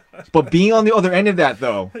 But being on the other end of that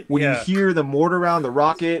though, when Yeah. you hear the mortar round, the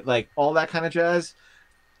rocket, like all that kind of jazz,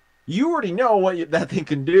 you already know what that thing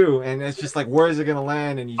can do, and it's just like, where is it gonna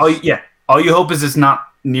land? And you Oh yeah. All you hope is it's not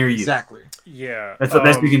near you. exactly. Yeah. That's the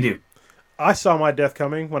best we can do. I saw my death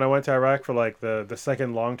coming when I went to Iraq for like the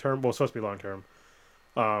second long term. Well, it's supposed to be long term.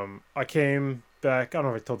 I came back. I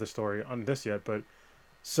don't know if I told this story on this yet, but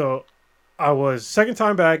so I was second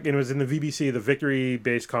time back, and it was in the VBC, the Victory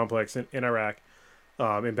Base Complex in Iraq,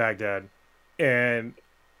 in Baghdad, and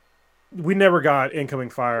we never got incoming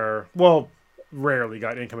fire. Well, rarely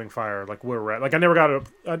got incoming fire like where we're at. Like I never got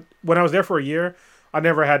when I was there for a year, I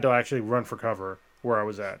never had to actually run for cover where I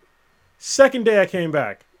was at. Second day I came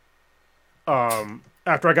back,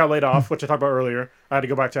 after I got laid off, which I talked about earlier, I had to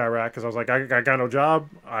go back to Iraq because I was like, I got no job,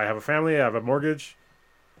 I have a family, I have a mortgage,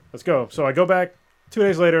 let's go. So I go back 2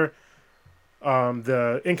 days later.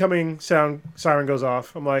 The incoming siren goes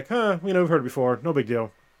off. I'm like, we've heard it before. No big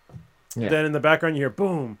deal. Yeah. Then in the background, you hear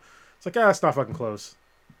boom. It's like, it's not fucking close.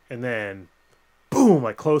 And then boom,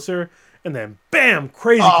 like closer. And then bam,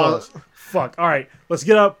 crazy close. Fuck. All right, let's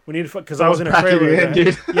get up. We need to because I was in a trailer.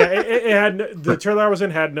 It had the trailer I was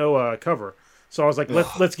in had no cover. So I was like,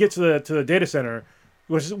 let's get to the data center,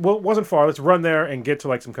 which wasn't far. Let's run there and get to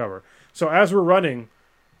like some cover. So as we're running,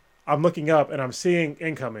 I'm looking up and I'm seeing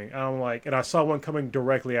incoming. And I'm like, and I saw one coming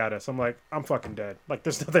directly at us. I'm like, I'm fucking dead. Like,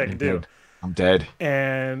 there's nothing I can do. I'm dead.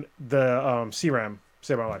 And the CRAM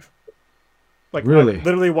saved my life. Like, really? I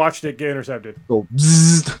literally watched it get intercepted. Oh,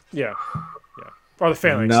 bzzzt. Yeah. Or the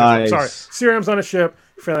Phalanx nice. system. Sorry. CRAM's on a ship.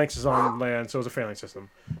 Phalanx is on land, so it was a Phalanx system.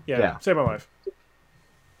 Yeah. Saved my life.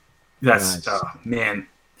 That's, man.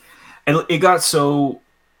 And it got so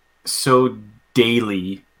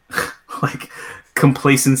daily, like,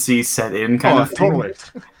 complacency set in kind of thing totally.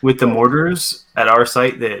 With the mortars at our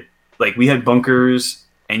site that like we had bunkers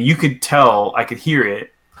and you could tell, I could hear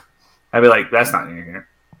it. I'd be like, that's not in here.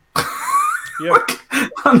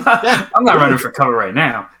 I'm not running for cover right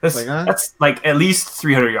now. That's like at least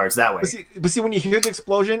 300 yards that way. But see, when you hear the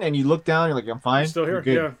explosion and you look down, you're like, I'm fine. I'm still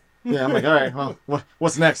here. Yeah. I'm like, all right, well,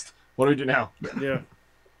 what's next? What do we do now? Yeah.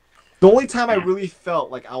 The only time I really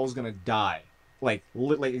felt like I was gonna die, like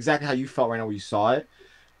exactly how you felt right now when you saw it,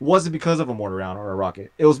 wasn't because of a mortar round or a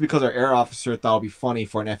rocket. It was because our air officer thought it'd be funny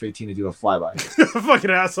for an F-18 to do a flyby. Fucking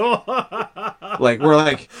asshole. Like, we're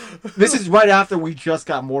like, this is right after we just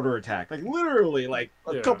got mortar attacked. Like, literally, like,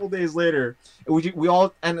 a couple days later. We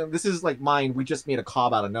all, and this is like mine, we just made a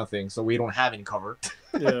cob out of nothing, so we don't have any cover.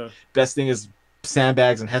 Yeah. Best thing is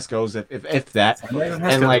sandbags and Hescos, if that.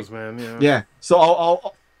 And like, man, yeah.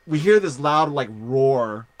 So we hear this loud, like,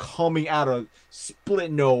 roar coming out of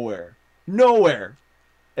split nowhere.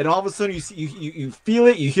 And all of a sudden, you feel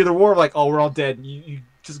it. You hear the roar, like, oh, we're all dead. You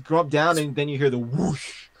just go up down, and then you hear the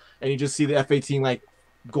whoosh, and you just see the F-18 like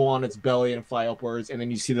go on its belly and fly upwards, and then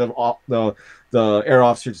you see the air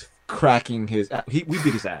officer just cracking his. We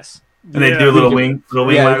beat his ass. And they do a little wing. So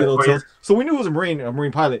we knew it was a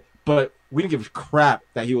marine pilot, but we didn't give a crap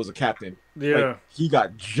that he was a captain. Yeah, like, he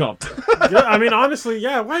got jumped. Yeah, I mean, honestly,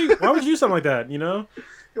 yeah. Why would you do something like that? You know.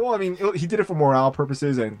 Well, I mean, he did it for morale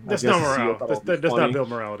purposes, and that's not morale. That does not build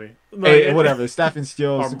morality. Hey, whatever. Staff and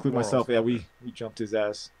skills, include myself. Yeah, we jumped his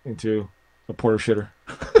ass into a porter shitter.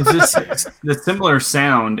 It's just the similar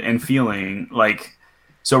sound and feeling, like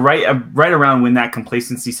so right around when that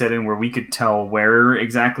complacency set in, where we could tell where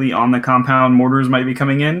exactly on the compound mortars might be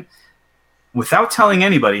coming in, without telling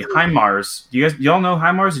anybody. HIMARS. Y'all know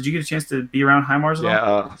HIMARS? Did you get a chance to be around HIMARS at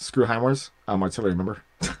all? Yeah. Screw HIMARS. I'm artillery, remember?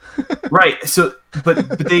 Right. So, but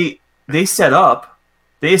they set up,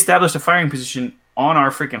 they established a firing position on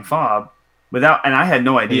our freaking fob and I had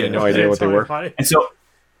no idea. No idea what they were. And so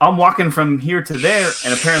I'm walking from here to there,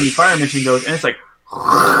 and apparently fire mission goes, and it's like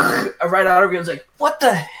right out of it. It's like, what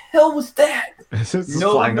the hell was that?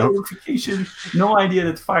 No notification, no idea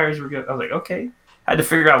that the fires were good. I was like, okay. I had to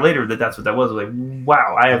figure out later that that's what that was. I was like,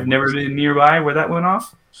 wow, I have never been nearby where that went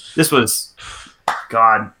off. This was,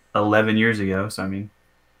 11 years ago. So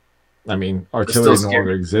I mean, artillery no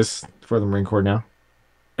longer exists for the Marine Corps now.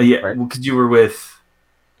 Yeah, right? Well, because you were with...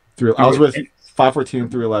 I was with 514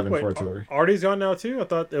 through 11 for artillery. Artie's gone now, too? I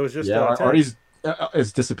thought it was just... Yeah, Artie's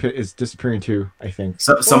is disappearing, too, I think.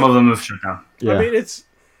 So, some of them have shut down. Yeah. I mean, it's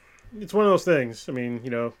one of those things. I mean,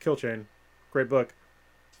 Kill Chain, great book.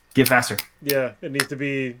 Get faster. Yeah, it needs to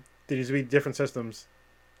be different systems.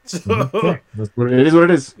 So it is what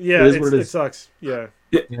it is. Yeah, it sucks. Yeah.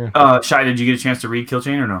 Shai, did you get a chance to read Kill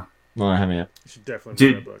Chain or no? No, I haven't yet. You should definitely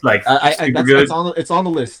read that book. Like, it's on the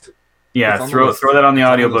list. Yeah, throw that on the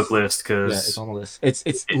audiobook list because it's on the list.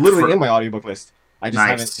 It's literally in my audiobook list. I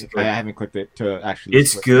just haven't clicked it to actually.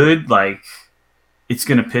 It's good. Like, it's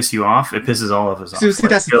gonna piss you off. It pisses all of us off. See,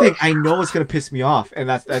 that's the thing. I know it's gonna piss me off, and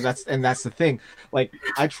that's the thing. Like,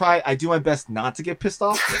 I do my best not to get pissed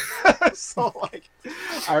off. So like,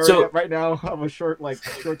 right now I'm a short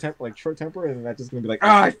temper, and that's just gonna be like,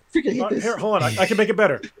 I freaking hate this. Here, hold on, I can make it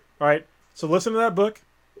better. All right, so listen to that book,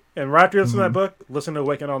 and right after you listen to that book, listen to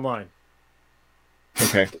Awaken Online.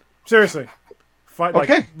 Okay. Seriously, Fine, like,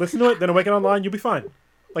 Okay. listen to it, then Awaken Online, you'll be fine.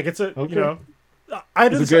 Like it's a Okay. you know, I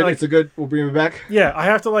do It's this, a good. like, It's a good. We'll bring it back. yeah. I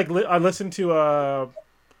have to like I listen to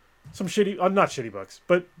some shitty, not shitty books,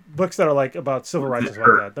 but books that are like about civil rights and stuff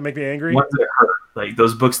like that make me angry. Ones that hurt, like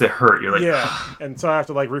those books that hurt. You're like, Yeah, and so I have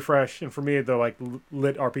to like refresh. And for me, they're like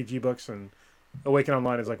lit RPG books, and Awaken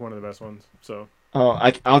Online is like one of the best ones. So Oh,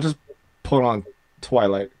 I'll just put on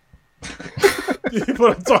Twilight, you put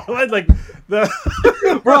on Twilight, like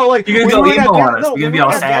the bro. Like You're when gonna go we were in emo on Afghan- us. no, You're when gonna be we were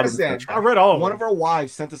all in sad. Afghanistan, I read all of One them. of our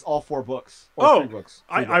wives sent us all 4 books. Or Oh, 3 books.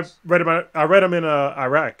 I read them. I read them in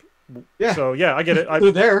Iraq. Yeah. So yeah, I get it. I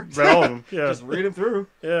They're there. read all of them. Yeah, Just read them through.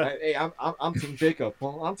 yeah. Hey, I'm Team Jacob.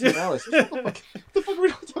 Well, I'm Team Alice. What the fuck are we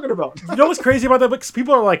talking about? You know what's crazy about that book? 'Cause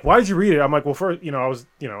people are like, "Why did you read it?" I'm like, "Well, first, I was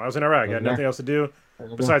in Iraq. I had nothing else to do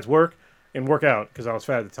besides work and work out because I was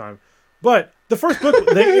fat at the time." But the first book,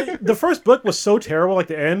 the first book was so terrible. Like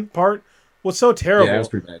the end part was so terrible. Yeah, it was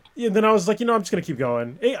pretty bad. And then I was like, I'm just gonna keep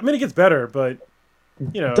going. I mean, it gets better, but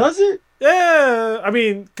Does it? yeah. I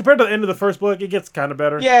mean, compared to the end of the first book, it gets kind of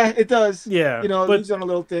better. Yeah, it does. Yeah, It but leaves on a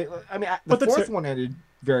little thing. I mean, the But the fourth ter- one ended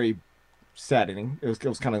very saddening. It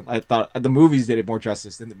was kind of. I thought the movies did it more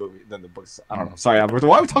justice than the books. I don't know. Sorry, Alberto.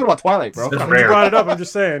 Why are we talking about Twilight, bro? It's you rare. brought it up. I'm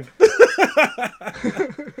just saying.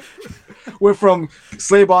 Went from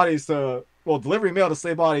slave bodies to delivery mail to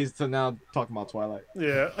slave bodies to now talking about Twilight.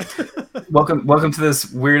 Yeah. welcome to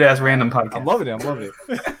this weird ass random podcast. I'm loving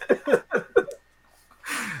it.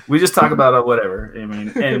 We just talk about whatever. I mean,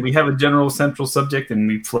 and we have a general central subject, and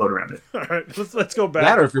we float around it. All right. Let's go back.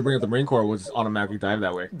 That or if you bring up the Marine Corps, we'll just automatically dive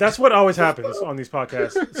that way. That's what always happens on these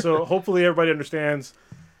podcasts. So hopefully everybody understands,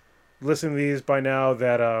 listening to these by now,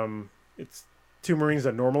 that it's 2 Marines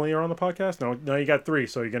that normally are on the podcast. Now you got 3,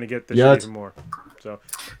 so you're gonna get this Yeah, shit even more. So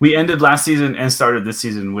We ended last season and started this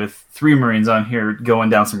season with 3 Marines on here going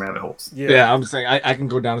down some rabbit holes. yeah, I'm saying I can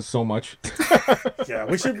go down to so much. yeah.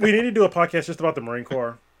 We need to do a podcast just about the Marine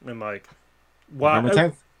Corps and like why. November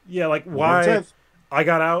 10th. Yeah, like November why 10th. I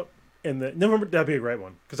got out in the November. That'd be a great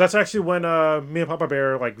one because that's actually when me and Papa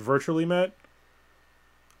Bear like virtually met.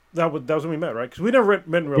 That was when we met, right? Because we never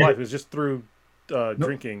met in real life. It was just through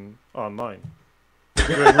drinking online.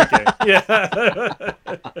 Yeah.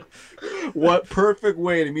 What perfect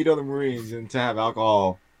way to meet other Marines and to have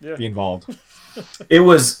alcohol Yeah. be involved. It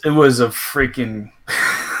was a freaking.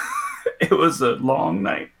 It was a long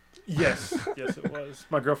night. Yes, it was.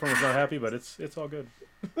 My girlfriend was not happy, but it's all good.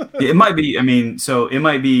 It might be. I mean, so it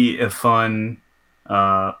might be a fun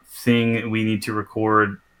thing we need to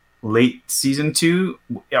record late season 2.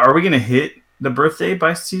 Are we going to hit the birthday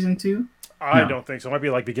by season 2? I No. don't think so. It might be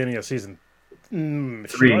like beginning of season 3.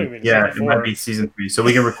 season Yeah, it 4. might be season 3. So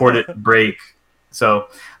we can record it break. So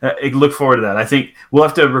look forward to that. I think we'll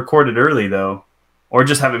have to record it early though, or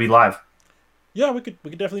just have it be live. Yeah, we could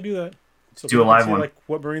definitely do that. So Do a people can live see, one. like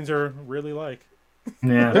what Marines are really like.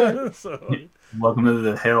 Yeah. So Welcome to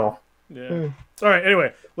the hell. yeah. All right.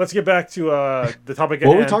 Anyway, let's get back to the topic at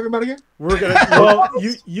What were we hand. talking about again? We're gonna. Well,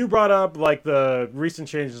 you brought up like the recent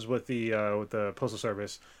changes with the postal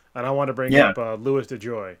service, and I want to bring Yeah. up Louis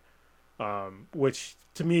DeJoy, which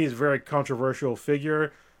to me is a very controversial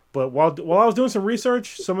figure. But while I was doing some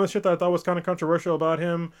research, some of the shit that I thought was kind of controversial about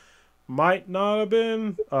him might not have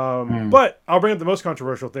been. But I'll bring up the most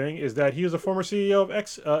controversial thing is that he was a former CEO of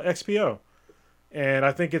XPO, and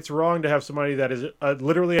I think it's wrong to have somebody that is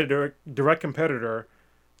literally a direct competitor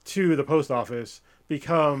to the post office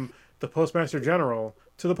become the postmaster general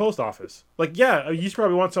to the post office. Like, yeah, you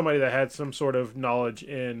probably want somebody that had some sort of knowledge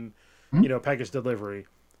in, package delivery,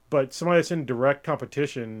 but somebody that's in direct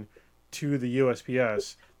competition to the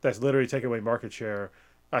USPS that's literally taking away market share.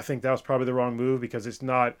 I think that was probably the wrong move because it's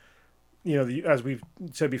not, as we've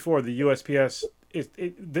said before, the USPS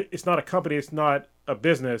it's not a company, it's not a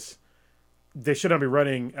business. They should not be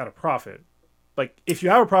running at a profit. Like, if you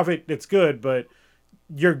have a profit, it's good, but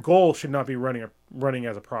your goal should not be running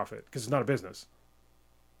as a profit because it's not a business.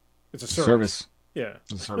 It's a service. Yeah.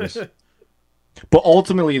 It's a service. But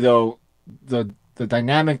ultimately, though, the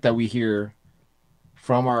dynamic that we hear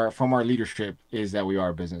from our leadership is that we are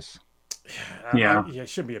a business, Yeah. It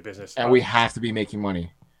should be a business. and we have to be making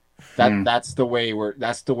money. That's the way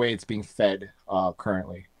it's being fed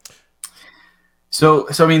currently. So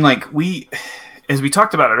I mean, like as we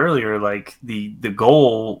talked about it earlier, like the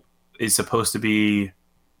goal is supposed to be,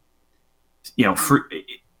 free.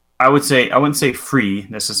 I wouldn't say free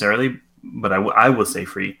necessarily, but I would say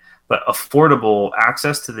free, but affordable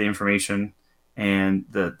access to the information and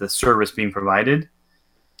the service being provided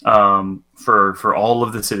for all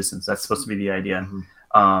of the citizens. That's supposed to be the idea.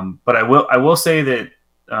 Mm-hmm. But I will say that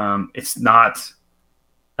it's not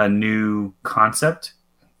a new concept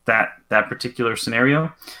that particular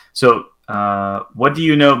scenario. So, what do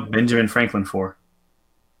you know Benjamin Franklin for?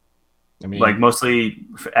 I mean, Like mostly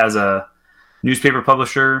as a newspaper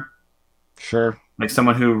publisher, sure. like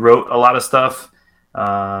someone who wrote a lot of stuff. He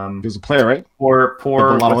was a player, right? Poor.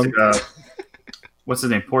 With the What's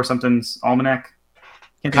his name? Poor something's almanac.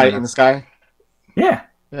 Can't think Kite of in it. the sky. Yeah.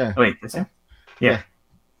 Yeah. Oh, wait, that's him. Yeah.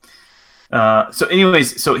 So,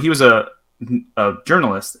 anyways, so he was a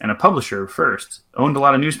journalist and a publisher first. Owned a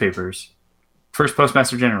lot of newspapers. First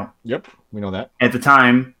Postmaster General Yep. We know that. at the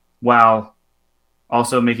time, while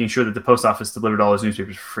also making sure that the post office delivered all his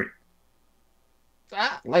newspapers for free.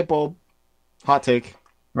 Light bulb. Hot take.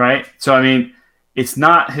 Right. So, I mean, it's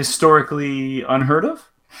not historically unheard of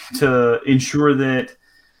to ensure that,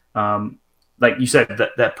 like you said,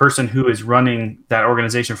 that person who is running that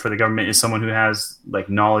organization for the government is someone who has like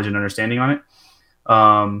knowledge and understanding on it.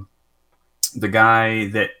 The guy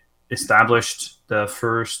that established the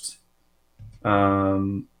first,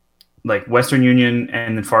 like Western Union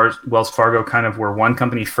and then Wells Fargo kind of were one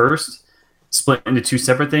company first, split into two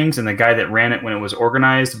separate things, and the guy that ran it when it was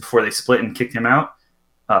organized before they split and kicked him out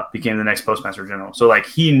became the next Postmaster General. So like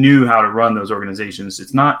he knew how to run those organizations.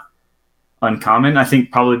 It's not uncommon. I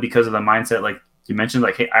think probably because of the mindset, like you mentioned,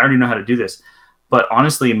 like, hey, I already know how to do this. But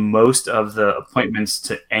honestly, most of the appointments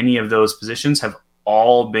to any of those positions have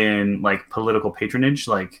all been like political patronage.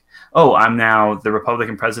 Like, oh, I'm now the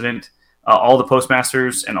Republican president. All the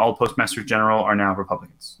postmasters and all postmasters general are now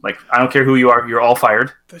Republicans. Like, I don't care who you are, you're all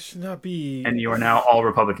fired. That should not be. And you are now all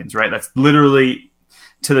Republicans, right? That's literally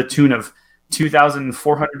to the tune of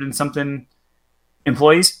 2,400 and something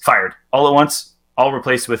employees fired all at once, all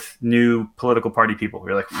replaced with new political party people.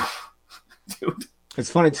 You're like, dude.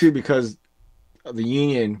 It's funny too because the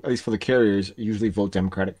union, at least for the carriers, usually vote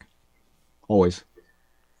Democratic. Always.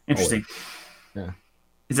 Interesting. Yeah.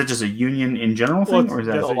 Is that just a union in general thing, Well, or is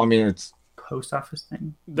that I mean, it's post office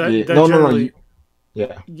thing? That, yeah. that No. generally,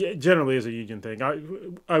 Yeah. yeah, generally is a union thing.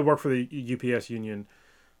 I work for the UPS union,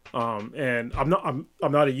 and I'm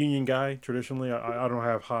not a union guy traditionally. I don't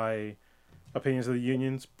have high opinions of the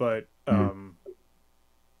unions, but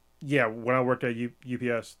yeah, when I worked at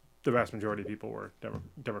UPS, the vast majority of people were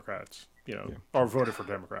Democrats. Or voted for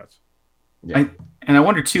Democrats. Yeah. And I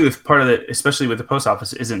wonder too if part of it, especially with the post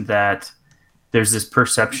office, isn't that there's this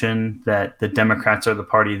perception that the Democrats are the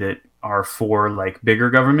party that are for like bigger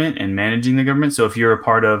government and managing the government. So if you're a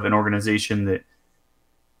part of an organization that,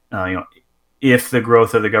 if the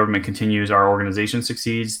growth of the government continues, our organization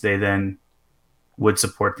succeeds, they then would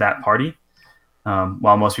support that party.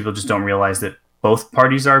 While most people just don't realize that both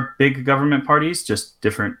parties are big government parties, just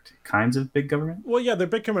different kinds of big government. Well, yeah, they're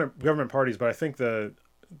big government parties, but I think to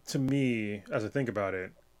me, as I think about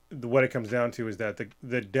it, what it comes down to is that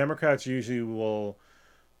the Democrats usually will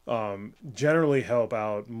generally help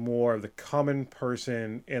out more of the common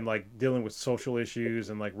person in like dealing with social issues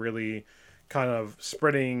and like really kind of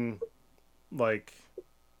spreading like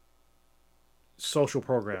social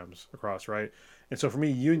programs across, right? And so for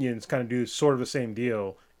me, unions kind of do sort of the same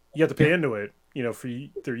deal. You have to pay into it, for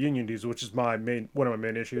their union dues, which is one of my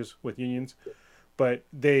main issues with unions. But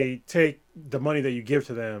they take the money that you give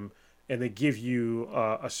to them and they give you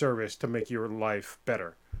a service to make your life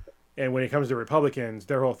better. And when it comes to Republicans,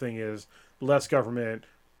 their whole thing is less government,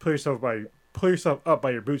 pull yourself up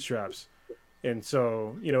by your bootstraps. And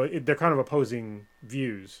so, they're kind of opposing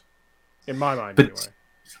views, in my mind, anyway.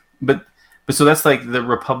 But so that's like the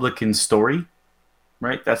Republican story,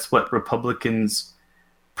 right? That's what Republicans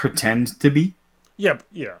pretend to be. Yeah.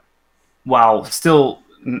 While still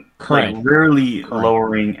Correct. like rarely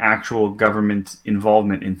lowering actual government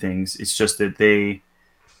involvement in things. It's just that they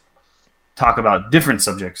talk about different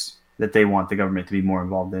subjects that they want the government to be more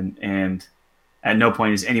involved in. And at no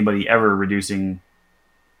point is anybody ever reducing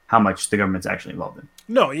how much the government's actually involved in.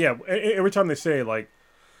 No, yeah. Every time they say, like,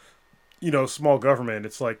 small government,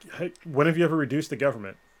 it's like, hey, when have you ever reduced the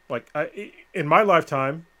government? Like, in my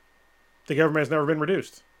lifetime, the government has never been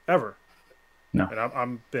reduced. Ever. No. And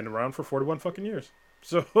I've been around for 41 fucking years.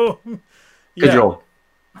 So, Good roll.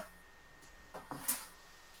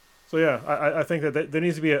 So, yeah, I think that there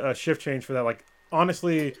needs to be a shift change for that. Like,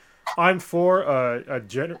 honestly, I'm for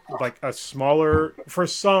a smaller, for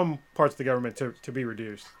some parts of the government to be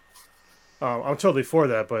reduced. I'm totally for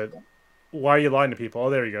that, but why are you lying to people? Oh,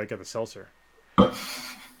 there you go. I got the seltzer.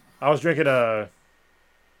 I was drinking the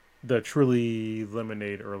Truly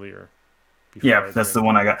lemonade earlier. Yeah, that's the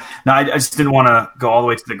one I got. No, I just didn't want to go all the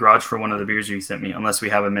way to the garage for one of the beers you sent me, unless we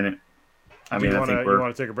have a minute. I mean, I think you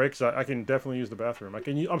want to take a break? Because I can definitely use the bathroom.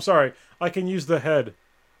 I'm sorry. I can use the head.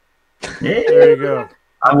 Yeah. There you go.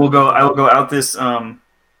 I will go out this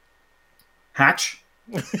hatch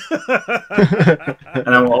and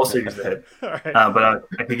then we'll also use the head. All right. But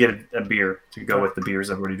I could get a beer to go with the beers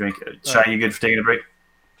I've already drank. Shy, you good for taking a break?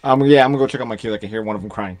 I'm gonna go check out my kids. I can hear one of them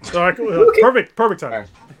crying. All right, cool. Perfect time. All right.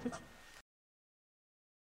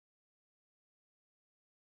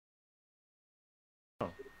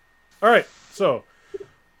 All right, so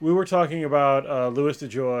we were talking about Louis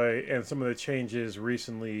DeJoy and some of the changes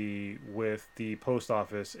recently with the post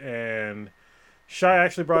office, and Shai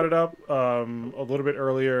actually brought it up a little bit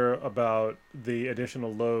earlier about the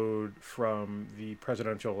additional load from the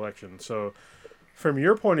presidential election. So, from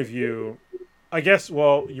your point of view, I guess,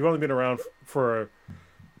 well, you've only been around for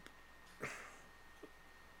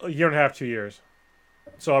a year and a half, 2 years.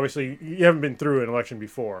 So, obviously, you haven't been through an election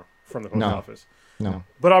before from the post office. No.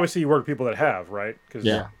 But obviously, you work with people that have, right?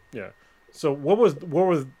 Yeah. So, what was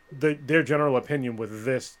their general opinion with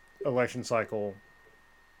this election cycle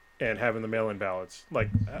and having the mail-in ballots?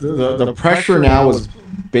 Like The pressure now is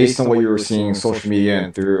based on what you were seeing in social media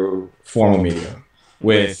and through formal media,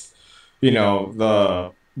 with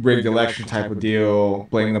the rigged election type of deal,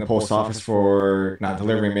 blaming the post office for not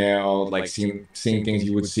delivering mail, like seeing things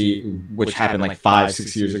you would see which happened like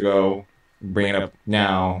 5-6 years ago. Bring it up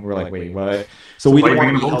now. We're like, wait, what? So we didn't want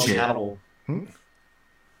to be held accountable. Why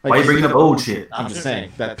are you bringing up old shit? I'm just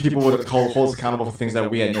saying that people would hold us accountable for things that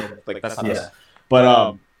we had that's not us.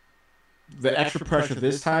 But the extra pressure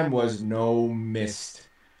this time was no missed.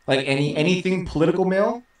 Like anything political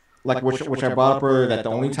mail, like which I brought up earlier, that the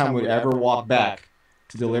only time we'd ever walk back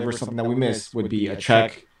to deliver something that we missed would be a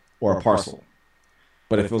check or a parcel.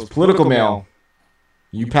 But if it was political mail,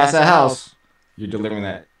 you pass that house, you're delivering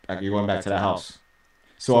that. You're going back to that house.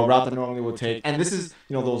 So a route that normally would take, and this is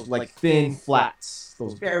those like thin flats,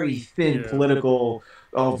 those very thin political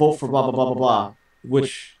vote for blah blah blah blah blah,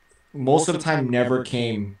 which most of the time never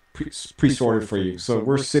came pre-sorted for you. So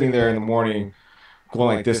we're sitting there in the morning,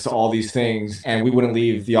 going like this to all these things, and we wouldn't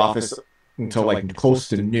leave the office until like close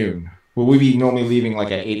to noon. Well, we'd be normally leaving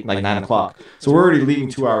like at 9 o'clock. So we're already leaving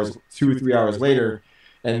 2 or 3 hours later,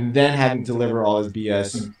 and then having to deliver all this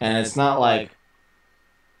BS. And it's not like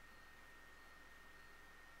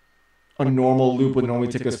a normal loop would normally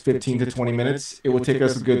take us 15 to 20 minutes. It would take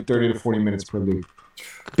us a good 30 to 40 minutes per loop,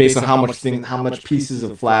 based on how much pieces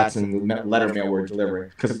of flats and letter mail we're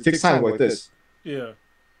delivering. Because it takes time like this. Yeah.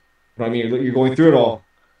 But I mean, you're going through it all,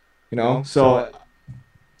 So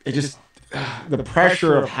it just the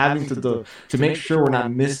pressure of having to make sure we're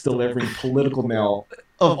not misdelivering political mail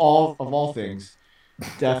of all things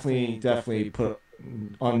definitely put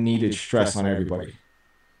unneeded stress on everybody.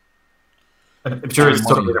 I'm sure it's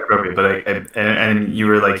totally inappropriate, but and you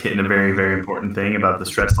were like hitting a very, very important thing about the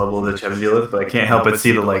stress level that you have to deal with, but I can't help but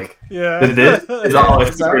see this is all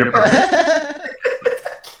super inappropriate.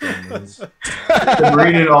 The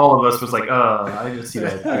Marine in all of us was like, oh, I just see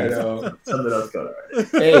that. I know. Something else going on.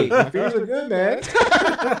 Hey, my fingers are good, man.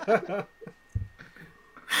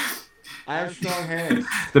 I have strong hands.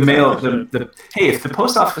 The mail, hey, if the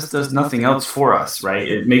post office does nothing else for us, right,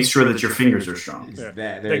 it makes sure that your fingers are strong. Yeah.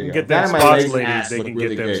 There They you can go. get That them and my spots, legs and lady. ass They look can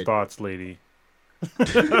really get them good. spots, lady.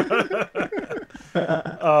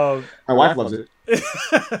 My wife loves it.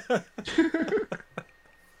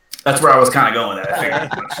 That's where I was kind of going at. I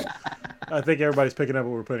figured. I think everybody's picking up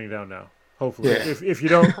what we're putting down now. Hopefully, Yeah. if you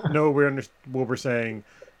don't know what we're saying,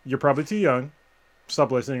 you're probably too young.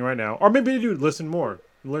 Stop listening right now, or maybe you do listen more.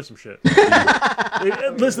 Learn some shit.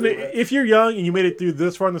 Listen, if you're young and you made it through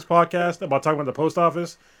this far in this podcast about talking about the post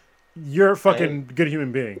office, you're a fucking good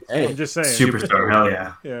human being. Hey. I'm just saying. Superstar, hell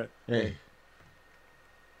yeah. Yeah. Hey,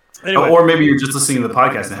 Anyway, Or maybe you're just listening to the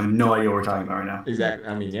podcast and have no idea what we're talking about right now. exactly.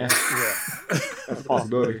 I mean, yeah, yeah. that's a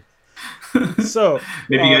possibility. So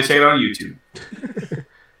Maybe you gotta check it out on YouTube.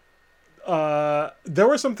 there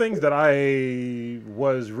were some things that I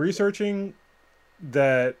was researching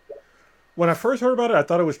that when I first heard about it, I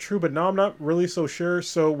thought it was true, but now I'm not really so sure.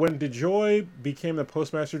 So when DeJoy became the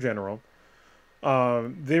Postmaster General,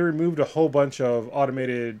 they removed a whole bunch of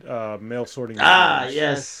automated mail sorting. machines.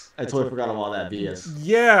 Yes. I totally forgot about all that BS.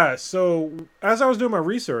 Yeah. So as I was doing my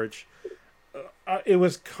research, it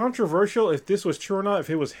was controversial if this was true or not. If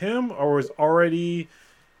it was him or was already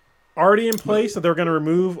in place that they're going to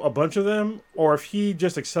remove a bunch of them, or if he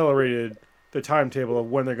just accelerated the timetable of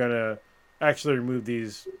when they're going to actually remove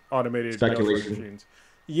these automated mail sorting Speculation. machines.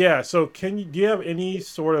 Yeah. So do you have any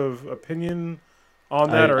sort of opinion on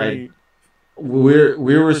that,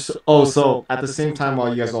 So at the same time, while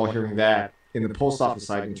you guys are all hearing that, in the post office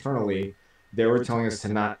side internally, they were telling us to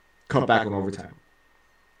not cut back on overtime.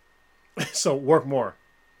 So work more.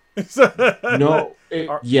 No,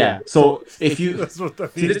 yeah. So if you That's what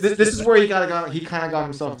that see, means. this is where he kind of got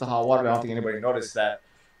himself into hot water. I don't think anybody noticed that.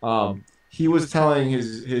 He was telling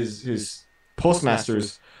his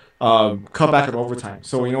postmasters, cut back on overtime.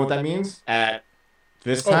 So you know what that means? At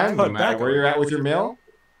this time, no cut matter back where on you're at with your mail,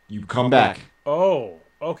 you come back. Oh,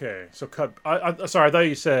 okay. So cut. Sorry, I thought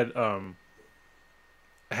you said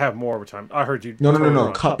have more overtime. I heard you. No. totally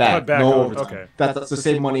wrong. Cut back. No on- overtime. Okay. That's to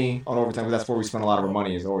save money on overtime because that's where we spend a lot of our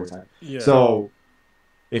money is overtime. Yeah. So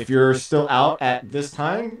if you're still out at this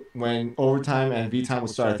time, when overtime and V time will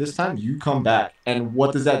start at this time, you come back. And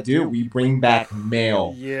what does that do? We bring back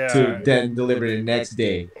mail to then deliver the next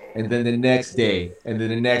day, and then the next day, and then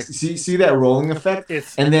the next. See that rolling effect?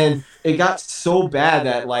 And then it got so bad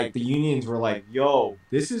that like the unions were like, "Yo,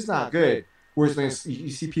 this is not good." Whereas when you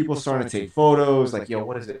see people starting to take photos, like, "Yo,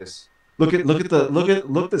 what is this? Look at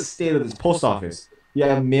the state of this post office." You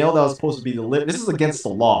have mail that was supposed to be delivered. This is against the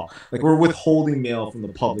law. Like, we're withholding mail from the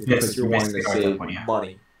public because you're wanting to save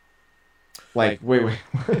money. Like, wait.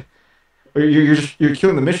 you're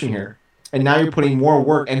killing the mission here. And now you're putting more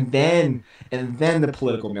work, and then the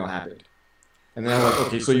political mail happened. And then I'm like,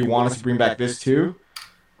 okay, so you want us to bring back this too?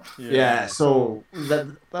 Yeah. So a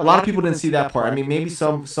lot of people didn't see that part. I mean, maybe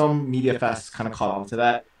some media fasts kind of caught on to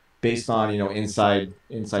that based on inside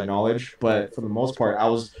knowledge, but for the most part,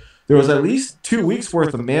 there was at least 2 weeks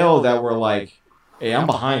worth of mail that were like, hey, I'm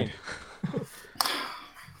behind.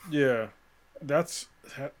 Yeah,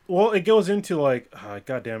 it goes into like,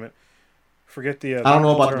 God damn it, forget the. I don't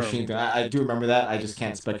know about the machine thing. I do remember that. I just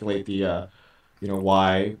can't speculate the,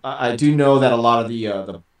 why. I do know that a lot of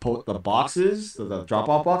the boxes, the drop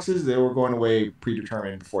off boxes, they were going away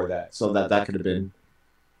predetermined before that, so that could have been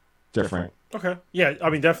different. Okay. Yeah, I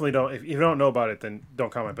mean, definitely don't. If you don't know about it, then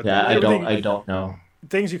don't comment. But yeah, I don't know.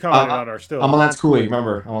 Things you commented on are still. I'm on Lance Cooley.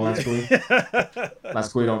 Remember, I'm on Lance Cooley.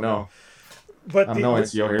 Lance Cooley don't know. But I'm no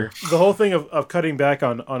NCO here. The whole thing of cutting back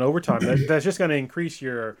on overtime, that's just going to increase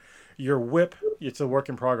your whip. It's a work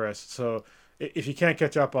in progress. So if you can't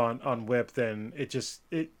catch up on whip, then it's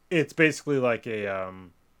basically like a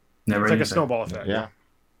it's like a snowball effect. Yeah.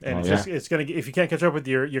 And it's gonna, if you can't catch up with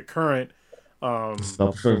your current yeah.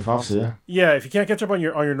 Yeah, if you can't catch up on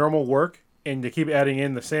your normal work and they keep adding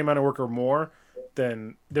in the same amount of work or more,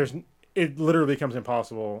 then it literally becomes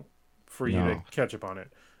impossible for you to catch up on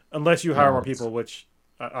it, unless you hire more people, which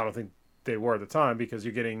I don't think they were at the time, because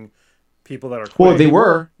you're getting people that are quitting. Well, they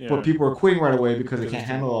were, but people are quitting right away because they can't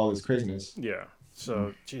handle all this craziness. Yeah.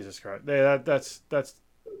 So Jesus Christ, that's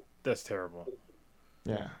terrible.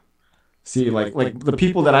 Yeah. See, like the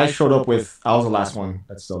people that I showed up with, I was the last one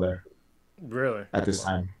that's still there. Really? At this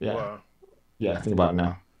time, yeah. Wow. Yeah, think about it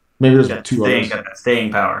now. Maybe there's two others. Got that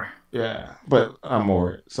staying power. Yeah, but I'm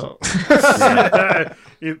over it. So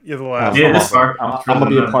you're the last. Yeah, this far. I'm gonna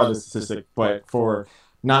be a part of the statistic, but for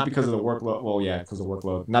not because of the workload. Well, yeah, because of the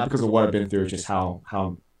workload. Not because of what I've been through. Just how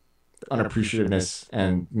unappreciativeness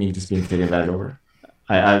and me just being taken advantage over.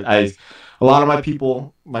 A lot of my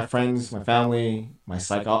people, my friends, my family, my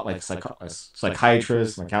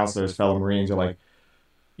psychiatrists, my counselors, fellow Marines are like,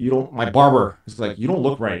 my barber is like, you don't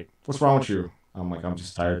look right. What's wrong with you? I'm like, I'm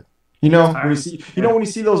just tired. When you see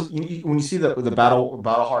those, when you see the battle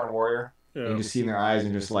hardened warrior, and you just see in their eyes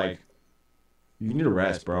and just like, you need a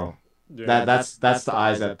rest, bro. Yeah. That's the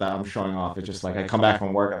eyes that I'm showing off. It's just like, I come back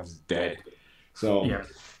from work, I'm just dead. So,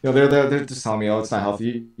 they're just telling me, oh, it's not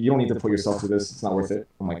healthy. You don't need to put yourself through this. It's not worth it.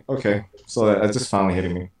 I'm like, okay. So that's just finally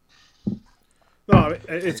hitting me. No, I mean,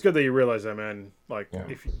 it's good that you realize that, man. Like,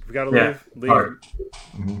 if you gotta leave.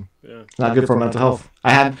 Mm-hmm. Yeah, it's not good for mental health.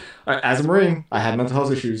 As a Marine, I had mental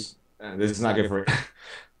health issues, and this is not good for it.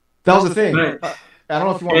 That was the thing. I don't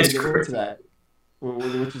know if you want to get into that,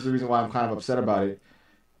 which is the reason why I'm kind of upset about it.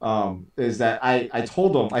 Is that I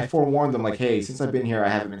told them, I forewarned them, like, hey, since I've been here, I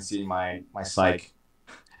haven't been seeing my psych.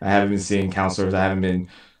 I haven't been seeing counselors. I've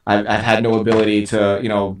had no ability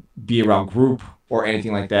to, be around group or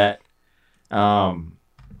anything like that. I'm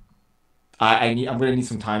gonna need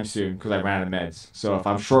some time soon because I ran out of meds. So if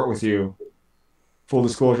I'm short with you, full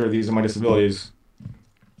disclosure, these are my disabilities.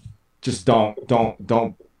 Just don't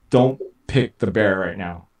pick the bear right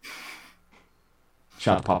now.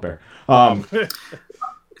 Shout out to Pop Bear.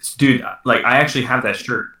 Dude, like, I actually have that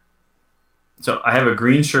shirt. So I have a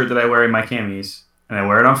green shirt that I wear in my camis, and I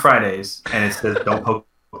wear it on Fridays, and it says, "Don't poke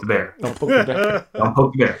the bear." Don't poke the bear. Don't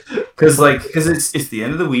poke the bear. Because it's the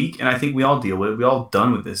end of the week, and I think we all deal with it. We all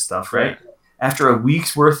done with this stuff, right? After a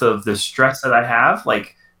week's worth of the stress that I have,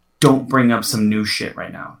 like, don't bring up some new shit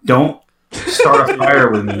right now. Don't start a fire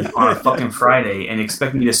with me on a fucking Friday and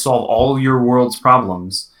expect me to solve all your world's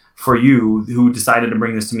problems for you who decided to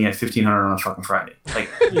bring this to me at 1500 on a fucking Friday. Like,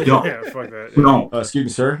 don't. Yeah, fuck that. Don't. Excuse me,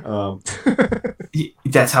 sir.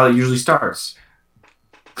 That's how it usually starts.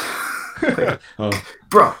 Like, Oh.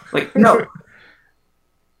 bro, like, no.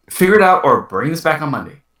 Figure it out or bring this back on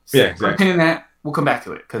Monday. Yeah, exactly. And that, we'll come back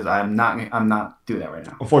to it because I'm not doing that right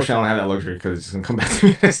now. Unfortunately, I don't have that luxury because it's gonna come back to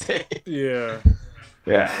me next day. Yeah.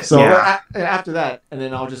 Yeah. So Yeah. after that, and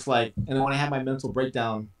then I was just like, and then when I had my mental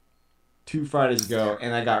breakdown 2 Fridays ago,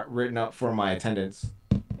 and I got written up for my attendance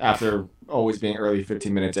after always being early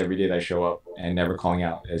 15 minutes every day that I show up and never calling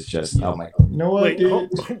out. It's just, I'm like, you know what, Wait, dude?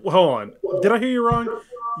 hold on. Did I hear you wrong?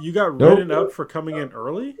 You got Nope. written up for coming in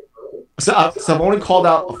early? So I've only called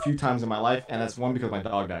out a few times in my life, and that's one because my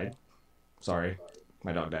dog died. Sorry,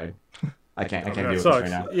 my dog died. I can't deal That with this sucks. right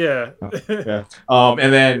now. Yeah. Yeah.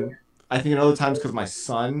 And then I think another times because my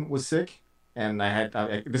son was sick, and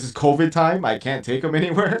this is COVID time. I can't take him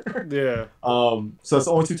anywhere. Yeah. So it's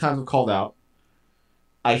the only 2 times I've called out.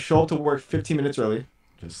 I show up to work 15 minutes early,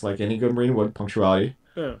 just like any good Marine would. Punctuality.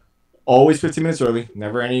 Yeah. Always 15 minutes early.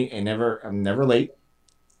 I'm never late.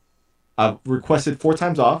 I've requested 4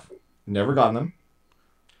 times off. Never gotten them.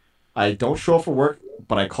 I don't show up for work,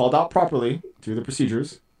 but I called out properly through the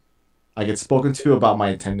procedures. I get spoken to about my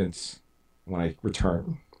attendance when I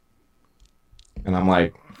return. And I'm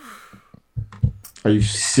like, are you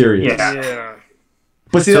serious? Yeah. Yeah.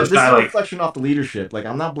 But see, So this is it's a not reflection off the leadership. Like,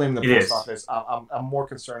 I'm not blaming the It post is. office. I'm more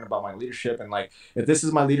concerned about my leadership. And, like, if this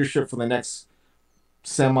is my leadership for the next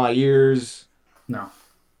semi-years, No.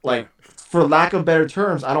 like, for lack of better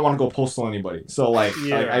terms, I don't want to go postal anybody. So, like,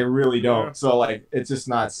 Yeah. I really don't. Yeah. So, like, it's just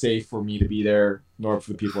not safe for me to be there, nor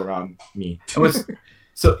for the people around me.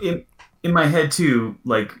 So in my head too,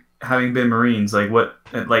 like having been Marines, like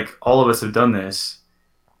all of us have done this,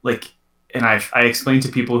 like, and I explained to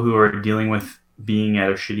people who are dealing with being at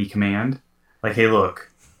a shitty command, like, hey, look,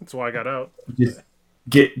 That's why I got out. just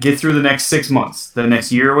get through the next 6 months, the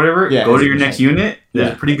next year or whatever. Yeah, go to your 100%. next unit. There's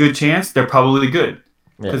Yeah. a pretty good chance they're probably good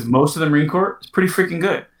Yeah. because most of the Marine Corps is pretty freaking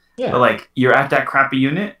good. Yeah. But like you're at that crappy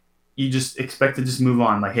unit, you just expect to just move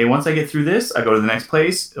on. Like, hey, once I get through this, I go to the next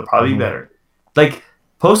place. It'll probably Mhm. be better. Like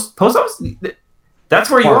post office, that's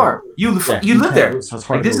where you Hard. are. You Yeah, live there. It's hard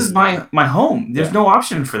Like, to this move. is my home. There's Yeah. no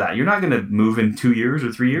option for that. You're not gonna move in 2 years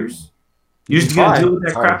or 3 years. You're just can gonna try. deal with that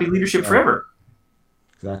It's hard. crappy leadership Yeah. forever.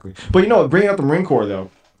 Exactly. But, bringing up the Marine Corps, though,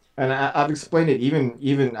 and I've explained it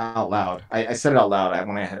even out loud. I said it out loud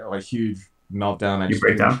when I had a huge meltdown. I You just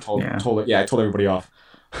break down? told Yeah. I told everybody off.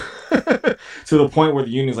 To the point where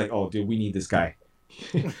the union's like, oh, dude, we need this guy.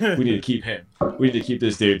 We need to keep him. We need to keep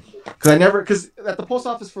this dude. Because at the post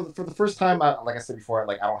office for the first time, like I said before,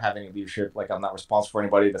 like, I don't have any leadership. Like, I'm not responsible for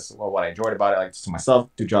anybody. That's what I enjoyed about it. Like, just to myself,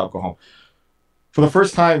 do job, go home. For the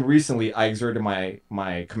first time recently, I exerted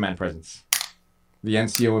my command presence. The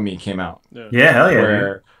NCO in me came out. Yeah, hell yeah.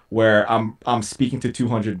 dude. Where I'm speaking to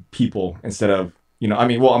 200 people instead of,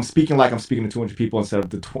 I'm speaking like I'm speaking to 200 people instead of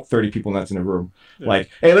the 30 people that's in the room. Yeah. Like,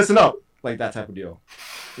 hey, listen up, like that type of deal.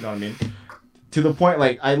 You know what I mean? To the point,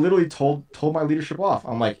 like, I literally told my leadership off.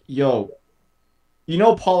 I'm like, yo,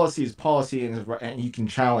 policy is policy, and you can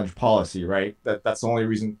challenge policy, right? That's the only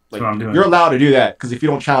reason. Like, That's what I'm doing. you're allowed to do that, because if you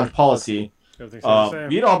don't challenge policy, Everything's the same.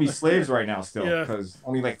 we'd all be slaves right now still, Yeah. because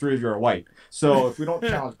only like 3 of you are white. So if we don't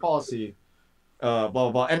challenge policy, blah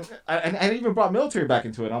blah blah, and I even brought military back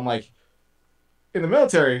into it. I'm like, in the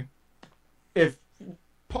military, if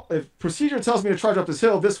procedure tells me to charge up this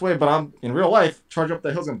hill this way, but I'm in real life charge up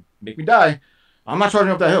that hill's gonna make me die, I'm not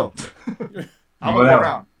charging up that hill. I'm gonna go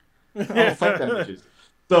around. I'm gonna fight them bitches.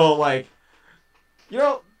 So, like,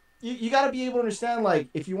 you got to be able to understand, like,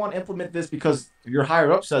 if you want to implement this because your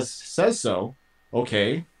higher up says so,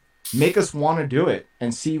 okay, make us want to do it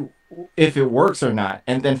and see if it works or not,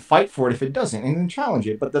 and then fight for it if it doesn't, and then challenge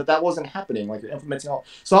it. But that wasn't happening. Like, you're implementing all.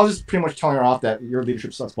 So I was just pretty much telling her off that your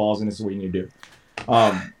leadership sucks balls, and this is what you need to do.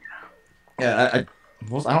 Yeah, I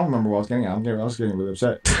don't remember what I was getting at. I was getting really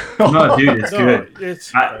upset. No, dude, it's No, good.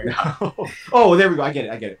 It's Oh, there we go. I get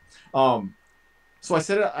it. So I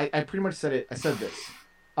said it. I pretty much said it. I said this.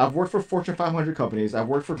 I've worked for Fortune 500 companies. I've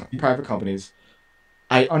worked for private companies.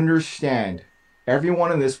 I understand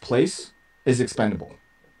everyone in this place is expendable.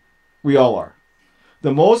 We all are.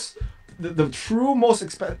 The true most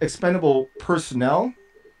expendable personnel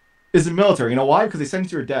is the military. You know why? Because they send you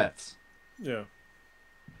to your deaths. yeah.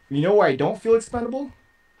 Mm-hmm. You know where I don't feel expendable?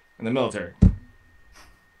 In the military.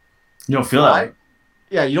 You don't feel that way.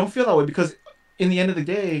 Yeah, you don't feel that way because in the end of the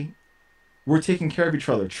day, we're taking care of each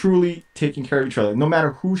other, truly taking care of each other. No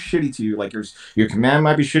matter who's shitty to you, like your command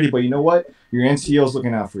might be shitty, but you know what? Your NCO is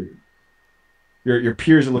looking out for you. Your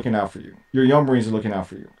peers are looking out for you. Your young Marines are looking out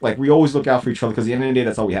for you. Like, we always look out for each other because at the end of the day,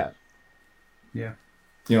 that's all we have. Yeah.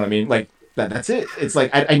 You know what I mean? Like, that's it. It's like,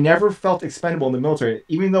 I never felt expendable in the military,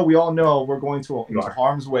 even though we all know we're going to into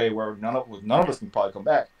harm's way where none of us can probably come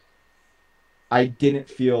back. I didn't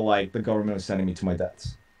feel like the government was sending me to my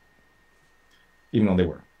deaths, even though they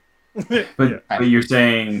were. But you're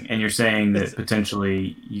saying that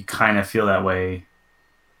potentially you kind of feel that way.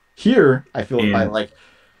 Here, I feel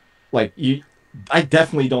like you. I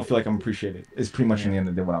definitely don't feel like I'm appreciated. Is pretty much in the end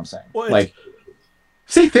of the day what I'm saying. Well, like,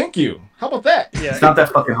 say thank you. How about that? Yeah, it's not that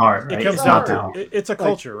fucking hard. Right? It comes down to it's a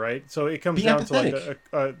culture, right? So it comes down to like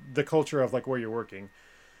the culture of like where you're working,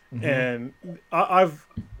 and I've,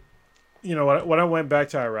 you know, when I went back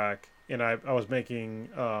to Iraq and I was making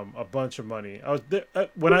a bunch of money. I was I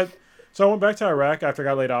went back to Iraq after I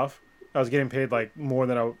got laid off. I was getting paid like more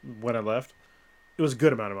than when I left. It was a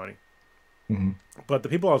good amount of money. Mm-hmm. But the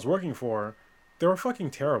people I was working for, they were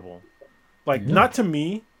fucking terrible. Like, not to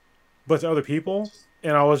me, but to other people.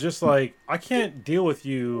 And I was just like, I can't deal with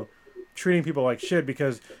you treating people like shit,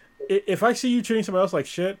 because if I see you treating somebody else like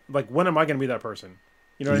shit, like, when am I going to be that person?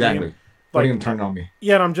 You know what I mean? Like, what are you going to turn on me?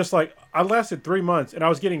 Yeah, and I'm just like, I lasted 3 months, and I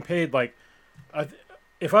was getting paid, like,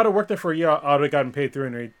 if I'd have worked there for a year, I would have gotten paid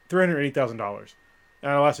 $380,000.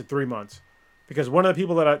 And I lasted 3 months. Because one of the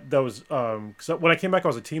people that was when I came back, I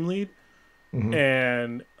was a team lead. Mm-hmm.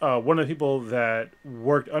 And one of the people that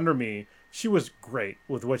worked under me, she was great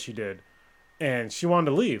with what she did. And she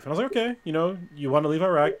wanted to leave. And I was like, okay, you know, you want to leave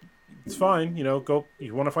Iraq, it's fine. You know, go.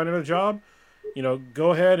 You want to find another job, you know,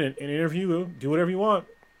 go ahead and interview, do whatever you want.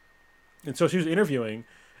 And so she was interviewing,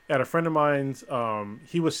 and a friend of mine's,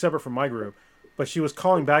 he was separate from my group, but she was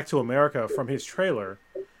calling back to America from his trailer.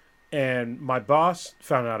 And my boss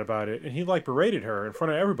found out about it, and he like berated her in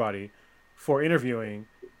front of everybody for interviewing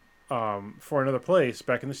for another place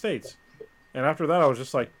back in the States. And after that, I was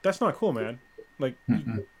just like, that's not cool, man. Like,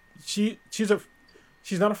 she's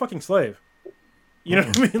not a fucking slave. You know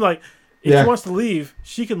what I mean? Like, if she wants to leave,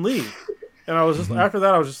 she can leave. And I was just after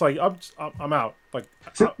that, I was just like, I'm out. Like,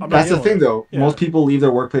 that's the thing, though. Yeah. Most people leave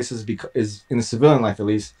their workplaces because, in the civilian life at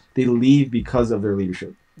least, they leave because of their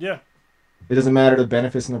leadership. Yeah. It doesn't matter the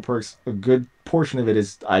benefits and the perks. A good portion of it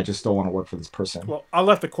is, I just don't want to work for this person. Well, I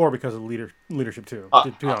left the Corps because of leadership too.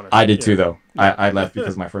 To be honest, I did too, though. I left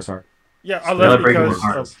because of my first sergeant. Yeah, I left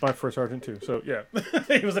because of my first sergeant too. So yeah,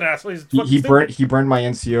 he was an asshole. He burned my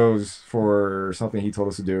NCOs for something he told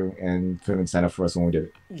us to do, and put an incentive for us when we did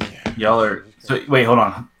it. Yeah. Y'all are so. Wait, hold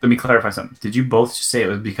on. Let me clarify something. Did you both just say it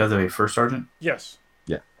was because of a first sergeant? Yes.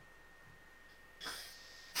 Yeah.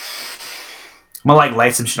 I'm gonna like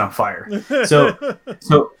light some shit on fire. So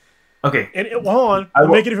okay. And hold on, to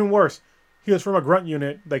make it even worse, he was from a grunt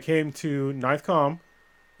unit that came to 9th Comm,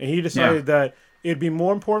 and he decided that it'd be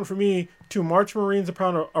more important for me to march Marines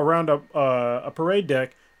around a parade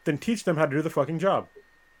deck than teach them how to do the fucking job.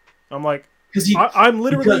 I'm like, I'm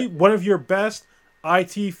literally one of your best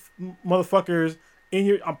IT motherfuckers in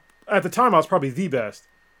your. At the time, I was probably the best,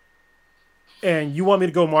 and you want me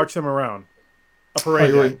to go march them around a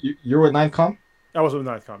parade deck? You were with 9th Comm? I was with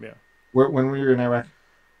 9th Comm, yeah. When were you in Iraq?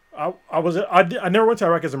 I never went to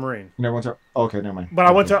Iraq as a Marine. You never went to? Okay, never mind. But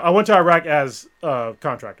I went to Iraq as a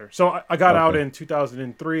contractor. So I got out in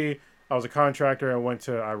 2003. I was a contractor. I went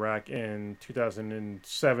to Iraq in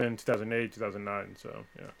 2007, 2008, 2009. So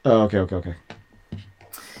yeah. Oh, okay.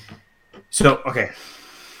 So okay,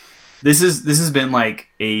 this has been like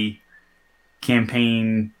a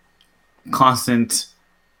campaign constant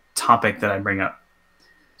topic that I bring up.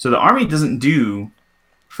 So the Army doesn't do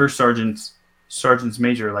first sergeants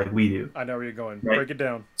major like we do. I know where you're going. Right? Break it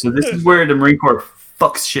down. So this is where the Marine Corps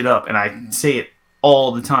fucks shit up, and I say it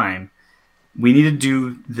all the time. We need to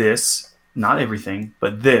do this, not everything,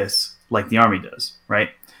 but this, like the Army does, right?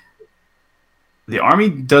 The Army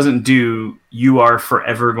doesn't do, you are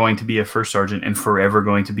forever going to be a first sergeant and forever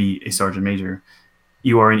going to be a sergeant major.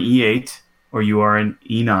 You are an E8 or you are an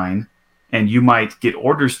E9, and you might get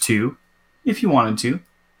orders to, if you wanted to,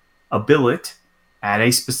 a billet at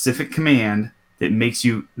a specific command that makes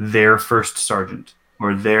you their first sergeant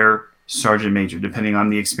or their sergeant major, depending on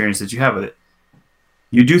the experience that you have with it.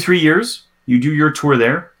 You do 3 years, you do your tour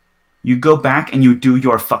there, you go back and you do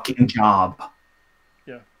your fucking job.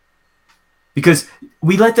 Yeah. Because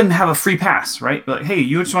we let them have a free pass, right? Like, hey,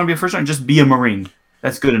 you just want to be a first sergeant, just be a Marine.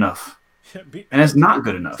 That's good enough. Yeah, and that's not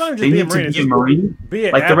good enough. They need to be a Marine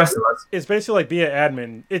like the rest of us. It's basically like be an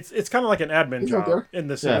admin. It's kind of like an admin job in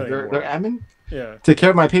the civilian world. They're admin? Yeah. Take care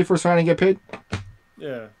of my pay for sergeant and get paid?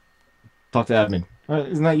 Yeah. Talk to admin.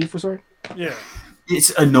 Isn't that you for sergeant? Yeah.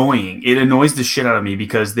 It's annoying. It annoys the shit out of me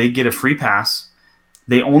because they get a free pass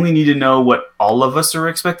they only need to know what all of us are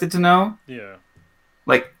expected to know. Yeah.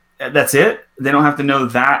 Like, that's it. They don't have to know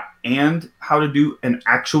that and how to do an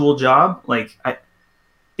actual job. Like,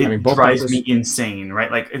 it both drives of me insane,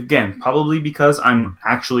 right? Like, again, probably because I'm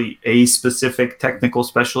actually a specific technical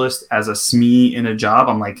specialist as a SME in a job.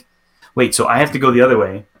 I'm like, wait, so I have to go the other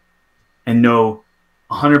way and know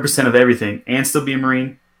 100% of everything and still be a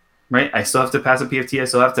Marine, right? I still have to pass a PFT. I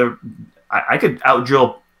still have to, I could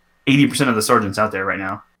outdrill 80% of the sergeants out there right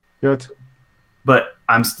now. Good. But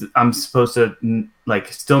I'm supposed to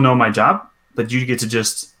like still know my job, but you get to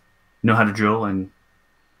just know how to drill and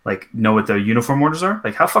like know what the uniform orders are.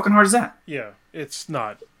 Like, how fucking hard is that? Yeah, it's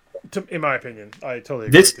not. In my opinion, I totally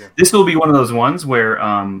agree with you. This will be one of those ones where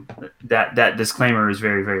that disclaimer is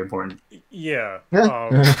very, very important. Yeah,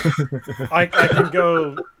 I can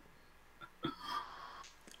go.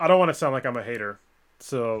 I don't want to sound like I'm a hater,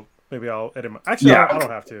 so maybe I'll edit my. Actually, Yeah. I don't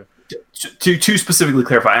have to. To specifically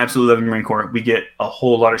clarify, I absolutely love the Marine Corps. We get a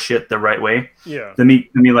whole lot of shit the right way. Yeah. Let me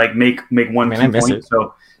like make one I key miss point. it.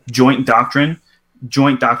 So joint doctrine,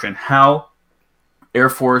 how Air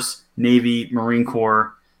Force, Navy, Marine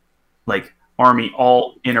Corps, like Army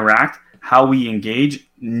all interact, how we engage.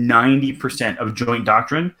 90% of joint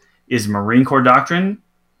doctrine is Marine Corps doctrine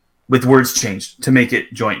with words changed to make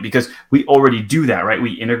it joint, because we already do that, right?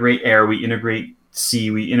 We integrate air, we integrate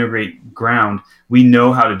sea, we integrate ground. We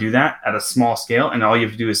know how to do that at a small scale, and all you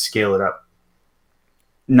have to do is scale it up.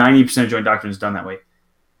 90% of joint doctrine is done that way.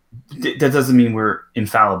 That doesn't mean we're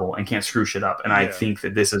infallible and can't screw shit up. And I Yeah. think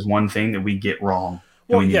that this is one thing that we get wrong. And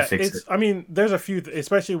Well, we need yeah, to fix it. I mean, there's a few,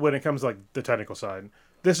 especially when it comes to like the technical side.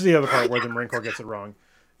 This is the other part where the Marine Corps gets it wrong,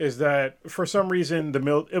 is that for some reason the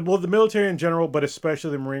military in general, but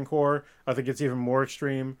especially the Marine Corps, I think it's even more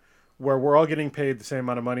extreme, where we're all getting paid the same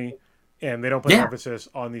amount of money, and they don't put Yeah. emphasis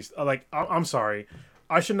on these. Like, I'm sorry,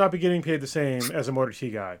 I should not be getting paid the same as a motor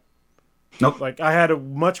T guy. Nope. Like, I had a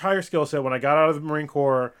much higher skill set when I got out of the Marine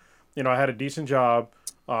Corps. You know, I had a decent job,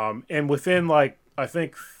 and within like I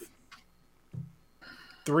think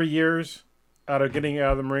 3 years out of getting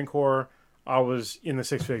out of the Marine Corps, I was in the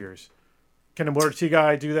six figures. Can a motor T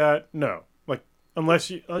guy do that? No. Like, unless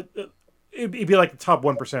you, it'd be like the top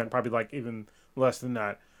 1%, probably like even less than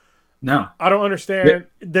that. No. I don't understand.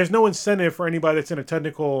 There's no incentive for anybody that's in a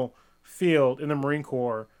technical field in the Marine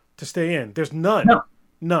Corps to stay in. There's none. No.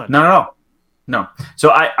 None. Not at all. No.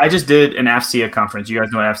 So I just did an AFCEA conference. You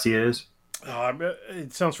guys know what AFCEA is?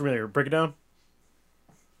 It sounds familiar. Break it down.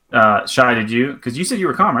 Shai, did you? Because you said you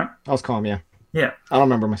were calm, right? I was calm, yeah. Yeah. I don't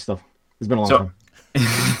remember my stuff. It's been a long time.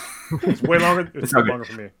 It's way longer. It's okay. longer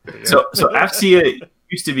for me. But yeah. So AFCEA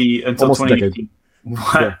used to be until Almost a 2018.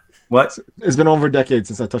 What? Yeah. What? It's been over a decade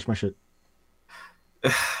since I touched my shit.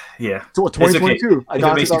 Yeah. So what, It's okay. 2022? If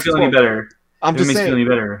it makes you feel any better, I'm if it just makes you feel saying. any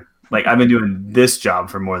better, like I've been doing this job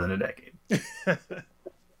for more than a decade.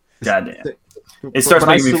 Goddamn. It starts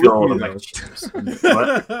But I making me salute feel old. you, I'm though. like, Jesus.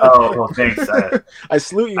 What? Oh, well, thanks. I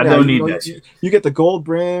salute you I guys. don't You need know, that you, shit. you get the gold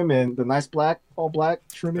brim and the nice all black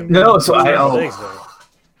trimming. No, so I Thanks, though.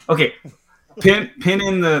 okay. Pin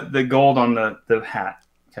in the gold on the hat.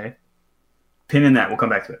 Okay. Pin in that. We'll come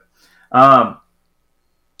back to it.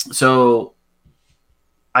 So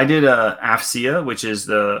I did a AFCEA, which is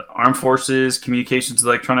the Armed Forces Communications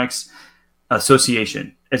Electronics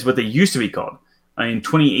Association. It's what they used to be called. In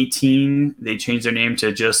 2018, they changed their name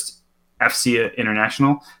to just AFCEA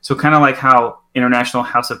International. So kind of like how International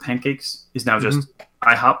House of Pancakes is now just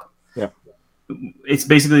IHOP. Yeah. It's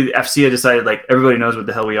basically AFCEA decided like everybody knows what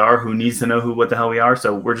the hell we are, who needs to know what the hell we are.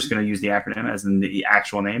 So we're just going to use the acronym as in the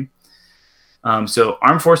actual name. So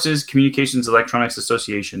Armed Forces Communications Electronics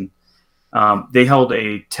Association, they held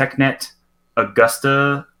a TechNet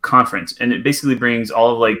Augusta conference, and it basically brings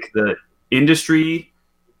all of like the industry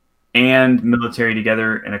and military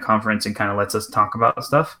together in a conference and kind of lets us talk about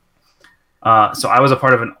stuff. So I was a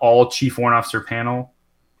part of an all chief warrant officer panel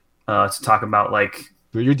to talk about like.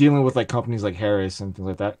 So you're dealing with like companies like Harris and things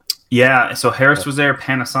like that. Yeah, so Harris was there,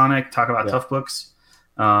 Panasonic, talk about Tough Books.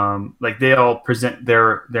 Like they all present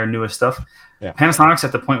their newest stuff. Yeah. Panasonic's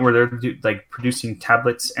at the point where they're like producing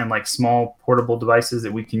tablets and like small portable devices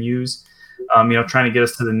that we can use. Trying to get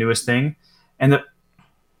us to the newest thing, and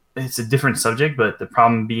it's a different subject, but the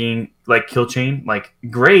problem being like kill chain. Like,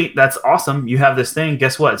 great, that's awesome. You have this thing.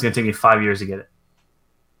 Guess what? It's going to take me 5 years to get it.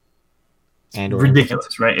 And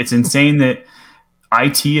Ridiculous, right? It's insane that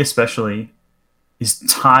IT especially is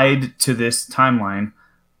tied to this timeline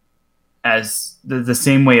as the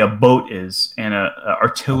same way a boat is and a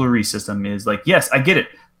artillery system is. Like, yes, I get it.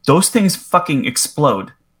 Those things fucking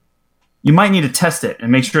explode. You might need to test it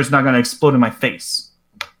and make sure it's not going to explode in my face.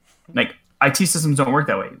 Like, IT systems don't work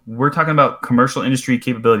that way. We're talking about commercial industry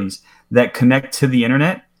capabilities that connect to the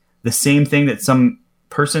internet, the same thing that some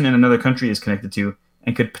person in another country is connected to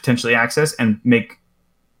and could potentially access and make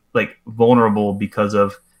like vulnerable because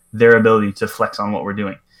of their ability to flex on what we're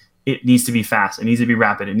doing. It needs to be fast. It needs to be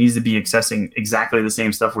rapid. It needs to be accessing exactly the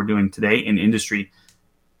same stuff we're doing today in industry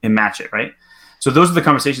and match it, right? So those are the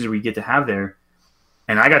conversations we get to have there.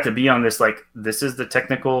 And I got to be on this, like, this is the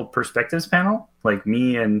technical perspectives panel, like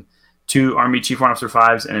me and 2 Army Chief Warrant Officer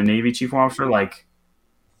 5s and a Navy Chief Warrant Officer. Like,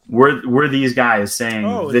 we're these guys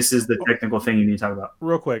saying this is the technical thing you need to talk about.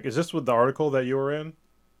 Real quick, is this with the article that you were in?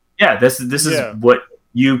 Yeah, this is what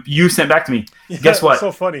you sent back to me. Guess what?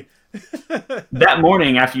 So funny. That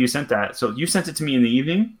morning after you sent that, so you sent it to me in the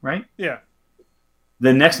evening, right? Yeah.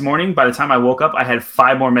 The next morning, by the time I woke up, I had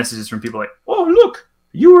 5 more messages from people like, "Oh, look,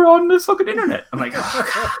 you were on the fucking internet." I'm like,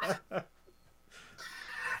 oh, God.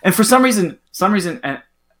 And for some reason, and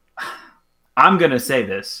I'm gonna say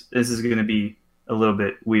this. This is gonna be a little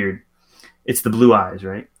bit weird. It's the blue eyes,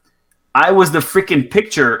 right? I was the freaking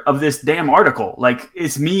picture of this damn article. Like,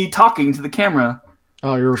 it's me talking to the camera.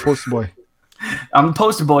 Oh, you're a poster boy. I'm the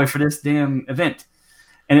poster boy for this damn event,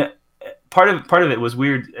 and part of it was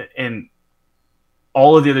weird. And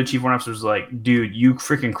all of the other chief warrant officers were like, "Dude, you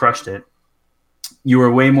freaking crushed it. You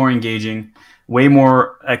were way more engaging, way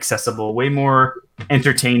more accessible, way more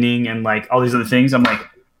entertaining, and like all these other things." I'm like,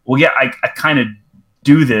 "Well, yeah, I kind of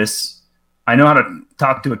do this. I know how to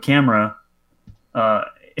talk to a camera."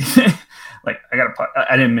 Like,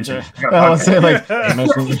 I didn't mention it. I would say like,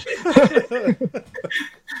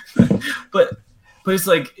 but it's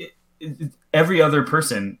like every other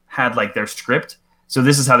person had like their script. So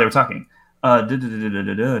this is how they were talking.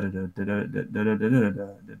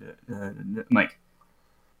 Like,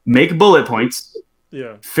 make bullet points.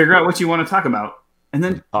 Yeah. Figure out what you want to talk about, and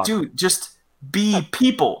then dude, just be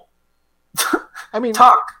people. I mean,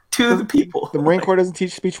 talk to the people. The Marine Corps doesn't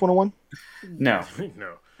teach speech 101. No.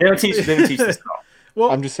 No. They don't teach this at all. Well,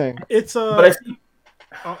 I'm just saying. It's But I think,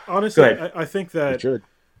 honestly, Go ahead. I think that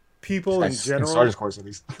people in general. Sergeant's course, at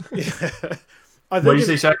least. what did you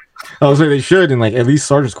say, Shaq? I was like, they should in like at least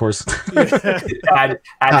sergeant's course. add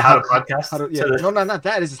how to podcast. No, not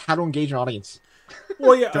that. It's just how to engage an audience.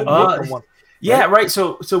 Well, yeah. Yeah, right.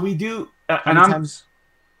 So we do, and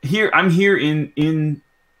I'm here in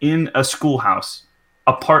a schoolhouse,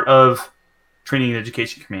 a part of Training and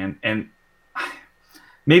Education Command, and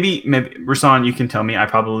maybe Rasan, you can tell me. I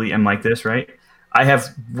probably am like this, right? I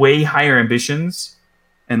have way higher ambitions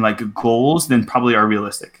and like goals than probably are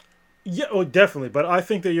realistic. Yeah, oh, definitely. But I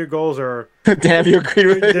think that your goals are. Damn, you agree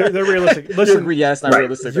with it? They're realistic. Listen, you agree, yes, not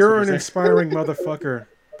realistic. You're an inspiring motherfucker,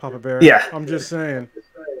 Papa Bear. Yeah, I'm just saying.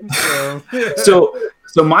 So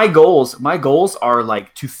my goals are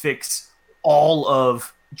like to fix all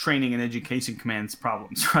of Training and Education Command's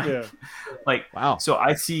problems, right? Yeah. Like, wow. So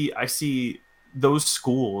I see those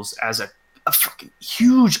schools as a fucking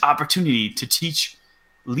huge opportunity to teach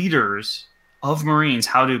leaders of Marines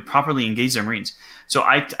how to properly engage their Marines. So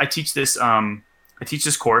I teach this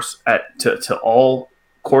course to all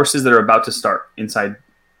courses that are about to start inside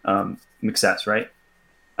MCSS, right?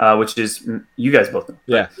 Which is, you guys both know.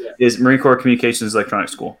 Yeah. Is Marine Corps Communications Electronic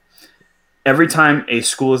School. Every time a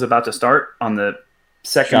school is about to start on the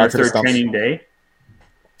second or third training day,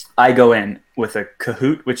 I go in with a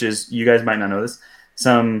Kahoot, which is, you guys might not know this,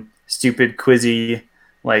 some stupid quizzy,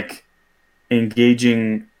 like,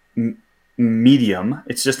 engaging medium.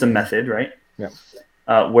 It's just a method, right? Yeah.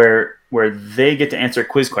 Where they get to answer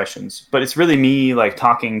quiz questions, but it's really me like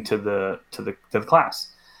talking to the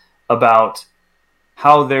class about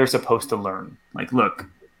how they're supposed to learn. Like, look,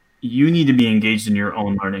 you need to be engaged in your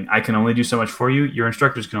own learning. I can only do so much for you. Your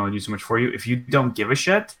instructors can only do so much for you. If you don't give a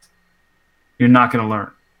shit, you're not going to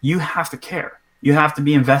learn. You have to care. You have to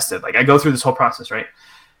be invested. Like, I go through this whole process, right?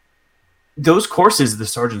 Those courses, the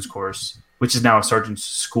sergeant's course, which is now a sergeant's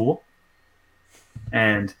school,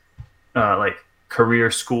 and like career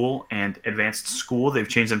school and advanced school, they've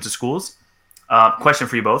changed them to schools. Question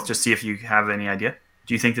for you both, just see if you have any idea.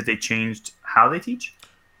 Do you think that they changed how they teach?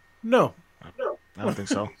 No. I don't think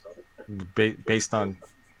so. Based on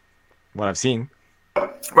what I've seen.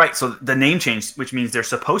 Right. So the name changed, which means they're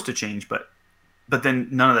supposed to change, but then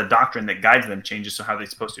none of the doctrine that guides them changes. So how are they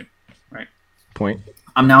supposed to? Right. Point.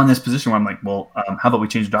 I'm now in this position where I'm like, well, how about we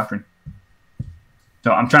change the doctrine?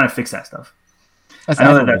 So I'm trying to fix that stuff. I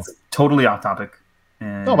know that's totally off topic.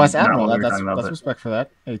 No, but that's admirable. That's respect for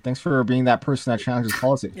that. Hey, thanks for being that person that challenges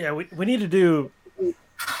policy. Yeah, we need to do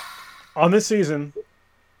on this season.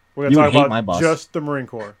 We're gonna talk about just the Marine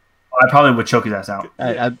Corps. I probably would choke his ass out.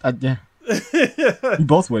 Yeah. You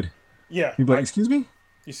both would. Yeah. You'd be like, excuse me?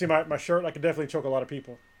 You see my shirt? I could definitely choke a lot of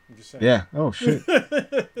people. I'm just saying. Yeah. Oh shit.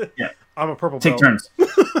 I'm a purple Take belt. turns.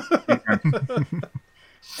 Take turns.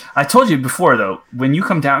 I told you before, though, when you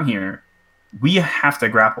come down here, we have to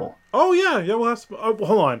grapple. Oh yeah, yeah. We'll have some, hold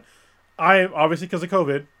on. I obviously because of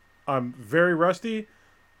COVID, I'm very rusty,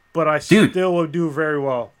 but I still will do very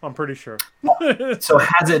well. I'm pretty sure. So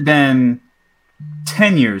has it been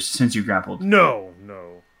 10 years since you grappled? No,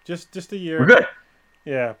 just a year. We're good.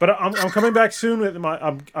 Yeah, but I'm coming back soon with my.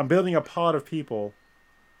 I'm building a pod of people.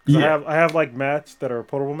 Yeah. I have like mats that are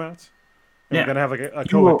portable mats. And Yeah. we're gonna have like a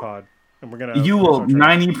COVID pod, and we're gonna. You will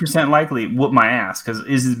 90% likely whoop my ass because it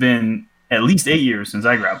has been at least 8 years since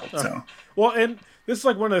I grappled. So well, and this is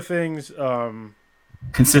like one of the things.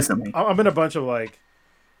 consistently, I'm in a bunch of like,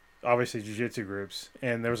 obviously jiu-jitsu groups,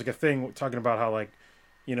 and there was like a thing talking about how like,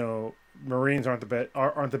 you know, Marines aren't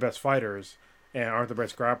the best fighters and aren't the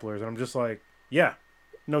best grapplers, and I'm just like, yeah,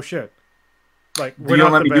 no shit. Like you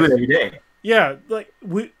don't let me do it every day. Yeah, like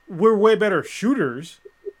we're way better shooters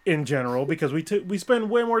in general because we spend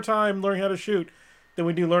way more time learning how to shoot than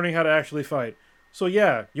we do learning how to actually fight. So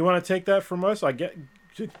yeah, you want to take that from us?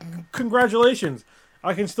 Congratulations.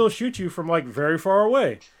 I can still shoot you from like very far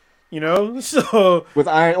away. You know, so with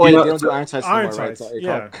iron. Oh, you don't do iron sights. Iron anymore, sights, right?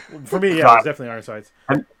 yeah. For me, yeah, it's definitely iron sights.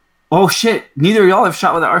 Oh shit! Neither of y'all have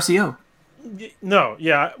shot with an RCO. No,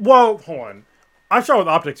 yeah. Well, hold on. I've shot with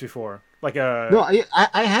optics before, like No,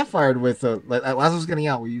 I have fired with like as I was getting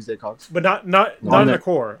out, we used ACOGs, but not in the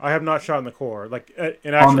core. I have not shot in the core, like an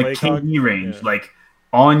actual on the ACOG. KE range, like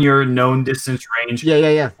on your known distance range.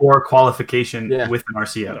 Yeah. For qualification Yeah. with an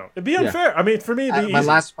RCO. No, it'd be unfair. I mean, for me, it'd be my easy.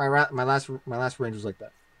 last range was like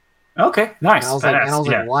that. Okay, nice. And I was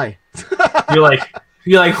like, why? You're like,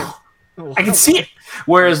 I can see it.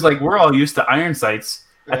 Whereas like we're all used to iron sights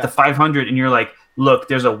at the 500, and you're like, look,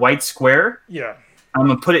 there's a white square. Yeah. I'm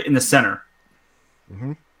gonna put it in the center,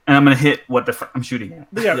 and I'm gonna hit what I'm shooting at.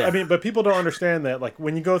 But yeah, I mean, but people don't understand that. Like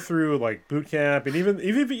when you go through like boot camp, and even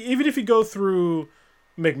if you go through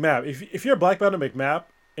McMap, if you're a black belt at McMap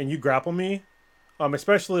and you grapple me,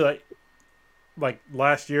 especially like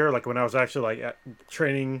last year, like when I was actually like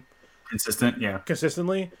training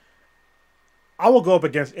consistently, I will go up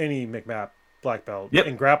against any McMap black belt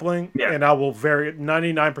in grappling, and I will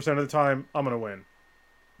 99% of the time I'm gonna win.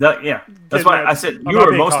 That's why I said you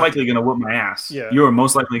are most likely going to whoop my ass. Yeah. You are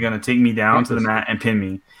most likely going to take me down to the mat and pin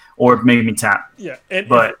me, or make me tap. Yeah,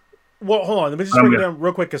 but well, hold on. Let me just break it down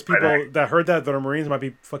real quick because people that heard that are Marines might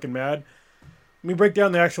be fucking mad. Let me break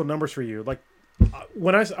down the actual numbers for you. Like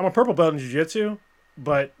when I'm a purple belt in jiu-jitsu,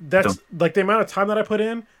 but that's like the amount of time that I put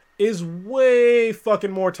in is way fucking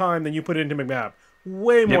more time than you put into McMap.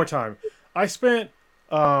 Way more time. I spent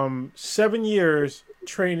 7 years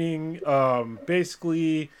training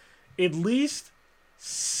basically at least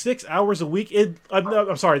 6 hours a week.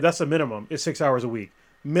 I'm sorry, that's the minimum. It's 6 hours a week.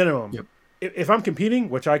 Minimum. Yep. If I'm competing,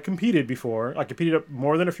 which I competed before, I competed up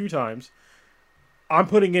more than a few times, I'm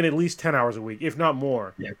putting in at least 10 hours a week, if not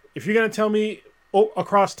more. Yep. If you're going to tell me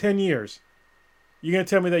across 10 years, you're going to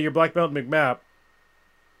tell me that you're black belt in McMap,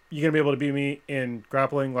 you're going to be able to beat me in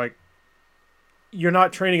grappling, like, you're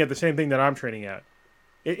not training at the same thing that I'm training at.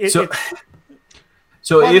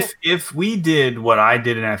 So if we did what I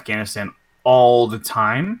did in Afghanistan all the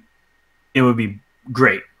time, it would be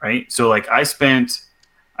great, right? So like I spent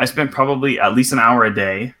probably at least an hour a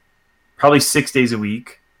day, probably 6 days a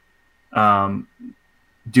week,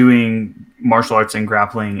 doing martial arts and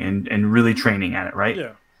grappling and really training at it, right?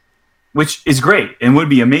 Yeah. Which is great and would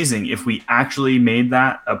be amazing if we actually made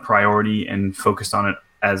that a priority and focused on it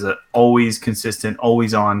as a always consistent,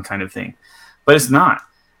 always on kind of thing. But it's not.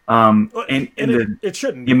 It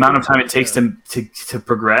shouldn't. The amount of time it takes to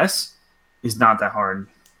progress is not that hard.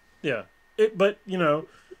 Yeah. But, you know,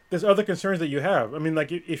 there's other concerns that you have. I mean,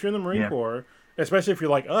 like, if you're in the Marine Corps, especially if you're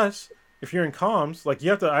like us, if you're in comms, like,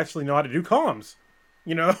 you have to actually know how to do comms,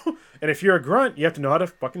 you know? And if you're a grunt, you have to know how to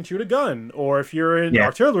fucking shoot a gun. Or if you're in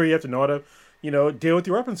artillery, you have to know how to, you know, deal with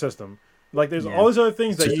your weapon system. Like, there's all these other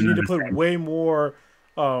things that you need to put way more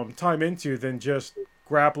time into than just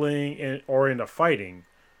grappling or into fighting.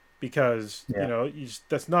 Because, you know,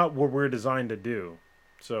 that's not what we're designed to do.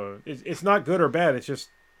 So it's not good or bad. It's just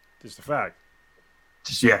a fact.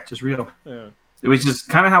 Just real. Yeah. Which is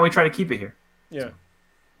kind of how we try to keep it here. Yeah.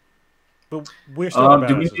 But we're still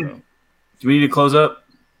do we need to close up?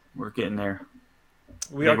 We're getting there.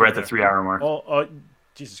 We're at the 3 hour mark. Oh,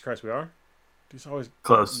 Jesus Christ, we are? It's always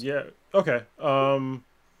close. Yeah. Okay.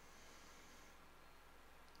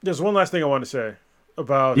 There's one last thing I want to say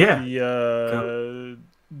about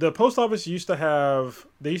the post office used to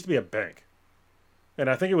be a bank. And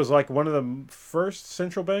I think it was like one of the first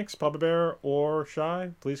central banks, Papa Bear or Shy.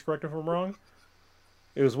 Please correct me if I'm wrong.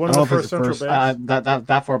 It was one I of don't the know if first it's the central first. banks.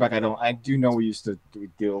 That far back, I don't. I do know we used to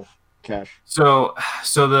deal cash. So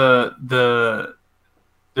the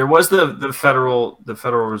there was the Federal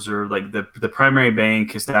Reserve, like the primary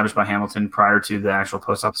bank established by Hamilton prior to the actual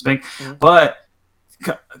post office bank, but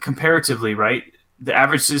comparatively, right, the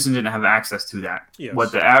average citizen didn't have access to that. Yes.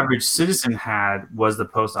 What the average citizen had was the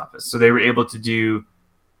post office, so they were able to do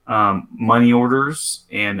money orders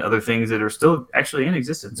and other things that are still actually in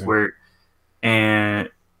existence. And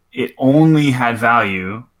it only had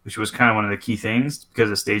value, which was kind of one of the key things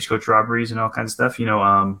because of stagecoach robberies and all kinds of stuff.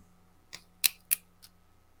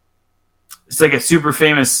 It's like a super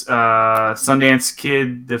famous Sundance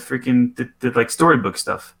Kid, the like storybook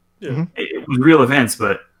stuff. Yeah. It was real events,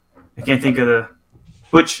 but I can't think of the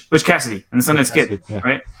Butch Cassidy and the Sundance Kid,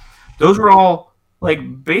 right? Those were all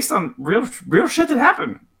like based on real shit that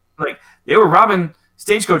happened. Like they were robbing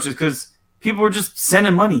stagecoaches because people were just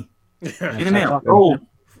sending money in the mail, gold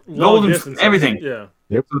and everything. Yeah.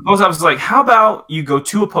 Yep. So the post office is like, how about you go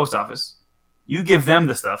to a post office, you give them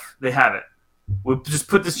the stuff, they have it. We'll just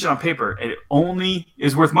put this shit on paper, and it only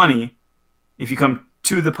is worth money if you come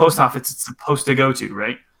to the post office it's supposed to go to,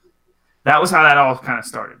 right? That was how that all kind of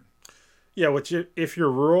started. Yeah, which if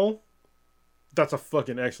you're rural, that's a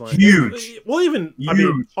fucking excellent. Huge. Well, even I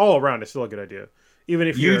mean, all around, it's still a good idea. Even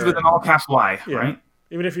if huge you're with an all caps Y, yeah, right?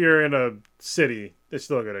 Even if you're in a city, it's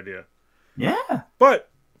still a good idea. Yeah. But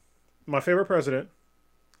my favorite president,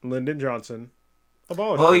 Lyndon Johnson,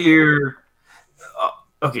 abolished. Well, you're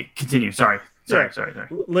okay. Continue. Sorry.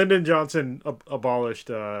 Lyndon Johnson abolished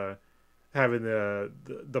having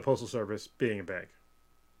the postal service being a bank.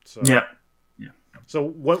 So yeah. So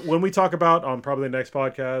when we talk about on probably the next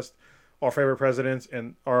podcast our favorite presidents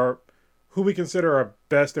and who we consider our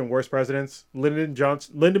best and worst presidents, Lyndon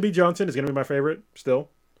B. Johnson is going to be my favorite still.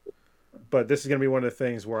 But this is going to be one of the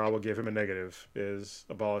things where I will give him a negative is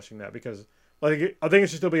abolishing that because I think it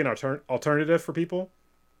should still be an alternative for people,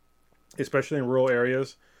 especially in rural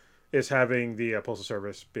areas, is having the postal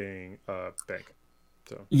service being a bank.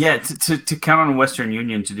 So yeah, to count on Western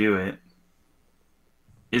Union to do it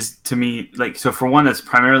is to me like so for one that's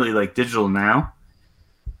primarily like digital now.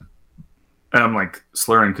 And I'm like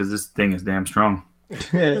slurring because this thing is damn strong.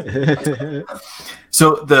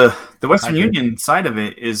 So the Western Union side of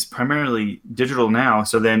it is primarily digital now.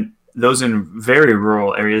 So then those in very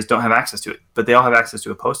rural areas don't have access to it, but they all have access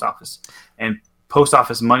to a post office. And post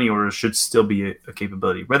office money orders should still be a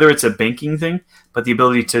capability, whether it's a banking thing, but the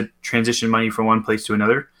ability to transition money from one place to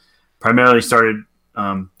another primarily started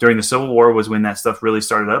during the Civil War was when that stuff really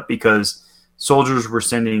started up because soldiers were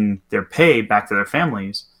sending their pay back to their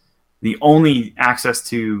families. The only access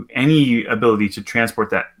to any ability to transport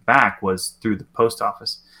that back was through the post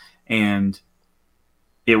office. And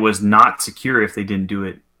it was not secure if they didn't do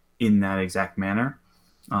it in that exact manner.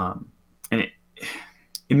 And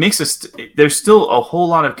it makes us, there's still a whole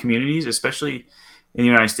lot of communities, especially in the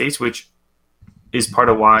United States, which is part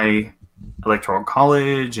of why Electoral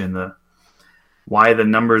College and why the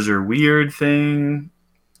numbers are weird thing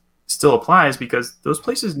still applies because those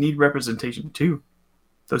places need representation too.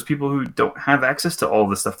 Those people who don't have access to all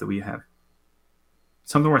the stuff that we have.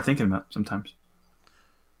 Something we're thinking about sometimes.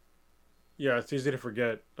 Yeah, it's easy to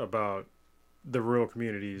forget about the rural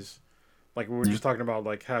communities. Like we were just talking about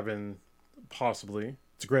like having possibly,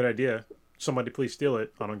 it's a great idea. Somebody please steal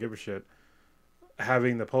it. I don't give a shit.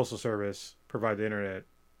 Having the postal service provide the internet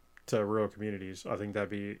to rural communities. I think that'd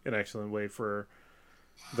be an excellent way for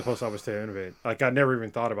the post office to innovate. Like I never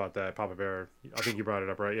even thought about that, Papa Bear. I think you brought it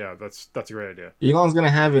up, right? Yeah, that's a great idea. Elon's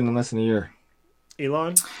gonna have it in less than a year.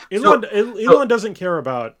 Elon doesn't care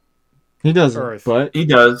about he doesn't, Earth. but he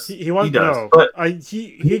does. He wants to know. But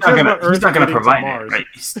he cares about Earth. He's not going to provide Mars. it, right?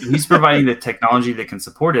 He's providing the technology that can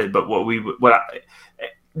support it. But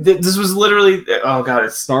this was literally oh god,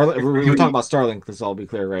 it's Starlink. We're talking about Starlink. This all be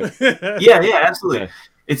clear, right? yeah, absolutely. Okay.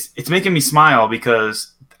 It's making me smile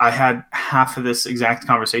because I had half of this exact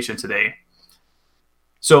conversation today.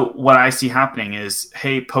 So what I see happening is,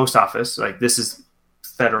 hey, post office, like this is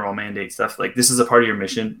federal mandate stuff. Like this is a part of your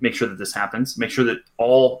mission. Make sure that this happens. Make sure that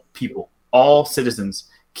all people, all citizens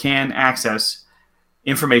can access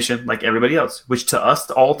information like everybody else, which to us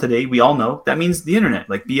all today, we all know that means the internet,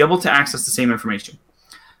 like be able to access the same information.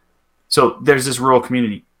 So there's this rural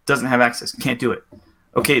community, doesn't have access, can't do it.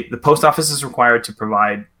 Okay, the post office is required to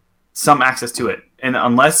provide some access to it. And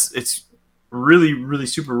unless it's really, really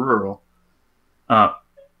super rural,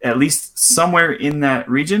 at least somewhere in that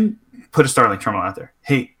region, put a Starlink terminal out there.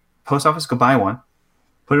 Hey, post office, go buy one,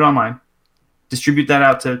 put it online, distribute that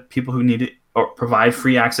out to people who need it or provide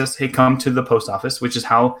free access. Hey, come to the post office, which is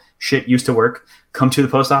how shit used to work. Come to the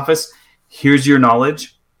post office. Here's your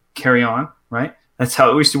knowledge. Carry on, right? That's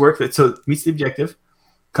how it used to work. So it meets the objective.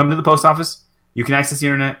 Come to the post office. You can access the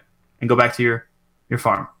internet and go back to your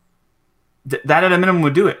farm. That at a minimum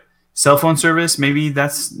would do it. Cell phone service, maybe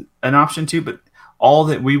that's an option too. But all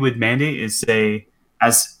that we would mandate is say,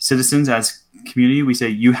 as citizens, as community, we say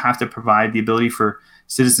you have to provide the ability for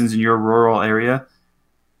citizens in your rural area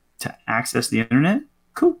to access the internet.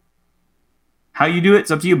 Cool. How you do it's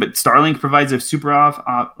up to you. But Starlink provides a super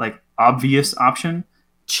obvious option,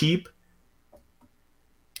 cheap,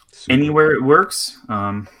 super anywhere it works.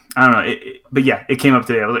 I don't know, but yeah, it came up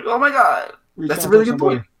today. I was like, oh my god, that's a really good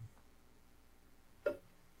point.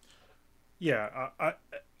 Yeah,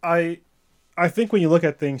 I think when you look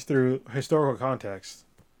at things through historical context,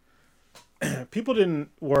 people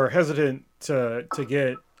were hesitant to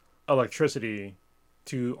get electricity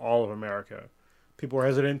to all of America. People were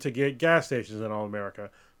hesitant to get gas stations in all of America.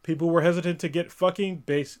 People were hesitant to get fucking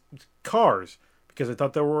base cars because they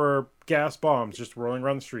thought there were gas bombs just rolling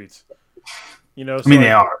around the streets. You know, so I mean,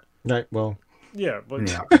 they are. Right. Well. Yeah, but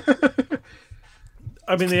yeah.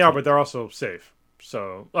 I mean, they are, but they're also safe.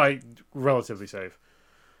 So, relatively safe.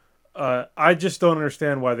 I just don't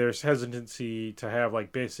understand why there's hesitancy to have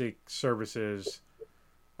basic services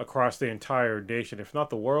across the entire nation, if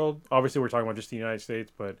not the world. Obviously, we're talking about just the United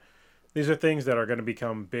States, but these are things that are going to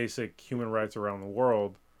become basic human rights around the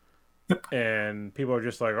world. And people are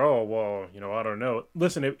just like, oh, well, I don't know.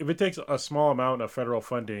 Listen, if it takes a small amount of federal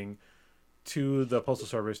funding to the Postal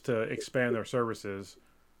Service to expand their services,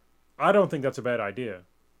 I don't think that's a bad idea.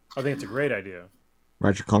 I think it's a great idea.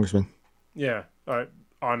 Roger, Congressman. Yeah.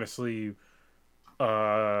 Honestly,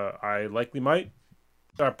 I likely might.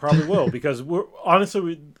 I probably will, because one of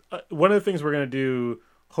the things we're going to do,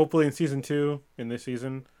 hopefully in season 2, in this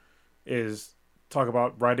season, is talk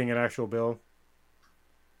about writing an actual bill.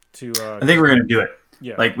 I think we're going to do it.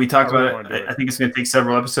 Yeah. Like we talked about it. I think it's going to take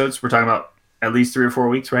several episodes. We're talking about at least 3 or 4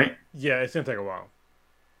 weeks, right? Yeah, it's going to take a while.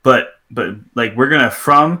 But we're going to,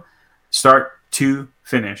 from start to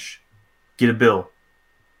finish, get a bill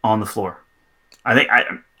on the floor. I think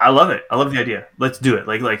I love it. I love the idea. Let's do it.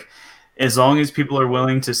 Like as long as people are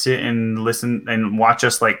willing to sit and listen and watch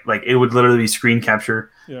us, like it would literally be screen capture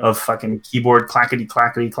of fucking keyboard clackety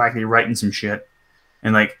writing some shit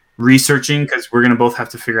and researching, because we're gonna both have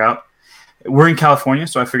to figure out. We're in California,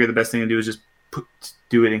 so I figure the best thing to do is just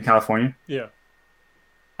do it in California. Yeah.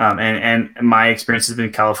 And my experience has been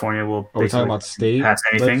in California. Are we talking about state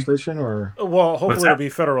legislation or? Well, hopefully it'll be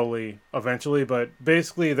federally eventually, but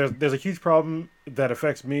basically there's a huge problem that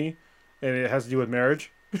affects me, and it has to do with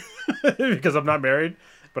marriage because I'm not married,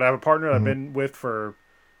 but I have a partner I've been with for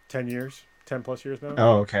 10 plus years now.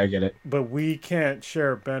 Oh, okay, I get it. But we can't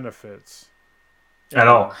share benefits at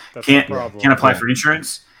all. That's Can't apply for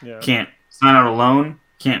insurance. Yeah. Can't sign out a loan.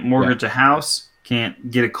 Can't mortgage a house. Can't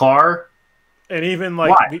get a car. And even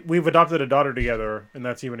we've adopted a daughter together, and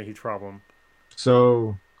that's even a huge problem.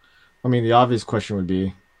 So, I mean, the obvious question would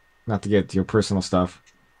be, not to get to your personal stuff.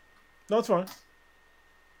 No, it's fine.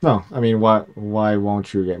 No, I mean, why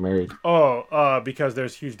won't you get married? Because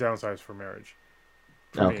there's huge downsides for marriage.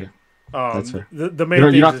 Okay, that's fair. The main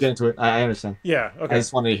you don't have to get into it. I understand. Yeah. Okay. I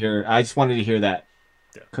just wanted to hear that.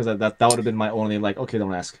 Because that would have been my only okay,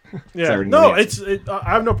 don't ask. Yeah. No,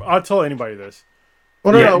 I'll tell anybody this.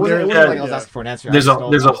 Well, no, it wasn't I was asking for an answer. There's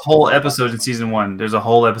a whole episode in season 1. There's a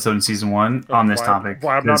whole episode in season 1 on this topic.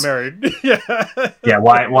 Why I'm not married? Yeah. Yeah.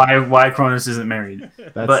 Why Cronus isn't married?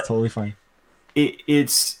 That's totally fine.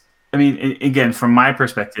 It's. I mean, again, from my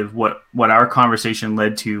perspective, what our conversation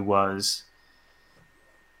led to was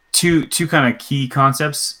two kind of key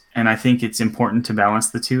concepts, and I think it's important to balance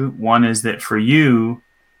the two. One is that for you,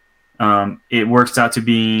 it works out to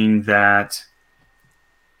being that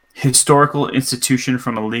historical institution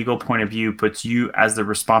from a legal point of view puts you as the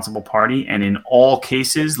responsible party, and in all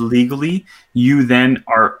cases legally you then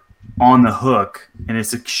are on the hook, and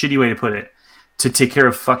it's a shitty way to put it, to take care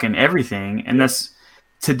of fucking everything. And that's,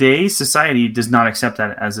 today's society does not accept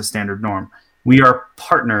that as a standard norm. We are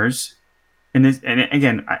partners, and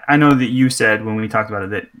again, I know that you said when we talked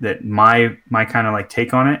about it that my kind of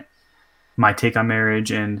take on it, my take on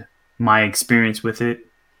marriage and my experience with it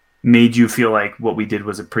made you feel like what we did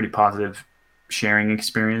was a pretty positive sharing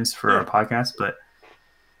experience for our podcast. But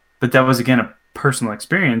that was, again, a personal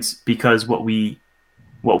experience, because what we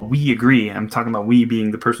agree, I'm talking about we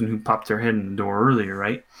being the person who popped their head in the door earlier,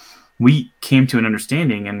 right? We came to an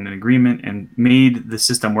understanding and an agreement and made the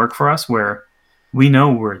system work for us, where we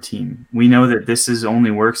know we're a team. We know that this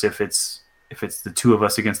only works if it's the two of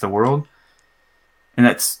us against the world. and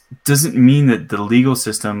that doesn't mean that the legal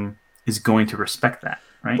system is going to respect that,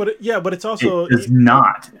 right? But it's also it does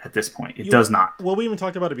not at this point. It does not. Well, we even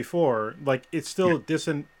talked about it before. Like, it's still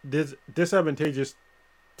disadvantageous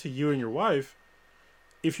to you and your wife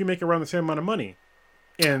if you make around the same amount of money.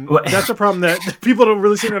 And that's a problem that people don't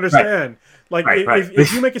really seem to understand. Like,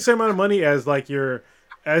 if you make the same amount of money as like your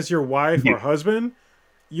wife or husband,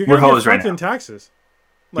 you're gonna get fucked in taxes.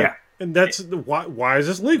 Like, and that's why is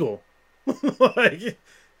this legal? Like,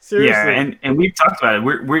 seriously. Yeah, and we've talked about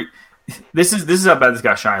it. This is how bad this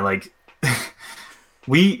got shy. Like,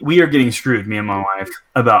 we are getting screwed, me and my wife,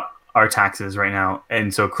 about our taxes right now.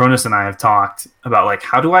 And so Cronus and I have talked about, like,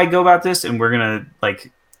 how do I go about this? And we're gonna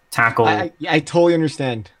like tackle. I totally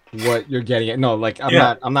understand what you're getting at. No, like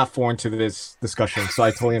I'm not foreign to this discussion, so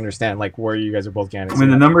I totally understand like where you guys are both getting at.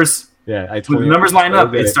 When the numbers, I totally when the numbers line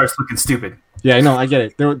up, it starts looking stupid. Yeah, I know, I get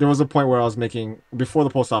it. There was a point where I was making, before the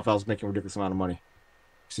post office, I was making a ridiculous amount of money,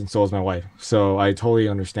 since so was my wife. So I totally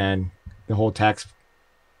understand the whole tax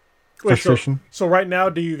frustration. So right now,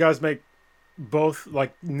 do you guys make both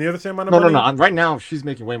like near the same amount of money? No. Right now, she's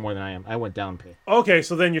making way more than I am. I went down pay. Okay,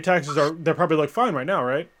 so then your taxes they're probably like fine right now,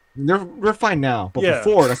 right? They're fine now, but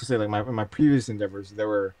before, that's to say, like my previous endeavors, they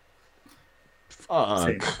were.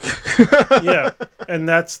 Yeah, and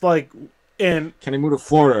that's like, and can I move to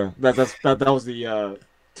Florida? That was the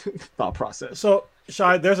thought process. So,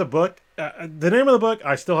 Shai, there's a book. The name of the book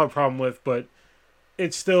I still have a problem with, but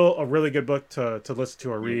it's still a really good book to listen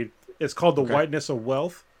to or read. It's called The Whiteness of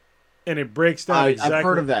Wealth, and it breaks down. I've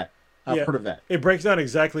heard of that. I've heard of that. It breaks down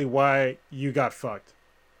exactly why you got fucked,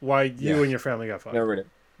 why you and your family got fucked. Never read it.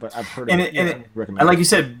 But I've heard and of it. And like you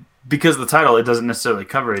said, because of the title, it doesn't necessarily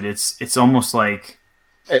cover it. It's almost like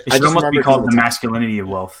it should almost be called The Masculinity of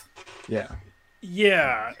Wealth. Yeah.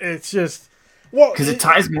 Yeah, it's just because it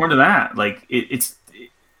ties more to that. Like it's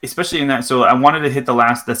especially in that. So I wanted to hit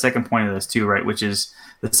the second point of this too, right? Which is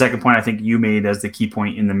the second point I think you made as the key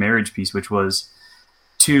point in the marriage piece, which was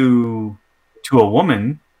to a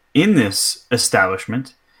woman in this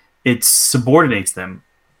establishment, it subordinates them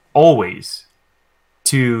always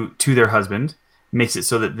to their husband, makes it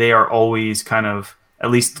so that they are always kind of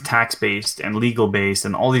at least tax based and legal based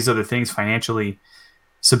and all these other things financially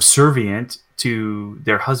subservient to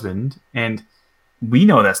their husband. And we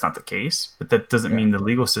know that's not the case, but that doesn't mean the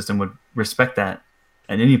legal system would respect that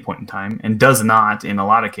at any point in time, and does not in a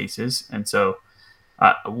lot of cases. And so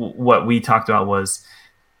what we talked about was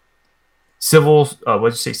civil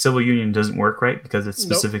union doesn't work, right? Because it's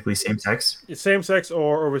specifically same sex. It's same sex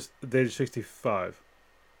or over the age of 65.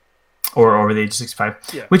 Or over the age of 65.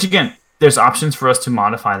 Yeah. Which, again, there's options for us to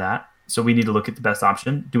modify that. So we need to look at the best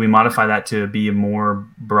option. Do we modify that to be a more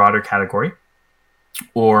broader category?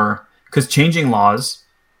 Or, because changing laws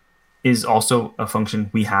is also a function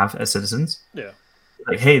we have as citizens. Yeah.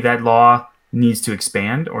 Like, hey, that law needs to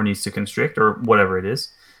expand or needs to constrict or whatever it is.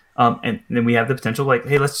 And then we have the potential, like,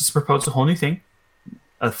 hey, let's just propose a whole new thing.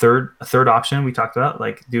 A third option we talked about.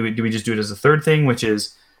 Like, do we just do it as a third thing, which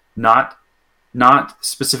is not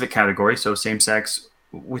specific category, so same sex,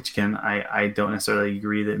 which I don't necessarily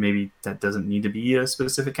agree that maybe that doesn't need to be a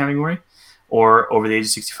specific category, or over the age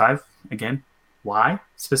of 65. Again, why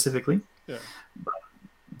specifically? Yeah.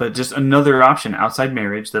 But just another option outside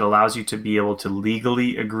marriage that allows you to be able to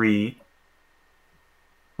legally agree,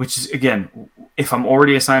 which is, again, if I'm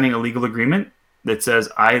already assigning a legal agreement that says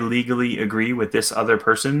I legally agree with this other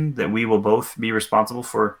person that we will both be responsible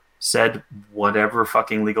for said whatever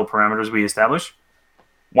fucking legal parameters we establish,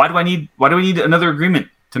 why do I need another agreement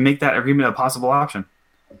to make that agreement a possible option?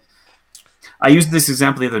 I used this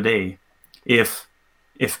example the other day. If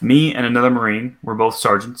me and another Marine were both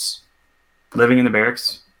sergeants living in the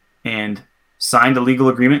barracks and signed a legal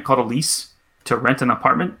agreement called a lease to rent an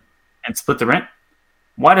apartment and split the rent,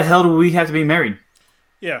 why the hell do we have to be married?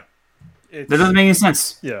 Yeah. That doesn't make any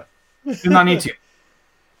sense. Yeah. We do not need to.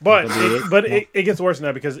 But it gets worse than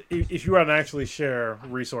that, because if you want to actually share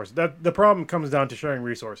resources, that the problem comes down to sharing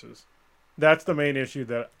resources. That's the main issue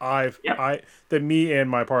that that me and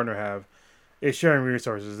my partner have, is sharing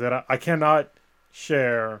resources. That I cannot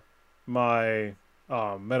share my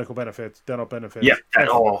medical benefits, dental benefits, at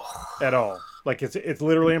all. Like it's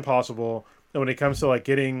literally impossible. And when it comes to like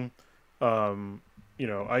getting,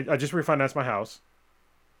 I just refinanced my house,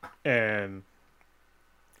 and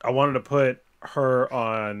I wanted to put her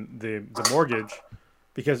on the mortgage,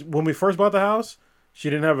 because when we first bought the house, she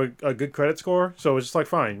didn't have a good credit score, so it was just like,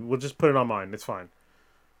 fine, we'll just put it on mine, it's fine.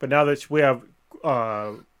 But now that we have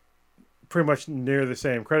pretty much near the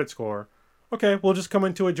same credit score, okay, we'll just come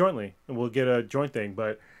into it jointly and we'll get a joint thing.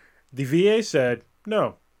 But the VA said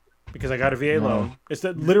no, because I got a VA loan. It's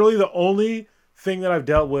literally the only thing that I've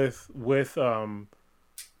dealt with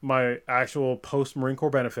my actual post Marine Corps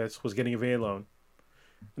benefits was getting a VA loan.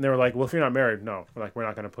 And they were like, well, if you're not married, no. We're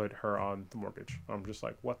not going to put her on the mortgage. I'm just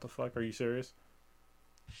like, what the fuck? Are you serious?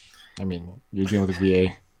 I mean, you're dealing with the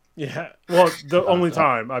VA. Yeah. Well, the only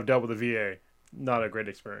time I've dealt with a VA, not a great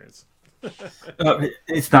experience.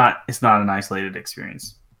 It's not an isolated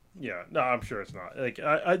experience. Yeah. No, I'm sure it's not. Like,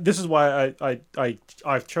 this is why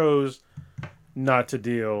I've chose not to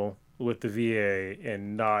deal with the VA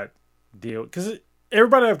and not deal, because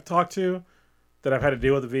everybody I've talked to that I've had to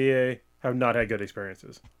deal with the VA have not had good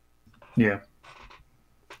experiences. Yeah.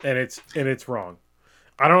 And it's wrong.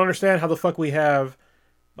 I don't understand how the fuck we have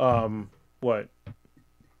what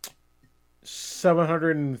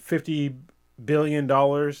 $750 billion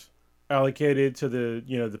allocated to the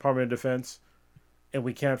Department of Defense, and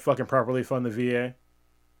we can't fucking properly fund the VA.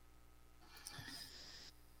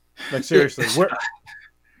 Like, seriously,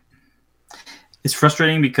 it's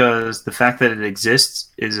frustrating because the fact that it exists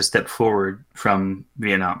is a step forward from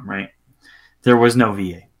Vietnam, right? There was no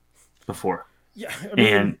VA before. Yeah, I mean,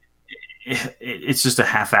 and it's just a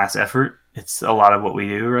half-ass effort. It's a lot of what we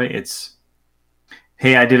do, right? It's,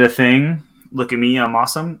 hey, I did a thing. Look at me, I'm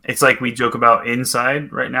awesome. It's like we joke about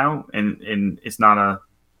inside right now, and it's not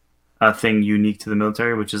a thing unique to the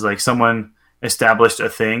military, which is like someone established a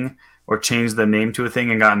thing or changed the name to a thing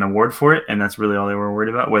and got an award for it, and that's really all they were worried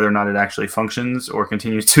about. Whether or not it actually functions or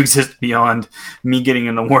continues to exist beyond me getting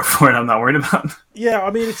an award for it, I'm not worried about. Yeah,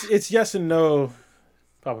 I mean, it's yes and no,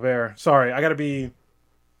 Papa Bear. Sorry, I gotta be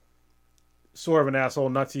sort of an asshole,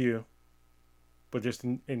 not to you, but just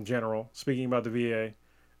in general, speaking about the VA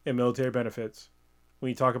and military benefits. When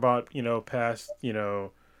you talk about, past, the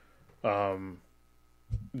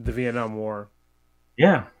Vietnam War.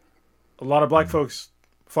 Yeah. A lot of black folks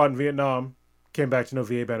fought in Vietnam, came back to no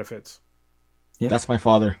VA benefits. Yeah. That's my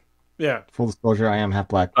father. Yeah. Full disclosure, I am half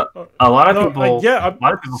black. A lot of people, a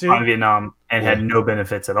lot of people see, fought in Vietnam and had no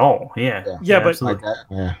benefits at all. Yeah. Yeah, but my dad,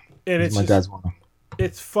 and it's my dad's one.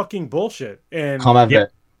 It's fucking bullshit. And combat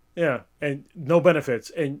vet. Yeah, and no benefits.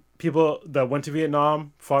 And people that went to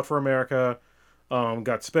Vietnam, fought for America,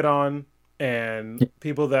 got spit on, and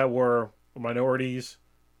people that were minorities,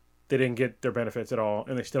 they didn't get their benefits at all,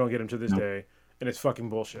 and they still don't get them to this day. And it's fucking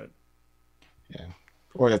bullshit. Yeah.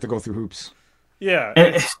 Or you have to go through hoops. Yeah.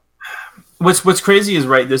 And what's crazy is,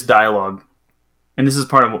 right, this dialogue, and this is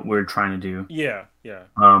part of what we're trying to do. Yeah, yeah.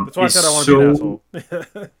 That's why I said I want to be an asshole.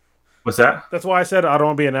 What's that? That's why I said I don't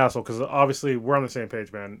want to be an asshole, because obviously we're on the same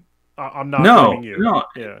page, man. I'm not blaming you. No,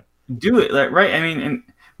 yeah. Do it, like, right? I mean, and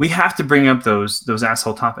we have to bring up those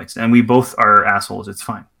asshole topics, and we both are assholes. It's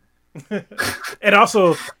fine. And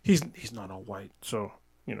also, he's not all white, so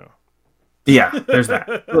Yeah, there's that.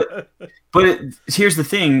 But here's the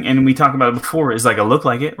thing, and we talked about it before, is like I look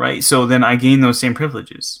like it, right? So then I gain those same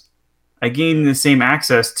privileges. I gain the same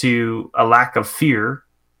access to a lack of fear,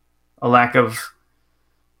 a lack of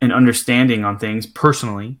an understanding on things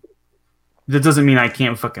personally. That doesn't mean I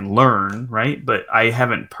can't fucking learn, right? But I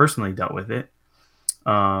haven't personally dealt with it.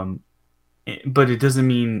 But it doesn't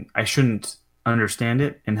mean I shouldn't understand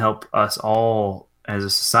it and help us all as a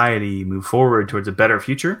society move forward towards a better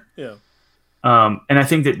future. Yeah. And I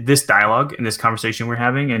think that this dialogue and this conversation we're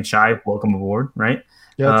having, and Shai, welcome aboard, right?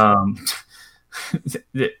 Yeah.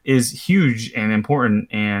 Is huge and important.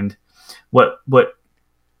 And what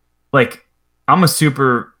like, I'm a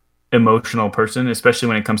super emotional person, especially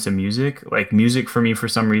when it comes to music. Like, music for me, for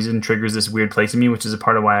some reason, triggers this weird place in me, which is a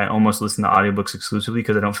part of why I almost listen to audiobooks exclusively,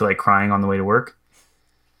 because I don't feel like crying on the way to work.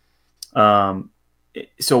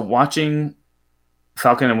 So watching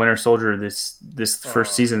Falcon and Winter Soldier, this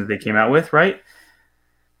first season that they came out with, right?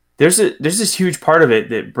 There's this huge part of it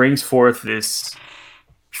that brings forth this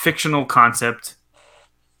fictional concept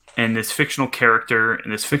and this fictional character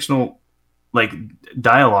and this fictional, like,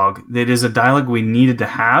 dialogue that is a dialogue we needed to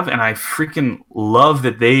have, and I freaking love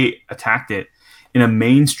that they attacked it in a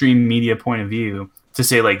mainstream media point of view to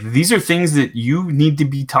say, like, these are things that you need to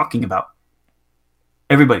be talking about,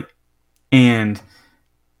 everybody. And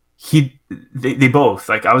they both,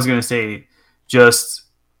 like, I was gonna say, just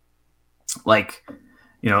like,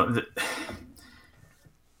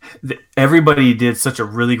 everybody did such a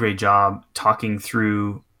really great job talking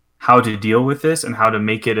through how to deal with this and how to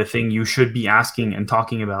make it a thing you should be asking and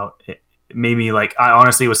talking about. It made me, like, I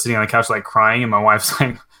honestly was sitting on the couch, like, crying, and my wife's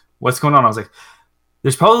like, what's going on? I was like,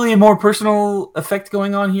 there's probably a more personal effect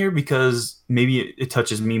going on here, because maybe it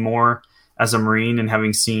touches me more as a Marine, and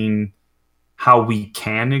having seen how we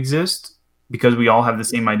can exist, because we all have the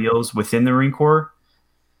same ideals within the Marine Corps,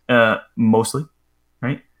 mostly,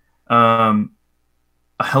 right? A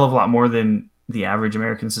hell of a lot more than the average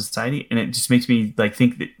American society, and it just makes me like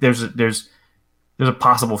think that there's a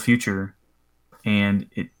possible future, and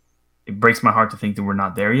it breaks my heart to think that we're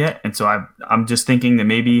not there yet. And so I'm just thinking that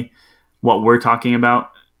maybe what we're talking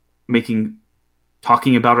about,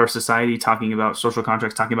 talking about our society, talking about social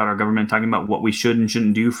contracts, talking about our government, talking about what we should and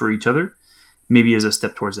shouldn't do for each other, maybe is a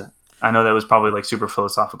step towards that. I know that was probably like super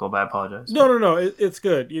philosophical, but I apologize. No. It's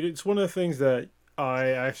good. It's one of the things that I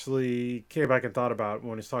actually came back and thought about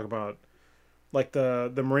when he's talking about like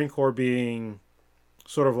the Marine Corps being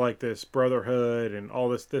sort of like this brotherhood and all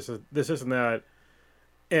this and that.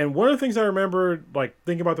 And one of the things I remember, like,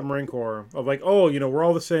 thinking about the Marine Corps, of like, oh, we're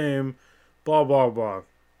all the same, blah, blah, blah.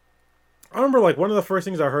 I remember, like, one of the first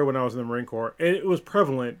things I heard when I was in the Marine Corps, and it was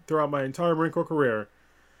prevalent throughout my entire Marine Corps career,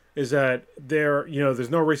 is that there's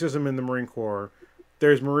no racism in the Marine Corps.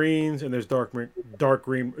 There's Marines and there's dark green.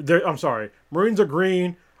 Marines are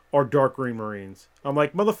green or dark green Marines. I'm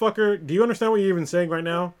like, motherfucker, do you understand what you're even saying right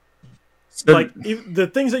now? Like, the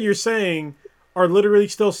things that you're saying are literally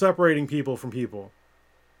still separating people from people.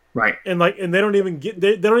 Right. And they don't even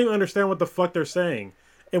they don't even understand what the fuck they're saying.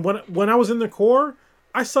 And when I was in the Corps,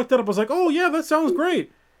 I sucked that up. I was like, oh yeah, that sounds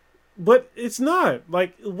great. But it's not.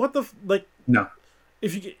 Like, what the no.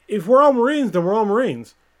 If we're all Marines, then we're all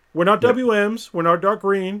Marines. We're not WMs, we're not dark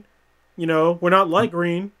green, we're not light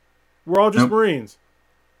green. We're all just Marines.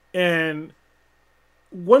 And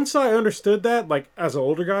once I understood that, like, as an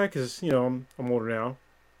older guy, because I'm older now,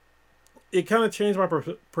 it kind of changed my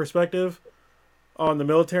perspective on the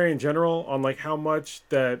military in general, on like how much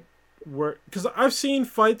that because I've seen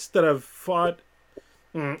fights that I've fought.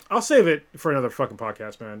 I'll save it for another fucking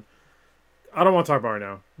podcast, man. I don't want to talk about it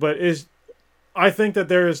right now, but I think that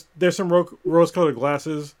there's some rose-colored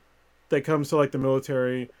glasses that comes to like the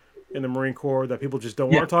military and the Marine Corps that people just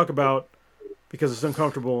don't want to talk about because it's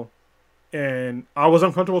uncomfortable. And I was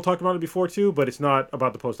uncomfortable talking about it before too, but it's not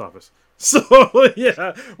about the post office. So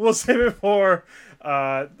yeah, we'll save it for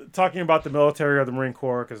talking about the military or the Marine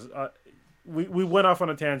Corps, because we went off on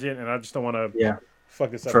a tangent, and I just don't want to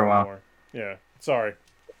fuck this up for a while. anymore. Yeah, sorry.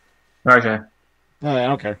 Okay. No, I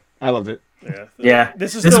don't care. I loved it. Yeah.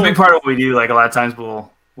 This is a big part of what we do. Like, a lot of times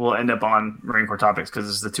we'll end up on Marine Corps topics because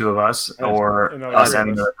it's the two of us or us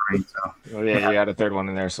and the Marine. So. Well, you had a third one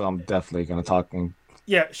in there, so I'm definitely going to talk.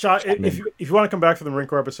 Yeah, Shot, if you want to come back for the Marine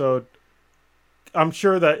Corps episode, I'm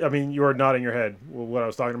sure that, you are nodding your head with what I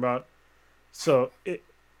was talking about. So if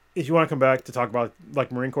you want to come back to talk about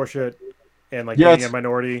like Marine Corps shit and like being a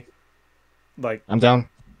minority, like, I'm down.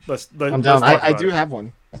 I'm down. I do it. have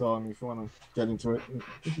one. So if you want to get into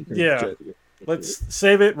it, let's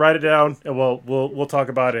save it, write it down, and we'll talk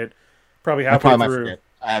about it. Probably halfway through.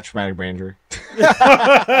 I have traumatic brain injury.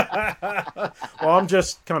 Well, I'm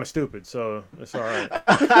just kind of stupid, so it's all right.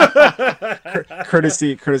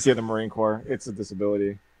 courtesy of the Marine Corps. It's a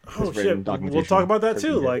disability. Oh shit! We'll talk about that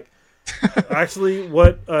too. Like, actually,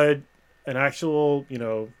 what an actual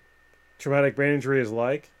traumatic brain injury is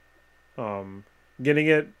like. Getting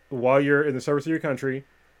it while you're in the service of your country,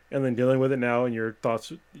 and then dealing with it now in your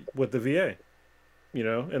thoughts with the VA,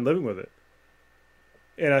 and living with it.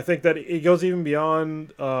 And I think that it goes even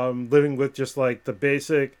beyond living with just like the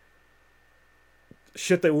basic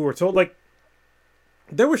shit that we were told. Like,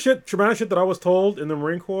 there was traumatic shit that I was told in the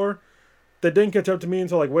Marine Corps that didn't catch up to me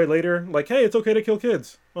until like way later. Like, hey, it's okay to kill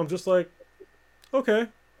kids. I'm just like, okay.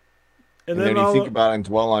 And then you think about it and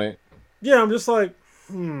dwell on it. Yeah, I'm just like,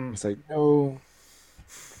 It's like, no.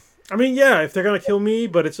 If they're gonna kill me,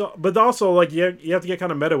 but also like you have to get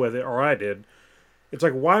kind of meta with it, or I did. It's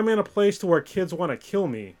like, why am I in a place to where kids want to kill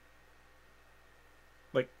me?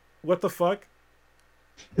 Like, what the fuck?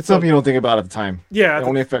 It's something you don't think about at the time. Yeah, it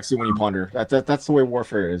only affects you when you ponder. That's the way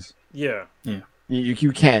warfare is. Yeah.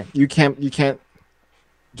 You can't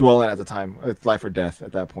dwell in it at the time. It's life or death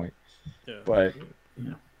at that point. Yeah. But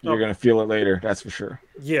you're gonna feel it later. That's for sure.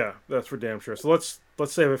 Yeah, that's for damn sure. So let's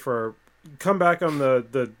save it for come back on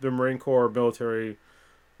the Marine Corps military,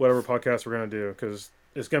 whatever podcast we're gonna do, because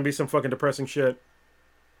it's gonna be some fucking depressing shit.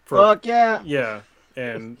 Fuck yeah. Yeah,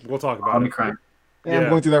 and we'll talk about it. I'll be crying. Yeah, I'm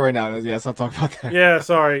going through that right now. Yeah, let's not talk about that. Yeah,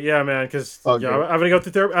 sorry. Yeah, man, because I've had to go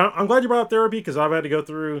through therapy. I'm glad you brought up therapy, because I've had to go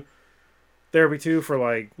through therapy too for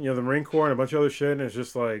like the Marine Corps and a bunch of other shit, and it's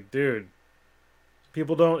just like, dude,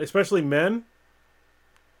 people don't, especially men,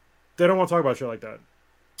 they don't want to talk about shit like that.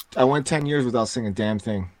 I went 10 years without saying a damn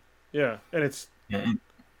thing. Yeah, and it's. Yeah.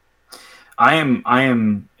 I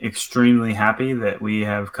am extremely happy that we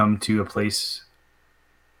have come to a place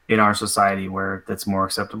in our society where that's more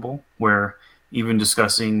acceptable, where even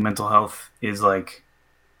discussing mental health is like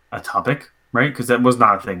a topic, right? Because that was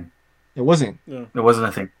not a thing. It wasn't. Yeah. It wasn't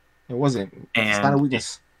a thing. It wasn't. And it's not a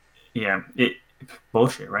weakness. yeah, it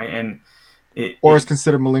bullshit, right? And Or it's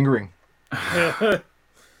considered malingering.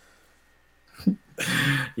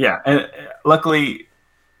 yeah, and luckily,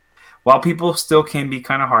 while people still can be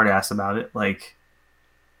kind of hard ass about it, like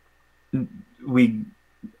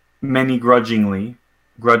many grudgingly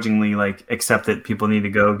like accept that people need to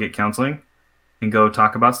go get counseling and go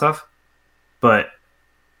talk about stuff. But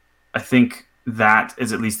I think that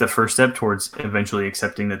is at least the first step towards eventually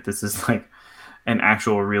accepting that this is like an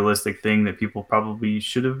actual realistic thing that people probably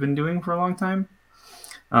should have been doing for a long time.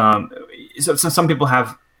 So some people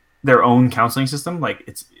have their own counseling system, like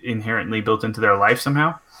it's inherently built into their life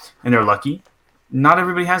somehow, and they're lucky. Not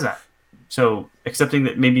everybody has that. So accepting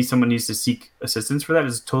that maybe someone needs to seek assistance for that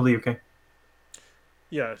is totally okay.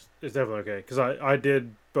 Yeah, it's definitely okay. Because I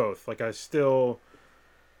did both. Like,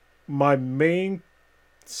 my main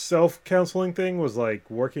self-counseling thing was, like,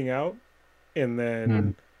 working out. And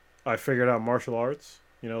then I figured out martial arts,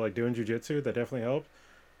 like doing jiu-jitsu. That definitely helped.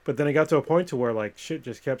 But then it got to a point to where, like, shit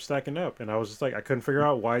just kept stacking up. And I was just like, I couldn't figure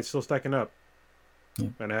out why it's still stacking up.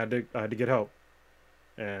 And I had to get help.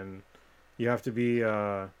 And you have to be,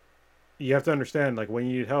 you have to understand, like, when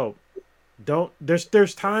you need help,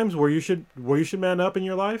 there's times where you should man up in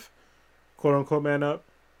your life, quote unquote man up,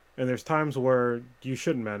 and there's times where you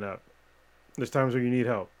shouldn't man up. There's times where you need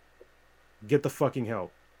help. Get the fucking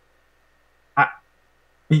help.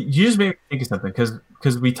 You just made me think of something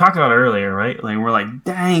because we talked about it earlier, right? Like we're like,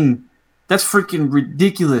 dang, that's freaking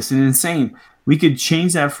ridiculous and insane. We could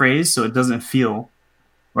change that phrase so it doesn't feel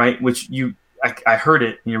right. Which I heard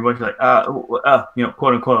it in your voice, like,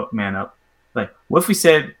 quote unquote man up. Like, what if we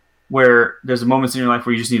said where there's moments in your life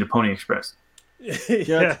where you just need a Pony Express?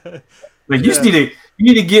 Yeah. Like you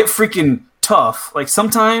need to get freaking tough. Like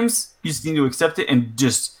sometimes you just need to accept it and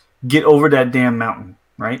just get over that damn mountain,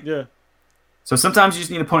 right? Yeah. So sometimes you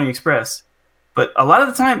just need a Pony Express, but a lot of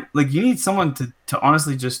the time, like you need someone to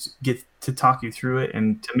honestly just get to talk you through it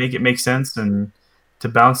and to make it make sense and to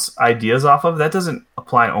bounce ideas off of. That doesn't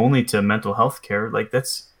apply only to mental health care. Like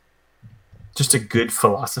that's just a good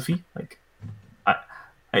philosophy. Like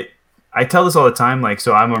I tell this all the time. Like,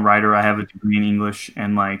 so I'm a writer. I have a degree in English,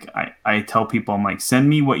 and like I tell people, I'm like, send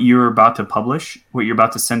me what you're about to publish, what you're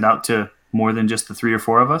about to send out to more than just the 3 or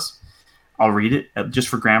 4 of us. I'll read it just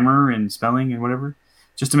for grammar and spelling and whatever,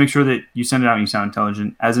 just to make sure that you send it out and you sound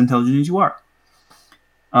intelligent as you are.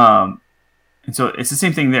 And so it's the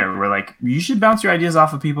same thing there. Where like you should bounce your ideas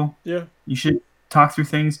off of people. Yeah. You should talk through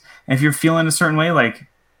things. And if you're feeling a certain way, like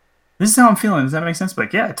this is how I'm feeling. Does that make sense? But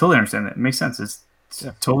like, yeah, I totally understand that. It makes sense. It's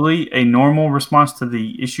totally a normal response to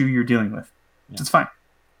the issue you're dealing with. Yeah. It's fine.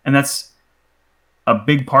 And that's a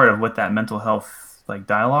big part of what that mental health like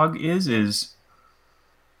dialogue is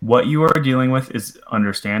what you are dealing with is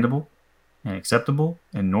understandable and acceptable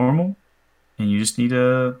and normal. And you just need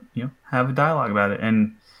to, have a dialogue about it.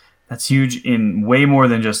 And that's huge in way more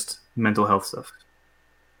than just mental health stuff.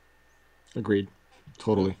 Agreed.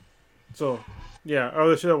 Totally. So, yeah,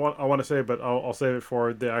 other shit I want to say, but I'll save it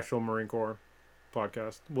for the actual Marine Corps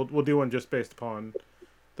podcast. We'll do one just based upon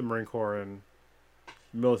the Marine Corps and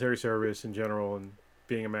military service in general and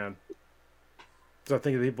being a man. Because I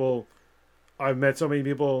think I've met so many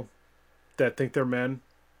people that think they're men,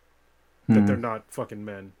 that they're not fucking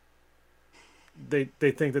men. They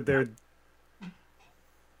think that they're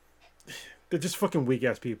just fucking weak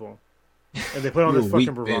ass people, and they put on this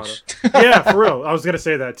fucking bravado. Yeah, for real. I was gonna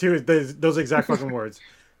say that too. Those exact fucking words.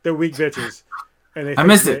 They're weak bitches. And I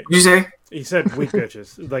missed it. Did you say? He said weak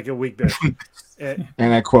bitches, like a weak bitch.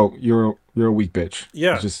 And I quote, "You're a weak bitch."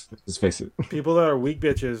 Yeah. Just face it. People that are weak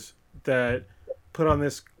bitches that put on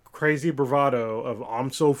this crazy bravado of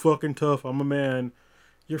I'm so fucking tough, I'm a man.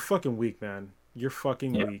 You're fucking weak, man. You're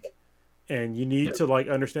fucking weak. And you need to like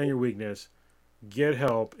understand your weakness, get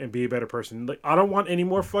help, and be a better person. Like I don't want any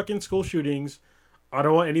more fucking school shootings. I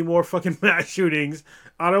don't want any more fucking mass shootings.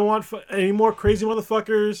 I don't want any more crazy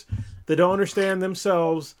motherfuckers that don't understand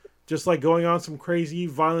themselves, just like going on some crazy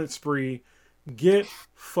violent spree. Get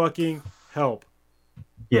fucking help.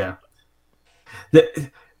 Yeah.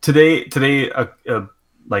 Today,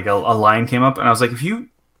 like a line came up, and I was like, if you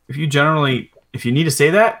need to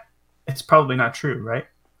say that, it's probably not true, right?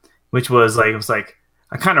 Which was like, it was like,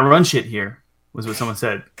 I kind of run shit here. Was what someone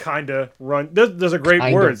said. Kinda run. There's a great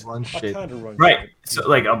word. Run shit. Right. Shit. So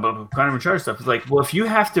like, I'm kind of in charge of stuff. It's like, well, if you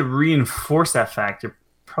have to reinforce that fact, you're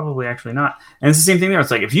probably actually not. And it's the same thing there. It's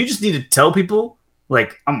like, if you just need to tell people,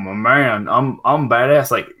 like, I'm a man, I'm badass.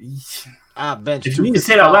 Like, if you need to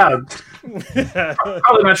say it out loud,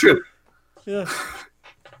 probably not true. Yeah.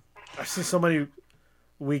 I see so many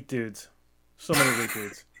weak dudes.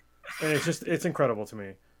 And it's incredible to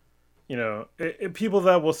me. You know, people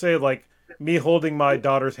that will say like me holding my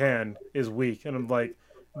daughter's hand is weak, and I'm like,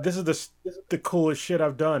 this is the coolest shit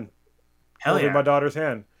I've done. Hell Holding yeah. my daughter's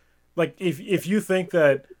hand. Like if you think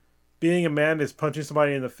that being a man is punching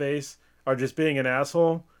somebody in the face or just being an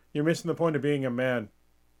asshole, you're missing the point of being a man.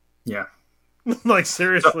 Yeah. Like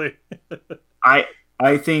seriously.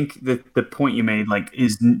 I think that the point you made like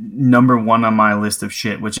is number one on my list of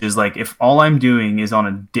shit, which is like if all I'm doing is on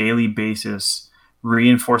a daily basis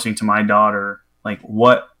reinforcing to my daughter like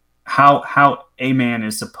how a man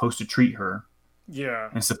is supposed to treat her Yeah.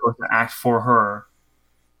 and supposed to act for her.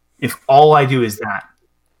 If all I do is that,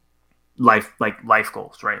 life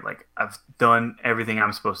goals, right? Like I've done everything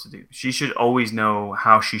I'm supposed to do. She should always know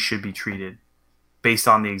how she should be treated based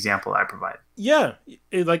on the example I provide. Yeah.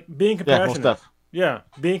 Like being Yeah, most compassionate. stuff. Yeah,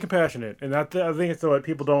 being compassionate, and I think it's what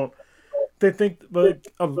people don't. They think like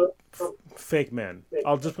fake men.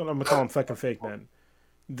 I'm gonna call them fucking fake men.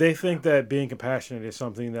 They think that being compassionate is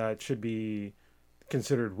something that should be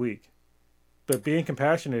considered weak, but being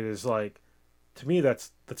compassionate is like, to me,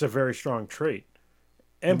 that's a very strong trait.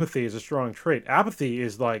 Empathy is a strong trait. Apathy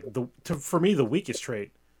is like for me the weakest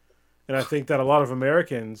trait, and I think that a lot of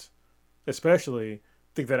Americans, especially,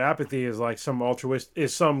 think that apathy is like some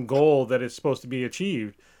some goal that is supposed to be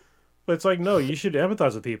achieved. But it's like, no, you should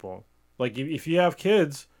empathize with people. Like if you have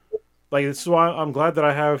kids, like this is why I'm glad that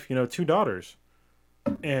I have, 2 daughters.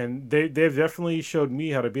 And they've definitely showed me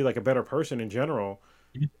how to be like a better person in general,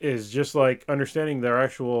 is just like understanding their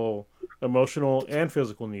actual emotional and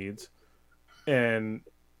physical needs and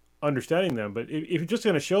understanding them. But if you're just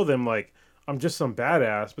going to show them like I'm just some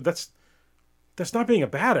badass, but that's not being a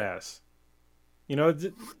badass.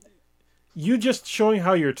 You just showing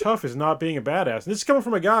how you're tough is not being a badass. And this is coming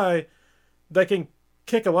from a guy that can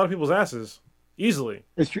kick a lot of people's asses easily.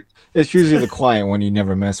 It's usually the quiet one you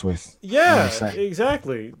never mess with. Yeah, 100%.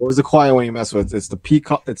 exactly. What was the quiet one you mess with? It's the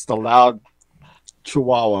peacock. It's the loud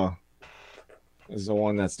chihuahua. Is the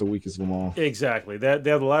one that's the weakest of them all. Exactly. They have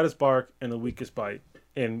the loudest bark and the weakest bite.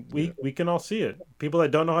 And we can all see it. People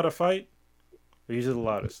that don't know how to fight are usually the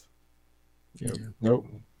loudest. Yep. Nope.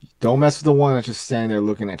 Don't mess with the one that's just standing there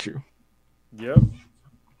looking at you. Yep.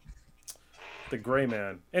 The gray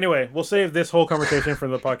man. Anyway, we'll save this whole conversation for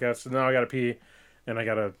the podcast. So now I gotta pee, and we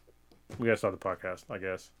gotta start the podcast, I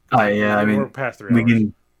guess. Yeah, I mean, we're past 3 we hours.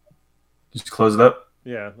 can just close it up.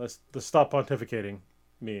 Yeah, let's stop pontificating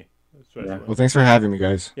me. Especially. Well, thanks for having me,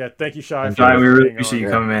 guys. Yeah, thank you, Shai. Shai, we really being appreciate on. you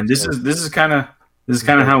coming, man. This is kind of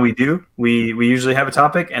how we do. We usually have a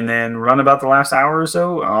topic and then run about the last hour or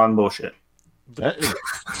so on bullshit.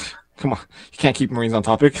 Come on, you can't keep Marines on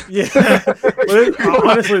topic. Yeah.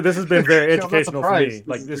 Honestly, this has been very educational for me.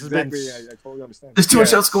 Like this has been. I totally understand. There's too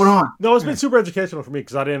much else going on. No, it's been super educational for me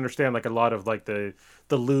because I didn't understand like a lot of like the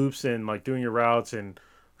loops and like doing your routes and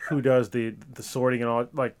who does the sorting and all.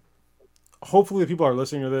 Like, hopefully, the people who are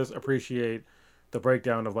listening to this appreciate the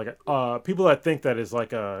breakdown of like people that think that is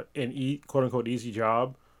like an quote unquote easy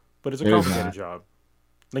job, but it's a It is complicated not. job.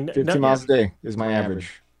 Like, 50 miles a day is my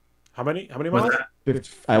average. How many What's miles? that?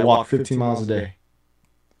 I walk 15 miles a day.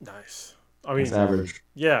 Nice. I mean, That's average.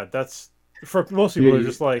 yeah, that's for most people. They're Yeah,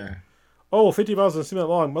 just like, yeah. oh, 50 miles doesn't seem that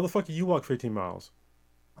long. Motherfucker, you walk 15 miles.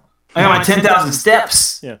 I got my 10,000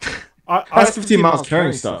 steps. Yeah. That's 15 miles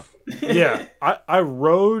carrying stuff. Yeah. I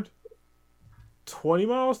rode 20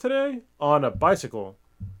 miles today on a bicycle,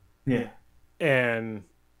 Yeah. and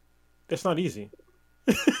it's not easy.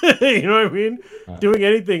 You know what I mean? Doing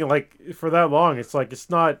anything like for that long, it's like it's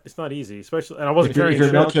not easy. Especially, and I wasn't If your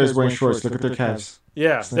carrying milk shit. carrier is wearing shorts, look at their calves.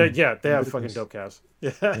 Yeah, they have Look at fucking this. dope calves.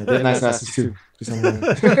 Yeah, Yeah. they're nice asses too. Just saying.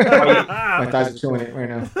 My thighs are showing it right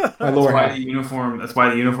now. My That's lower why half. the uniform. That's why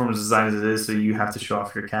the uniform is designed as it is, so you have to show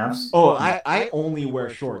off your calves. Oh, I only wear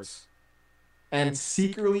shorts. And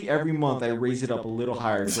secretly every month I raise it up a little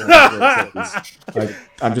higher. So like,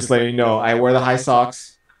 I'm just letting you know. I wear the high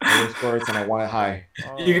socks, I wear shorts, and I want it high.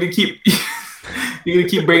 You're gonna keep. You're gonna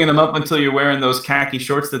keep bringing them up until you're wearing those khaki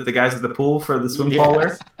shorts that the guys at the pool for the swim pool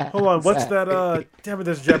wear. Hold on, what's that? Damn it,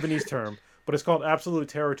 there's a Japanese term, but it's called absolute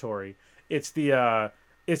territory. It's the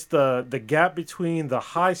gap between the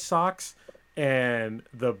high socks and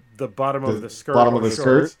the bottom of the skirt. bottom or of the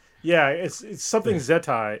shorts. skirt? Yeah, it's something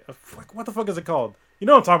zetai. What the fuck is it called? You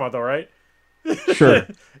know what I'm talking about, though, right? Sure.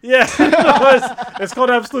 Yeah, it's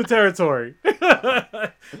called absolute territory.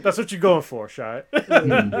 That's what you're going for, Shai.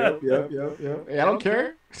 Yep. Hey, I don't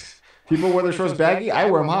care. People wear their shorts baggy. I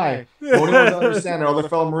wear them high. The only ones that understand are all the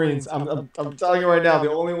fellow Marines. I'm telling you right now,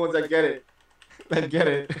 the only ones that get it.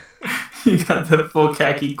 You got the full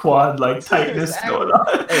khaki quad like tightness Exactly. going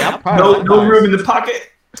on. Hey, I'm proud of No my room in the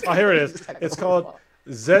pocket. Oh, here it is. It's called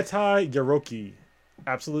zetai yaroki.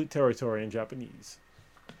 Absolute territory in Japanese.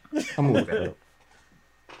 I'm gonna look that up.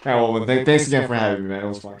 All right, well, thanks again for having me, man. It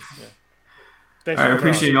was fun. Thanks I for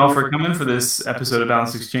appreciate y'all for coming for this episode of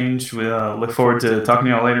Balance Exchange. We look forward to talking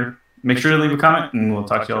to y'all later. Make sure to leave a comment, and we'll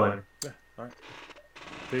talk to y'all later. All right.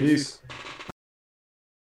 Peace.